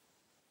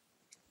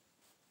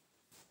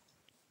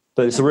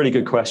 But it's a really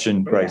good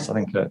question, Grace. I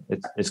think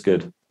it's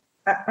good.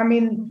 I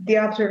mean, the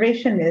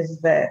observation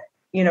is that,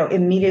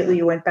 immediately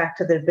you went back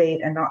to the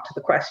debate and not to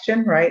the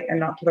question, right? And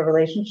not to the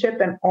relationship.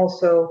 And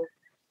also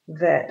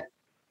that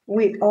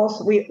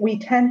we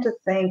tend to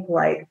think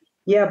like,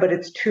 yeah, but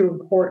it's too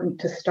important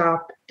to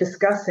stop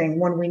discussing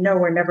when we know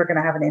we're never going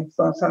to have an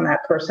influence on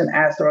that person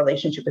as the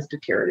relationship is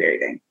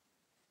deteriorating.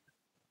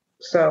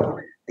 So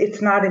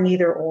it's not an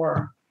either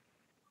or.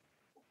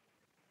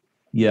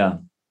 Yeah.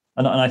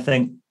 And I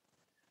think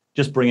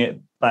just bring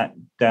it back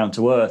down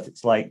to earth.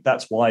 It's like,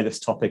 that's why this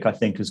topic, I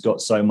think, has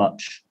got so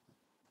much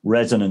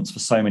resonance for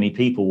so many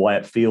people, why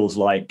it feels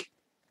like,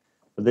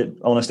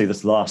 honestly,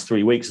 this last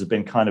 3 weeks has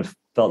been kind of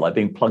felt like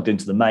being plugged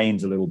into the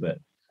mains a little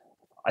bit.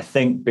 I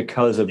think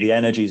because of the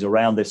energies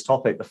around this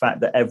topic, the fact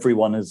that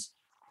everyone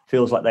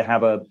feels like they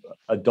have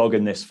a dog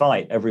in this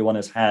fight. Everyone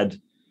has had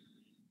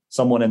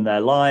someone in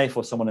their life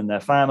or someone in their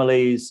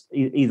families.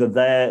 Either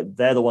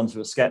they're the ones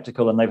who are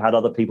skeptical and they've had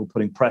other people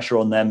putting pressure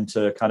on them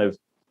to kind of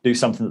do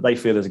something that they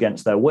feel is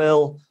against their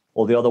will,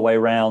 or the other way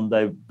around,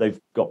 they've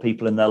got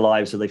people in their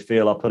lives who they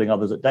feel are putting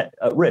others at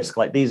risk.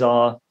 Like, these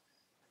are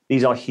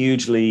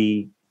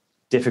hugely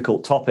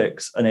difficult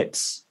topics, and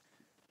it's,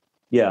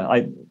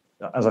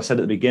 as I said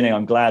at the beginning,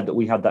 I'm glad that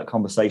we had that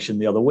conversation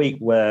the other week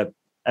where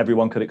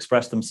everyone could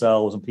express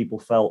themselves and people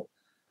felt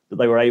that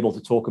they were able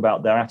to talk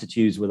about their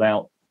attitudes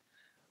without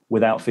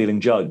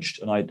feeling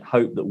judged. And I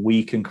hope that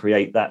we can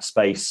create that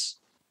space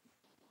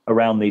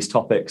around these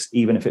topics,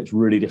 even if it's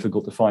really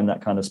difficult to find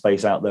that kind of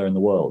space out there in the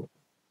world.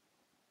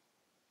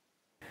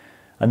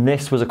 And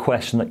this was a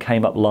question that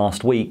came up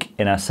last week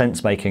in our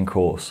sense-making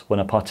course when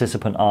a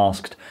participant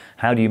asked,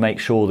 how do you make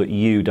sure that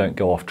you don't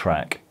go off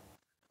track?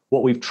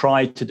 What we've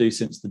tried to do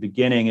since the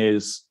beginning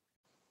is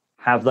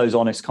have those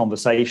honest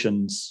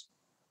conversations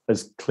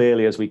as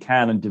clearly as we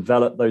can and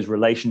develop those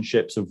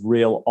relationships of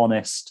real,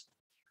 honest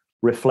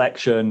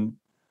reflection,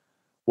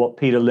 what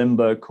Peter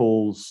Lindbergh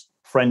calls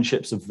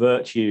friendships of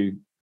virtue,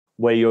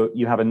 where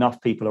you have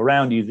enough people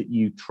around you that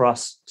you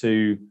trust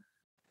to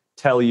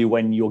tell you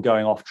when you're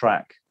going off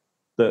track,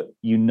 that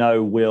you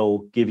know will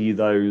give you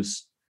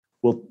those,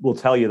 will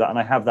tell you that. And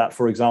I have that,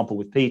 for example,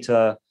 with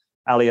Peter.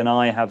 Ali and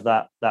I have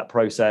that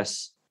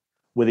process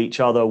with each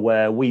other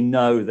where we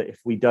know that if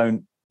we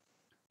don't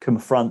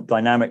confront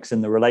dynamics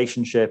in the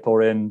relationship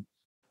or in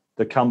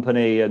the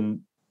company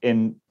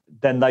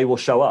then they will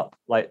show up.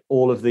 Like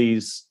all of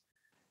these,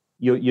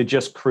 you're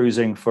just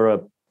cruising for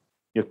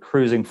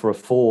a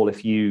fall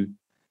if you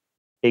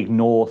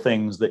ignore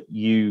things that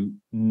you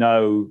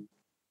know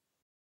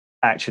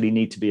actually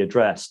need to be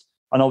addressed.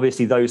 And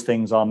obviously those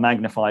things are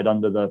magnified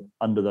under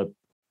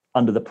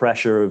the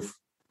pressure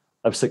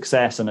of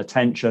success and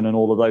attention and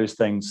all of those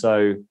things.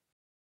 So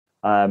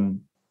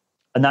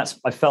and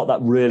I felt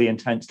that really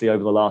intensely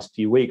over the last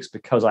few weeks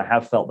because I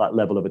have felt that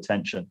level of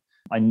attention.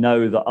 I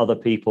know that other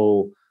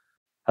people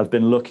have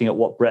been looking at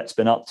what Bret's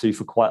been up to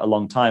for quite a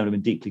long time and have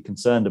been deeply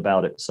concerned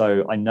about it.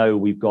 So I know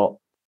we've got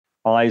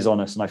eyes on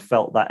us, and I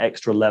felt that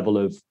extra level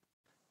of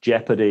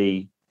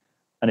jeopardy,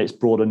 and it's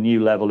brought a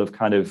new level of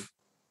kind of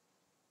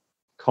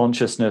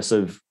consciousness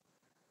of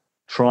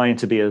trying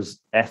to be as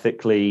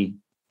ethically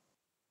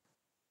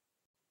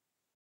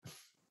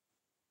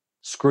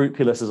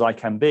scrupulous as I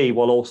can be,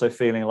 while also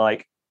feeling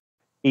like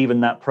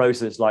even that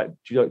process, like,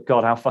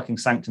 God, how fucking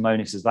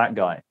sanctimonious is that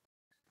guy?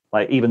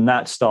 Like even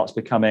that starts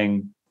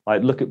becoming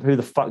like, look at who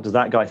the fuck does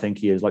that guy think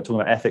he is? Like talking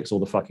about ethics all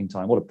the fucking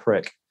time. What a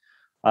prick.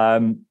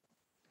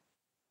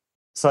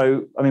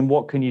 So, I mean,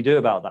 what can you do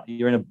about that?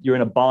 You're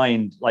in a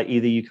bind. Like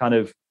either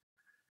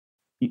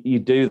you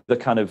do the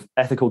kind of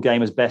ethical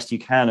game as best you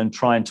can and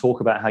try and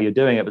talk about how you're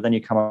doing it, but then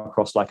you come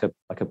across like a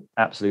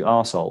absolute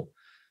arsehole.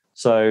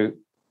 So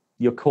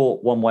you're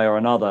caught one way or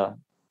another,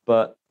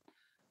 but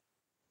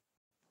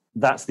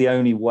that's the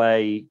only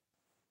way.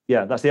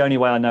 Yeah, that's the only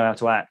way I know how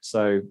to act.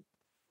 So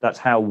that's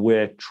how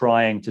we're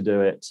trying to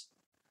do it.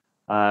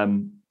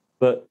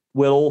 But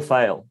we'll all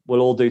fail.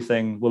 We'll all do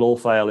things. We'll all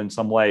fail in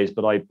some ways.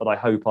 But I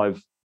hope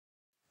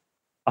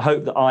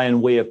that I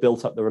and we have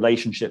built up the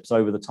relationships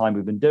over the time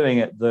we've been doing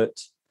it that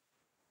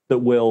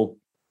will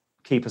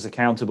keep us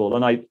accountable.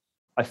 And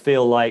I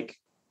feel like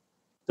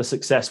the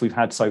success we've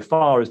had so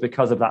far is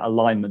because of that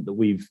alignment that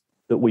we've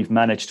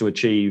managed to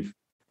achieve,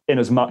 in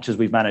as much as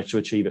we've managed to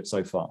achieve it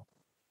so far.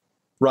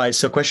 Right.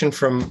 So questions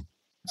come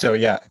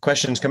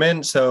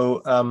in.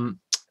 So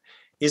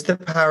is the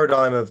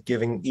paradigm of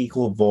giving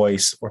equal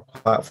voice or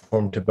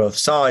platform to both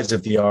sides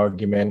of the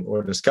argument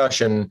or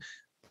discussion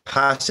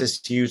past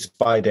its use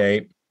by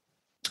date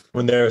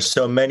when there are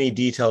so many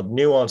detailed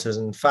nuances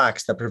and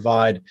facts that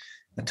provide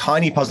a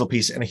tiny puzzle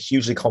piece in a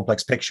hugely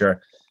complex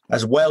picture,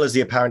 as well as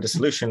the apparent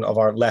dissolution of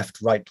our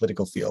left-right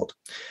political field?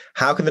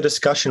 How can the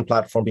discussion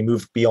platform be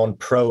moved beyond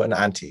pro and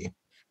anti?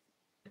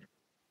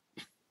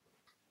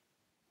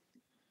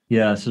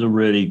 Yeah, this is a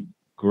really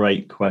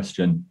great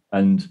question.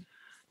 And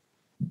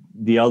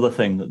the other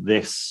thing that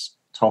this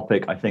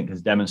topic, I think,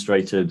 has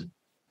demonstrated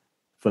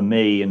for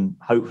me and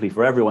hopefully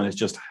for everyone is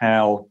just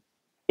how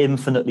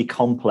infinitely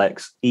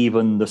complex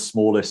even the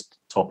smallest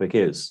topic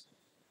is.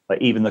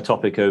 Like even the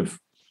topic of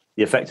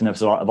the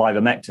effectiveness of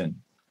ivermectin.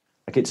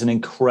 Like it's an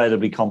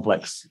incredibly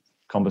complex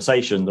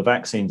conversation. The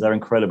vaccines, they're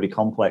incredibly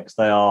complex.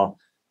 They are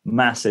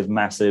massive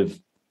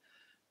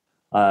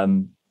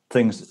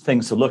things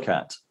to look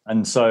at.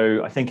 And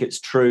so I think it's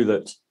true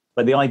that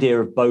like the idea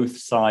of both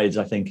sides,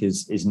 I think,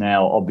 is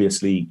now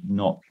obviously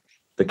not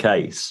the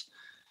case.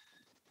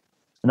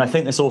 And I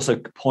think this also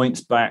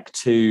points back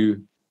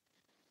to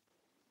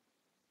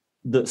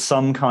that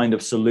some kind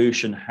of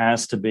solution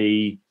has to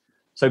be.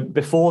 So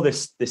before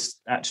this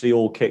actually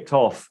all kicked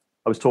off,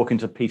 I was talking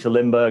to Peter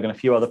Lindbergh and a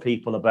few other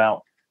people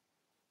about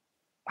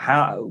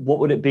what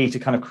would it be to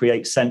kind of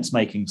create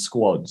sense-making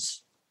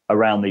squads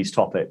around these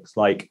topics.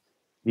 Like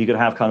you could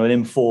have kind of an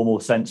informal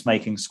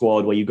sense-making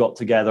squad where you got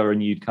together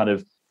and you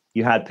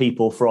had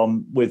people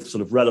with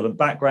sort of relevant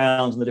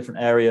backgrounds in the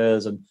different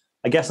areas. And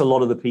I guess a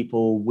lot of the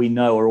people we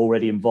know are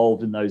already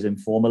involved in those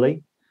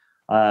informally.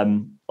 A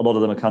lot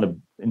of them are kind of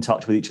in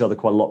touch with each other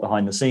quite a lot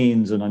behind the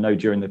scenes. And I know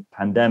during the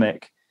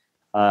pandemic,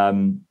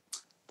 the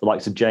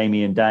likes of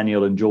Jamie and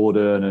Daniel and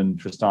Jordan and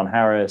Tristan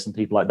Harris and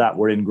people like that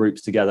were in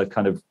groups together,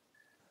 kind of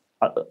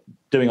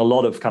doing a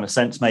lot of kind of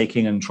sense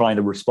making and trying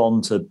to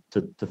respond to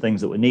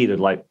things that were needed,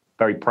 like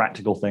very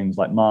practical things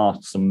like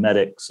masks and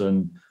medics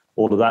and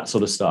all of that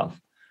sort of stuff.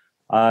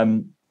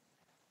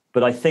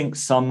 But I think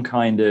some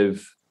kind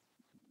of,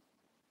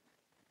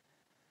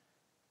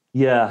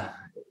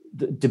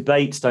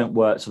 debates don't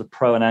work, sort of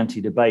pro and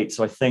anti-debate.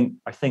 So I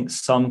think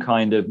some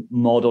kind of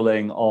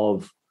modeling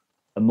of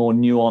a more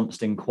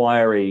nuanced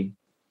inquiry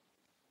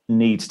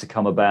needs to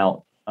come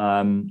about.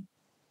 I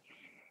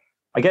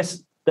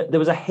guess there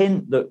was a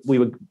hint that we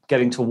were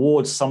getting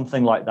towards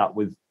something like that,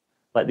 with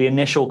like the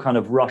initial kind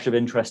of rush of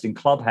interest in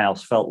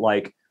Clubhouse felt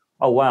like,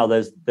 oh wow,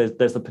 there's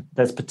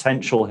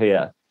potential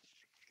here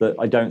that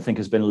I don't think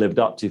has been lived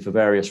up to for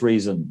various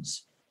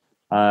reasons.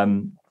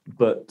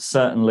 But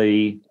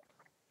certainly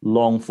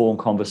long form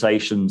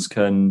conversations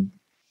can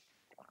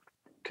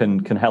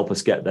help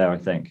us get there, I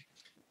think.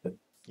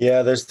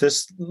 Yeah, there's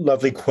this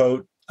lovely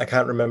quote. I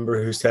can't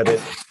remember who said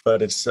it,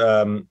 but it's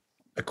a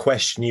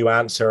question you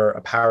answer,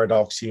 a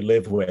paradox you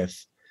live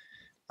with.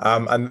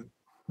 And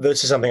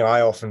this is something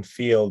I often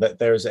feel, that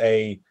there's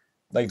a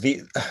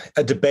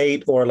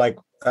debate, or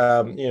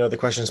the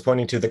question is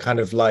pointing to the kind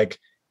of like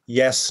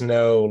yes,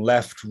 no,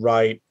 left,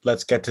 right.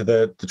 Let's get to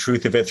the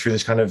truth of it through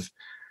this kind of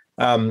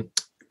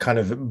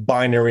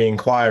binary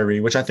inquiry,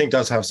 which I think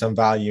does have some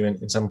value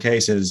in some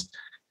cases.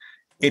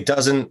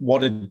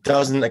 What it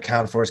doesn't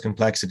account for is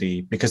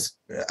complexity, because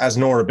as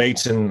Nora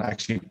Bateson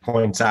actually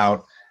points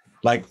out,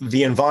 like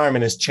the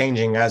environment is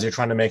changing as you're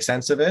trying to make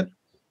sense of it.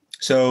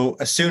 So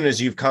as soon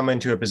as you've come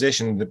into a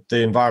position,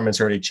 the environment's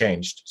already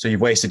changed. So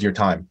you've wasted your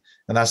time,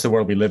 and that's the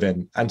world we live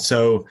in. And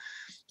so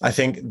I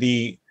think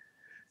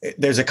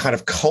there's a kind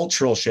of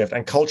cultural shift,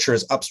 and culture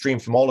is upstream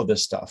from all of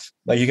this stuff.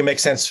 Like you can make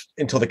sense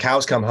until the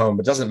cows come home,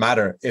 but it doesn't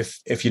matter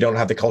if you don't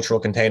have the cultural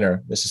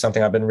container. This is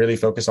something I've been really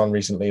focused on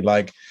recently.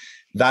 Like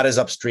that is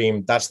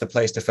upstream. That's the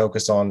place to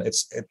focus on.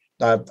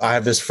 I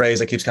have this phrase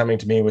that keeps coming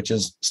to me, which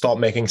is stop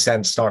making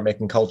sense, start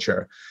making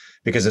culture,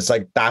 because it's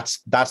like, that's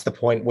the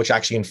point which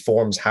actually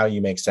informs how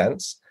you make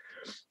sense.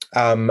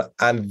 And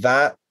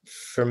that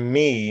for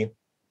me,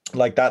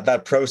 like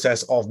that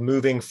process of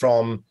moving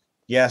from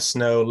yes,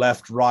 no,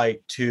 left,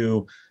 right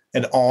to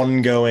an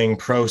ongoing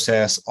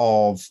process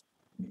of,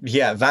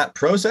 that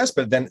process,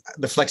 but then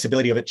the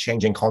flexibility of it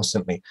changing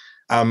constantly.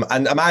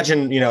 And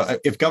imagine,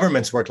 if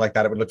governments worked like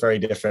that, it would look very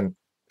different,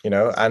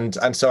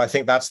 and so I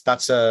think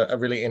that's a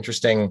really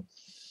interesting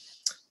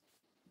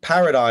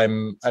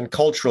paradigm and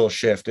cultural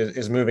shift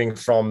is moving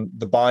from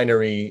the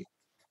binary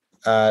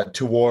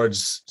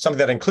towards something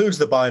that includes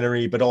the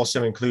binary, but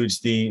also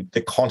includes the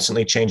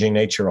constantly changing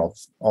nature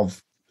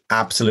of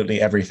absolutely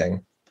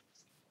everything.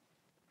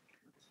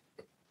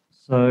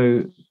 So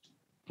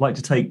I'd like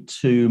to take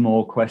two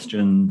more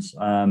questions,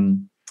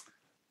 from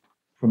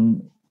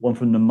one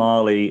from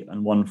Namali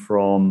and one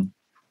from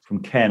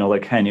Ken, although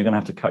Ken, you're going to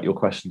have to cut your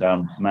question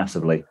down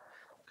massively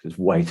because it's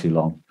way too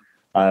long.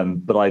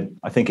 But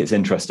I think it's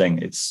interesting.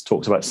 It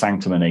talks about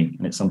sanctimony,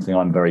 and it's something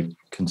I'm very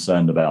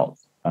concerned about,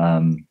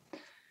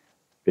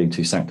 being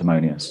too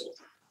sanctimonious.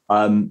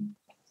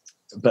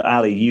 But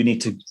Ali, you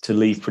need to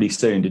leave pretty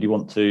soon. Did you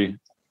want to?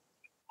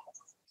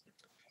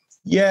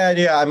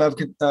 Yeah. I'm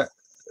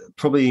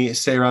probably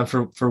stay around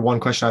for one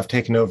question. I've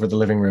taken over the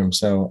living room,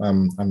 so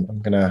I'm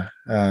gonna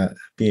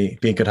be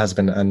a good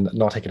husband and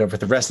not take it over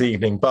the rest of the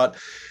evening. But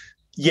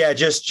yeah,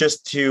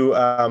 just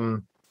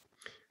to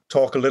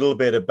talk a little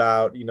bit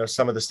about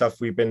some of the stuff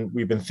we've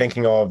been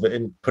thinking of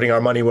in putting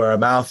our money where our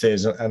mouth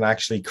is, and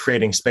actually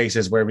creating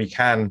spaces where we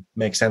can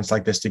make sense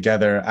like this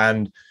together.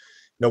 And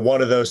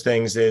one of those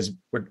things is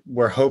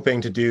we're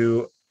hoping to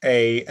do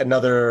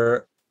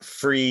another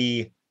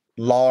free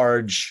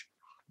large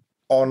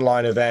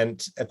online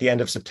event at the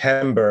end of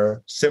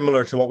September,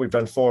 similar to what we've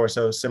done before.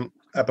 So similar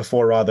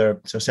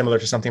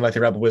to something like the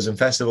Rebel Wisdom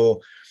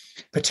Festival,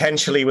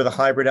 potentially with a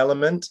hybrid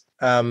element.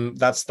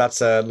 That's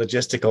a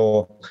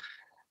logistical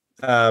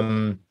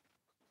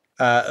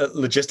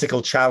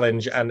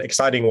challenge and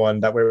exciting one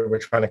that we're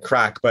trying to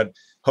crack. But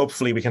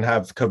hopefully we can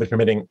have, COVID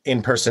permitting,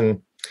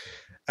 in-person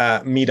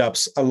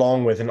meetups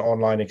along with an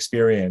online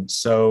experience.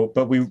 So,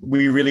 but we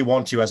really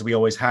want to, as we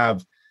always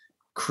have,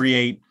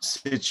 create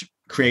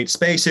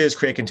spaces,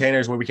 create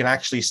containers where we can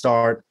actually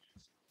start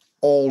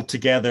all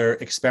together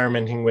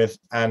experimenting with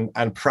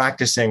and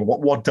practicing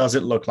what does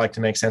it look like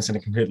to make sense in a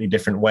completely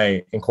different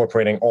way,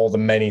 incorporating all the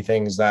many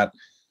things that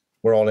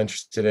we're all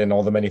interested in,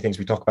 all the many things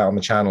we talk about on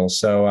the channel.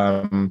 So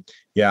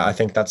I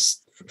think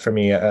that's for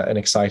me an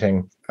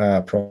exciting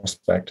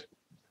prospect.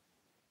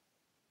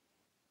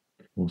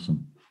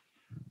 Awesome.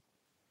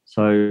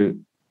 So I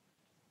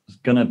was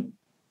going to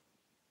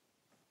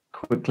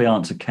quickly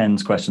answer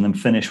Ken's question, then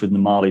finish with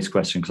Namali's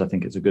question, because I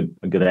think it's a good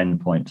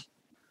end point.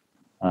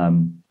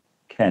 Ken,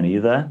 are you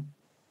there?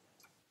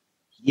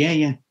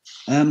 Yeah.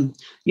 I'm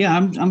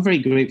very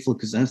grateful,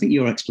 because I think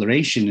your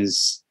exploration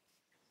is,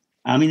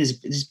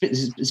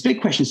 there's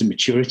big questions of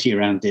maturity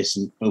around this,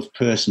 in both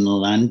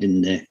personal and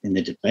in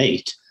the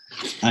debate,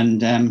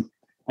 and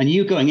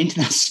you going into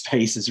that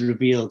space has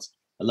revealed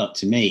a lot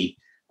to me.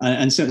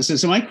 And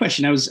so my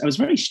question, I was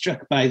very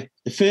struck by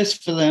the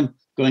first film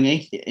going,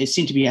 it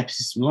seemed to be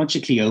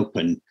epistemologically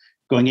open,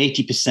 going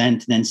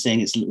 80%, then saying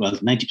it's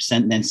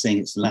 90%, then saying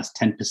it's the last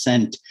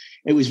 10%.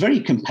 It was very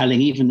compelling,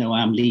 even though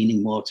I'm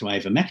leaning more to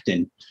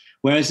ivermectin.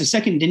 Whereas the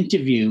second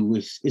interview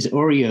with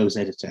Oreo's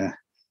editor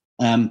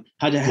had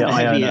a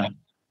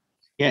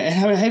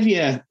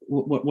heavier,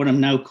 what I'm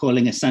now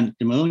calling a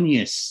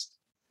sanctimonious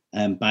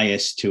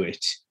bias to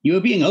it. You were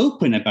being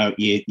open about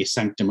your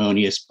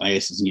sanctimonious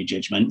biases and your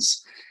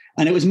judgments,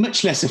 and it was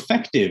much less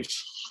effective.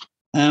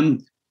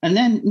 And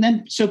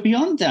then, so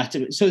beyond that,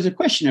 so there's a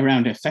question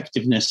around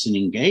effectiveness and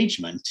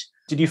engagement.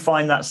 Did you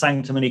find that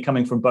sanctimony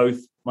coming from both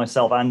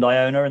myself and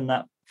Iona in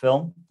that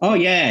film? Oh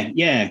yeah.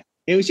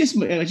 I just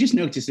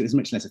noticed it was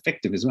much less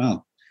effective as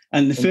well.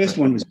 And the first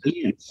one was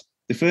brilliant.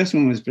 The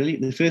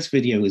first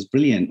video was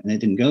brilliant, and it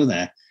didn't go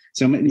there.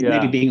 So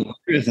maybe being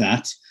aware of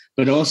that,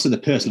 but also the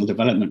personal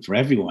development for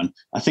everyone.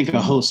 I think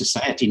our whole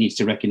society needs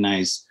to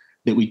recognize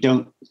that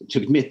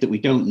admit that we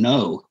don't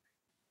know.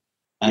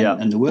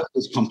 And the world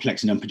is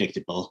complex and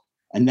unpredictable.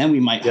 And then we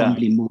might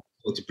humbly move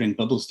forward to bring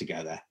bubbles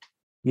together.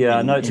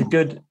 Yeah,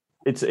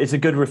 it's a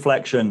good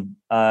reflection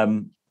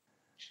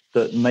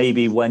that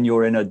maybe when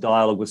you're in a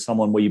dialogue with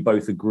someone where you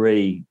both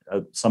agree,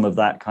 some of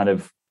that kind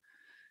of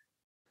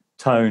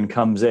tone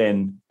comes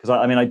in. Because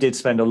I did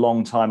spend a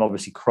long time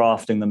obviously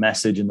crafting the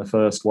message in the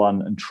first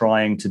one and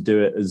trying to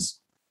do it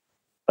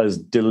as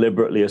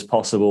deliberately as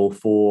possible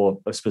for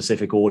a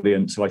specific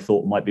audience who I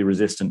thought might be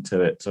resistant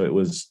to it. So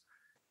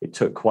it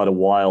took quite a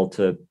while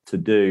to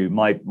do.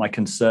 My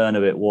concern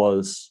of it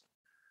was,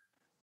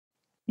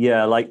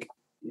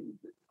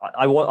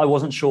 I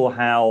wasn't sure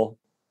how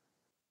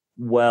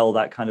well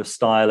that kind of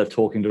style of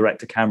talking direct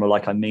to camera,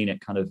 like I mean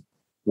it, kind of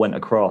went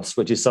across,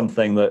 which is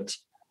something that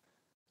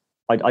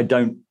I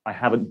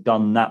haven't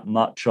done that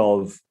much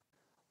of,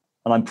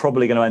 and I'm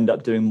probably going to end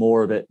up doing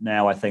more of it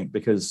now, I think,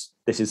 because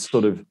this is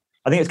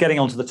I think it's getting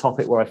onto the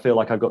topic where I feel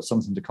like I've got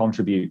something to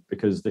contribute,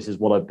 because this is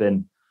what I've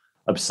been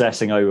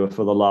obsessing over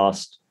for the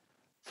last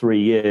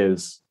 3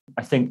 years.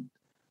 I think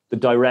the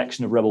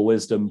direction of Rebel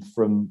Wisdom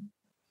from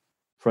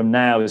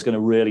now is going to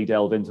really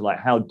delve into like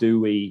how do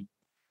we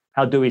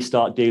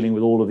start dealing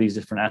with all of these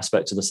different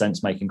aspects of the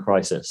sense-making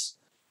crisis,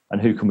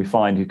 and who can we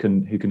find who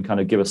can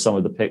kind of give us some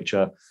of the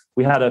picture.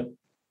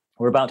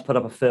 We're about to put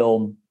up a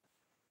film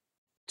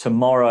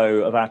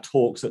tomorrow of our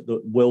talks at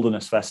the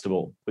Wilderness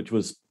Festival, which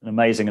was an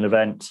amazing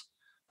event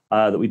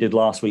that we did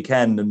last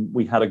weekend, and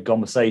we had a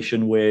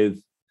conversation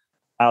with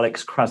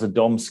Alex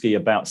Krasadomski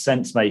about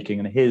sense making,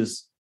 and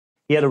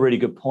he had a really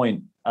good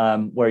point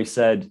where he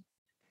said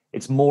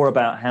it's more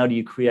about how do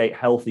you create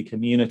healthy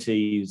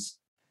communities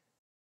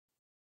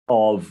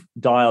of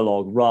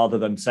dialogue rather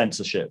than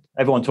censorship.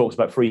 Everyone talks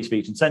about free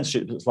speech and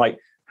censorship, but it's like,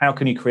 how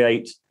can you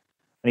create?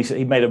 And he said,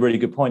 he made a really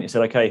good point. He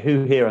said, okay,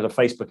 who here has a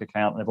Facebook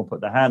account? And everyone put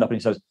their hand up, and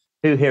he says,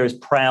 who here is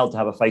proud to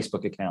have a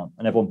Facebook account?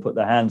 And everyone put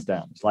their hands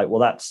down. It's like, well,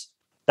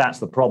 that's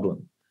the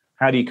problem.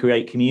 How do you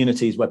create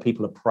communities where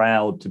people are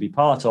proud to be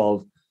part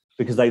of,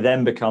 because they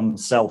then become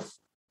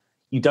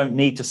you don't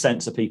need to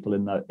censor people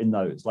in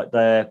those. Like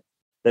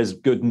there's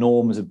good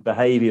norms of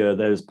behavior,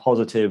 there's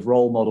positive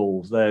role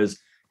models, there's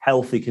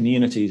healthy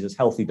communities, there's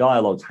healthy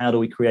dialogues. How do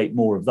we create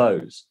more of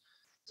those?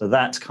 So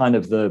that's kind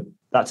of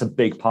that's a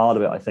big part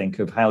of it, I think,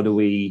 of how do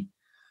we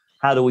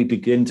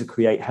begin to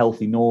create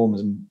healthy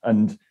norms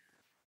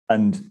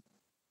and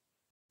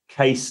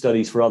case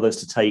studies for others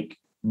to take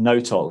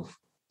note of.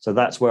 So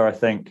that's where I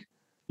think,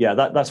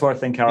 that's where I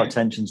think our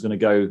attention is going to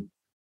go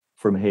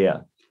from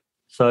here.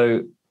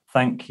 So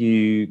thank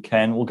you,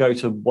 Ken. We'll go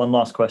to one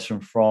last question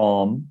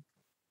from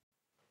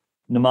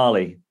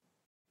Namali.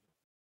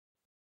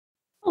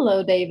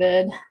 Hello,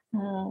 David.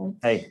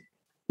 Hey.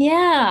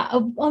 Yeah,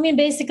 I mean,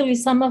 basically,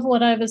 some of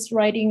what I was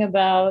writing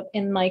about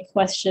in my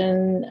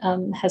question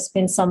has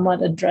been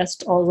somewhat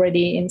addressed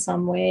already in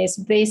some ways.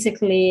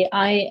 Basically,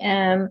 I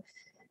am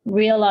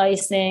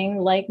realizing,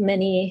 like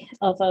many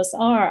of us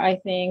are, I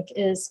think,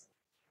 is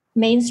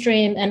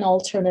mainstream and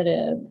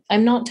alternative.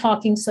 I'm not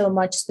talking so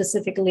much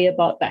specifically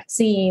about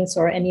vaccines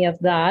or any of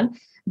that,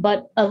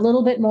 but a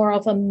little bit more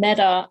of a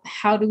meta,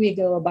 how do we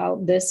go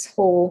about this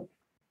whole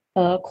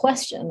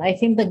question? I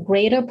think the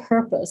greater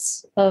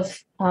purpose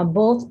of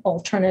both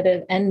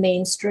alternative and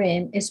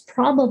mainstream is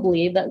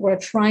probably that we're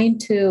trying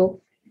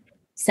to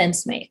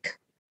sense make,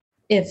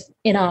 if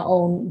in our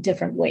own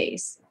different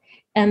ways.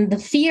 And the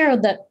fear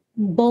that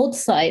both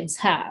sides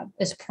have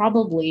is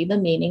probably the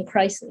meaning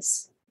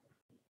crisis.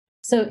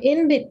 So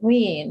in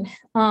between,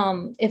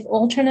 if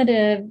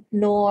alternative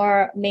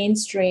nor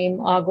mainstream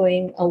are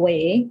going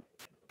away,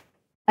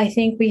 I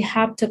think we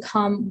have to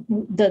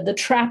the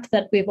trap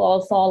that we've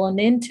all fallen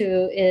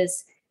into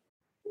is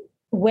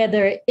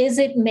whether is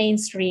it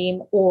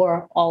mainstream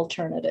or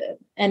alternative.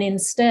 And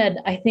instead,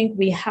 I think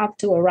we have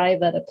to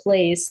arrive at a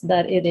place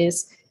that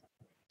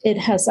it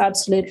has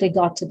absolutely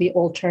got to be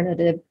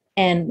alternative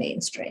and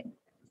mainstream.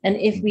 And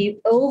if we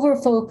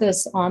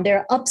over-focus on, there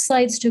are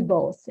upsides to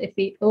both. If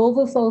we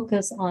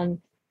over-focus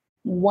on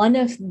one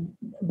of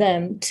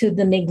them to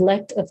the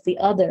neglect of the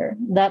other,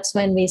 that's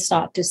when we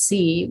start to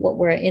see what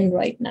we're in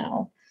right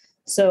now.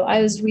 So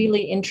I was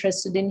really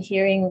interested in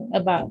hearing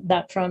about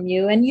that from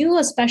you, and you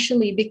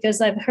especially, because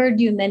I've heard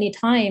you many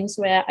times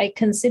where I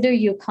consider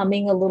you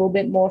coming a little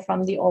bit more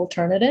from the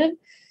alternative,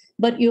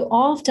 but you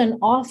often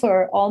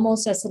offer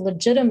almost as a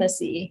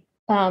legitimacy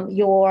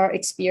your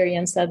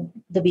experience at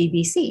the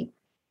BBC.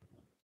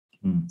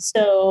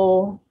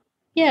 So,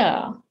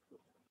 yeah.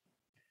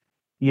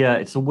 Yeah,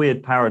 it's a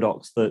weird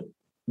paradox that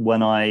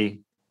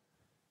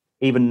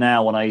even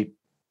now when I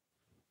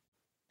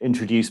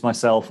introduce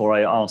myself or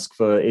I ask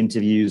for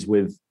interviews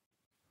with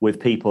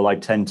people, I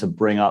tend to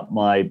bring up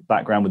my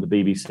background with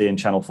the BBC and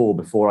Channel 4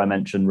 before I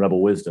mention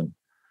Rebel Wisdom.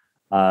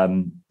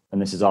 And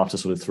this is after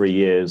sort of 3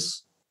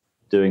 years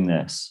doing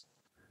this.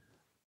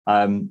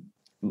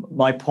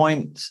 My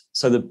point,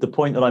 so the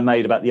point that I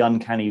made about the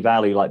uncanny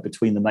valley, like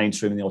between the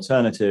mainstream and the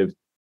alternative,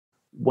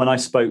 when I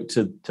spoke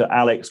to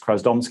Alex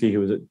Krasdomski,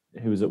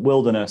 who was at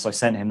Wilderness, I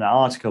sent him that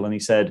article and he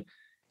said,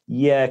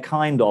 yeah,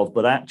 kind of,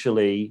 but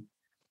actually,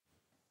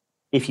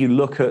 if you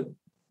look at,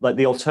 like,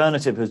 the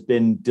alternative has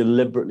been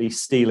deliberately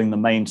stealing the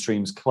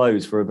mainstream's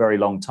clothes for a very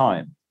long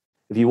time.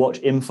 If you watch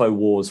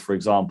InfoWars, for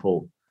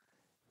example,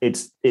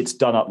 it's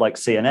done up like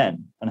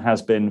CNN and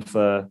has been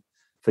for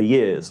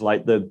years.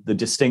 Like the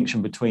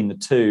distinction between the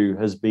two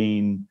has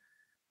been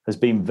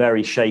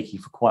very shaky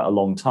for quite a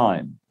long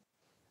time.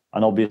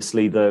 And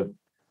obviously the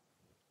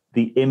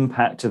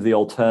impact of the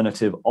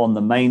alternative on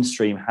the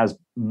mainstream has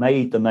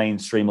made the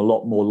mainstream a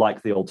lot more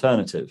like the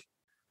alternative.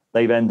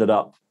 They've ended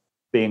up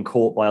being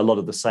caught by a lot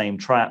of the same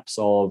traps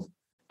of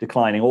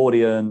declining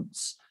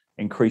audience,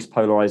 increased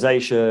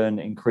polarization,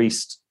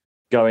 increased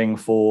going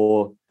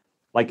for,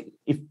 like,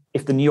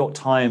 if the New York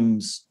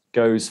Times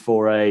goes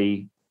for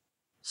a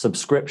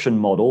subscription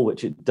model,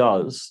 which it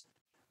does,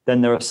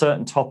 then there are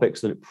certain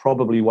topics that it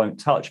probably won't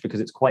touch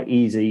because it's quite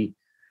easy.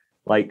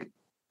 Like,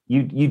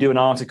 you do an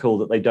article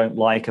that they don't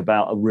like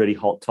about a really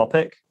hot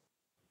topic,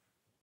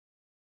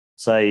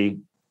 say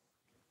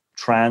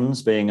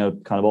trans being a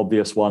kind of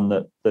obvious one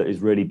that is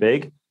really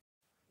big,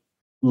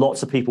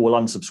 lots of people will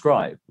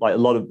unsubscribe. Like,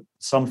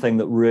 something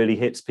that really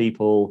hits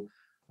people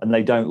and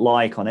they don't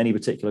like on any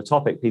particular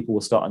topic, people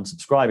will start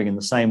unsubscribing, in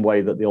the same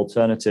way that the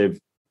alternative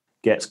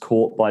gets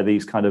caught by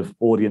these kind of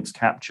audience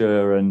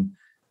capture and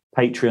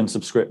Patreon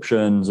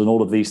subscriptions and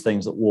all of these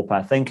things that warp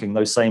our thinking.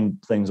 Those same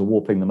things are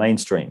warping the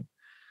mainstream.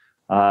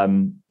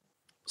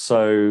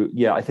 So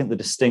yeah, I think the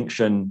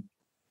distinction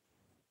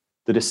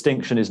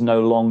is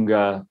no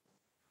longer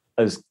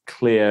as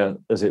clear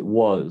as it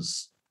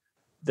was.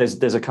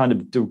 There's a kind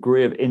of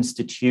degree of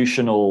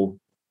institutional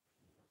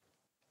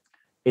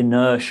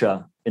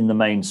inertia in the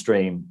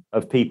mainstream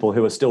of people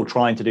who are still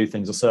trying to do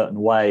things a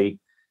certain way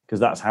because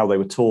that's how they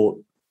were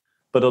taught.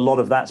 But a lot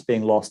of that's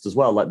being lost as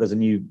well. Like, there's a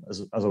new,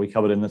 as we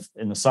covered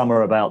in the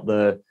summer about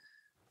the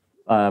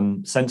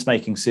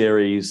sense-making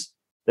series,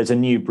 there's a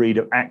new breed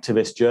of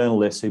activist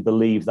journalists who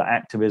believe that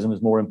activism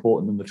is more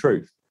important than the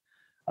truth.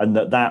 And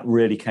that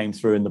really came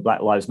through in the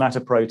Black Lives Matter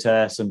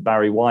protests and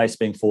Barry Weiss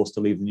being forced to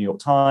leave the New York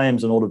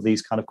Times and all of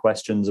these kind of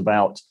questions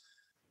about.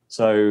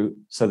 So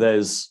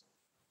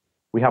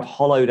we have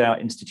hollowed out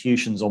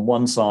institutions on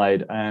one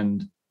side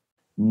and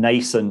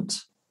nascent,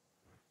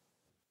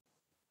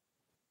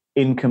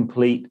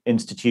 incomplete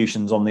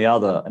institutions on the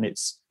other. And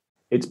it's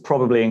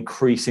probably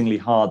increasingly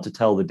hard to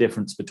tell the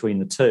difference between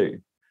the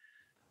two.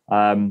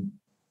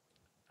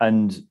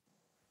 And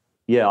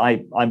yeah,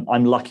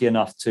 I'm lucky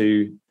enough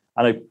to,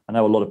 I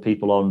know a lot of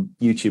people on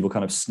YouTube will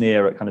kind of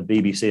sneer at kind of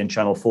BBC and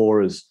Channel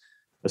 4 as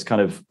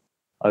kind of,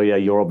 oh yeah,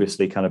 you're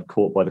obviously kind of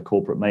caught by the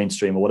corporate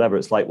mainstream or whatever.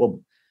 It's like,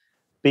 well,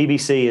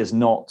 BBC is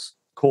not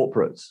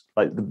corporate.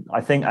 Like,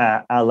 I think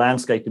our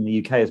landscape in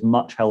the UK is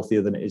much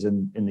healthier than it is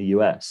in the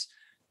US.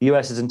 The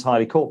US is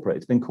entirely corporate.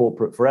 It's been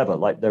corporate forever.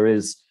 Like, there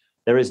is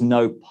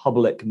no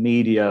public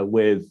media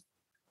with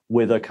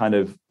a kind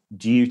of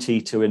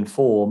duty to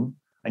inform.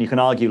 And you can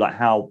argue like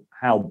how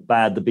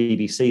bad the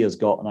BBC has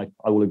got, and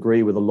I will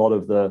agree with a lot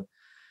of the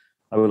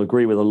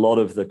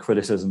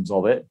criticisms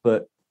of it,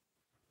 but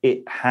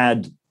it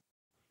had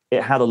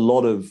a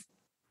lot of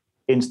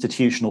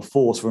institutional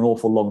force for an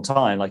awful long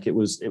time. Like, it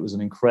was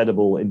an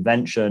incredible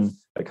invention,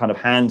 a kind of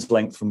hand's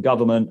length from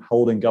government,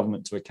 holding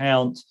government to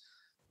account,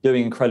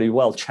 doing incredibly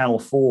well. Channel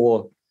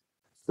 4,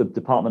 the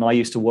department I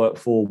used to work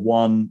for,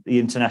 won the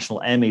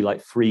International Emmy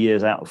like 3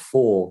 years out of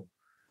 4.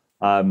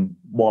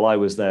 While I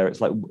was there,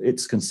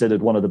 it's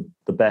considered one of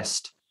the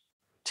best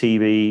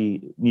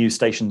TV news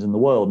stations in the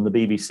world. And the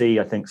BBC,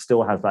 I think,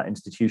 still has that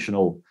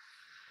institutional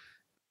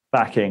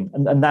backing.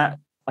 And that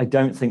I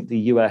don't think the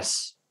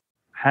US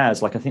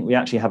has. Like, I think we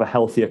actually have a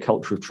healthier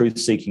culture of truth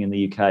seeking in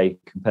the UK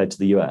compared to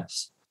the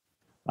US.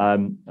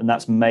 And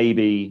that's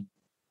maybe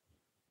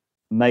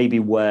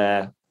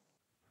where,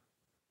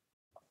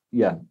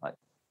 yeah,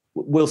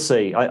 we'll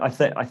see. I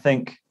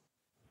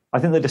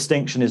think the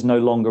distinction is no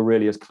longer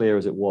really as clear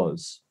as it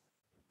was.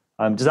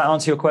 Does that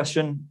answer your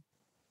question,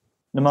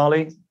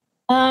 Namali?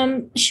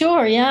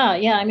 Sure.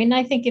 Yeah. I mean,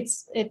 I think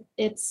it's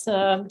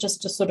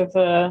just a sort of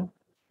a.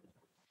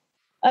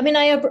 I mean,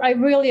 I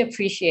really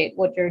appreciate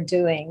what you're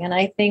doing, and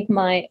I think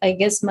I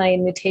guess my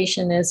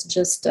invitation is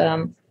just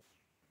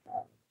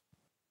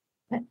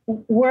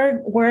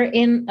we're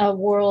in a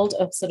world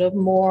of sort of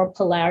more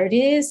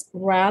polarities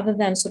rather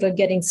than sort of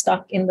getting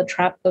stuck in the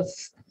trap of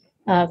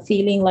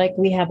feeling like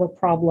we have a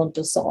problem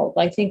to solve.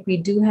 I think we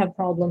do have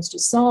problems to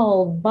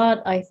solve,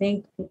 but I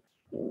think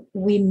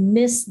we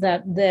miss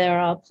that there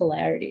are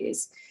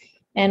polarities.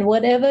 And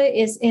whatever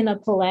is in a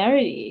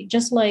polarity,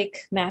 just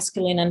like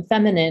masculine and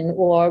feminine,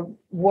 or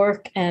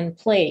work and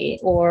play,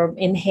 or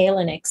inhale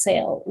and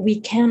exhale, we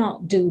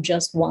cannot do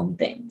just one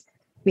thing.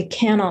 We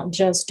cannot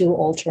just do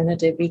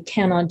alternative. We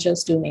cannot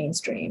just do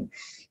mainstream.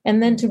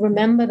 And then to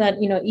remember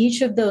that, you know,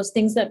 each of those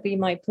things that we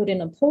might put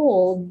in a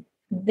poll,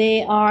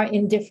 they are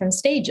in different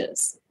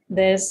stages.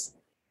 There's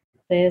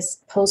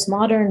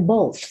postmodern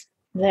both.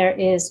 There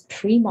is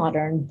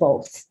pre-modern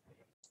both.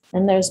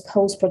 And there's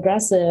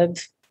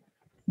post-progressive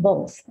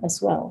both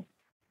as well.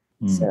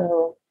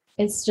 So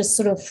it's just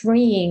sort of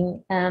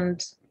freeing,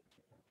 and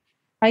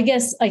I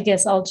guess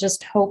I'll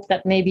just hope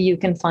that maybe you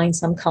can find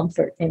some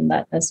comfort in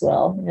that as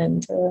well.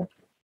 And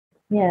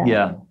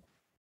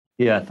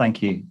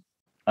thank you.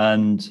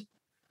 And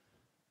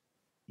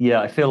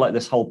I feel like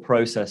this whole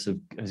process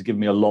has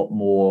given me a lot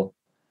more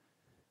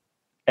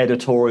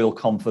editorial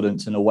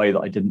confidence in a way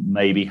that I didn't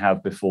maybe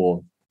have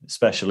before,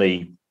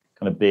 especially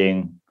kind of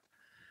being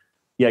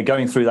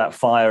going through that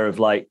fire of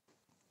like,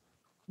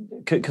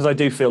 because I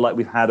do feel like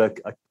we've had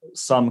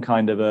some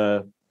kind of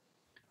a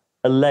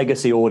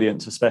legacy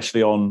audience,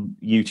 especially on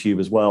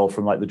YouTube as well,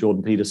 from like the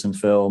Jordan Peterson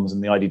films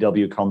and the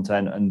IDW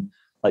content, and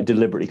like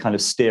deliberately kind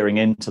of steering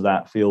into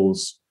that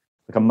feels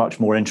like I'm much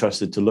more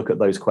interested to look at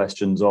those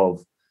questions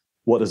of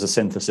what does a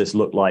synthesis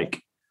look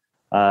like,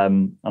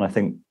 and I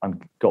think I've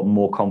got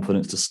more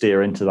confidence to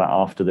steer into that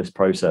after this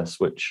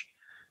process, which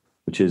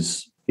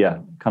is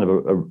kind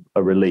of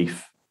a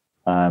relief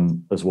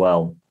as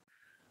well.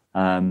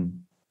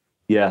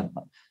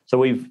 So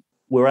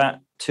we're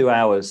at 2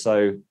 hours.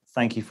 So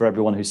thank you for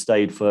everyone who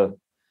stayed for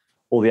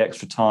all the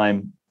extra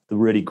time, the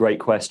really great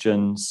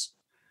questions,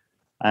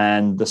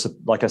 and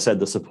like I said,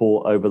 the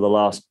support over the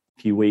last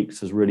few weeks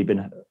has really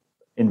been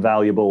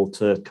invaluable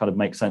to kind of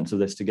make sense of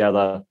this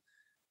together.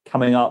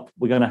 Coming up,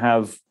 we're going to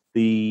have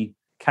the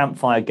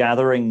campfire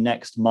gathering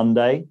next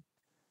Monday.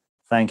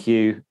 Thank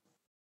you,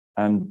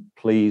 and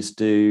please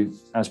do,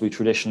 as we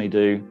traditionally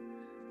do,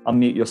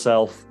 unmute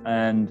yourself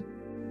and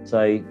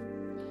say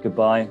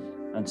goodbye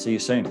and see you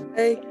soon.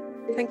 Hey,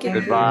 thank you.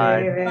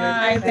 Goodbye.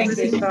 Bye. Thank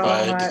you so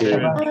much.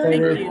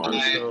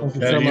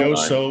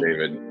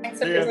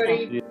 Thanks,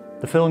 everybody.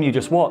 The film you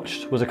just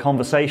watched was a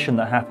conversation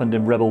that happened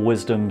in Rebel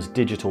Wisdom's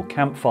digital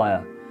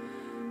campfire.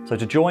 So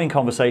to join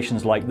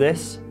conversations like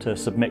this, to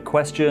submit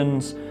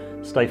questions,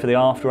 stay for the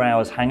after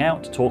hours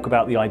hangout to talk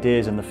about the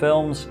ideas in the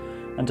films,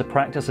 and to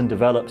practice and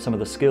develop some of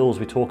the skills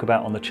we talk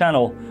about on the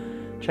channel,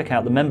 check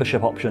out the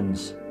membership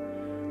options.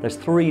 There's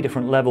 3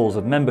 different levels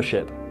of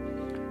membership.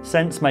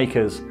 Sense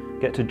makers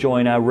get to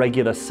join our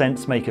regular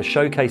Sense Maker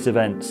showcase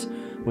events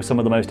with some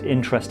of the most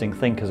interesting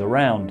thinkers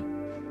around.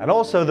 And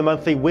also the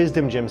monthly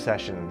Wisdom Gym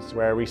sessions,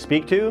 where we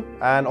speak to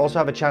and also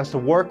have a chance to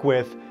work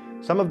with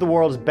some of the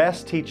world's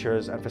best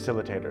teachers and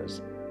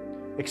facilitators.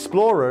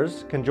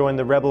 Explorers can join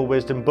the Rebel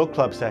Wisdom Book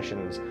Club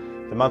sessions,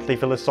 the monthly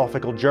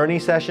philosophical journey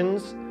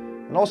sessions,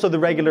 and also the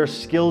regular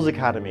Skills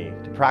Academy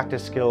to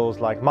practice skills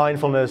like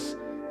mindfulness,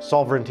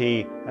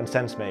 sovereignty, and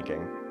sense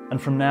making.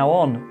 And from now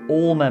on,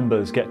 all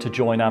members get to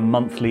join our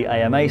monthly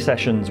AMA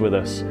sessions with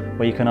us,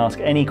 where you can ask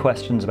any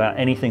questions about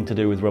anything to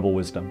do with Rebel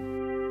Wisdom.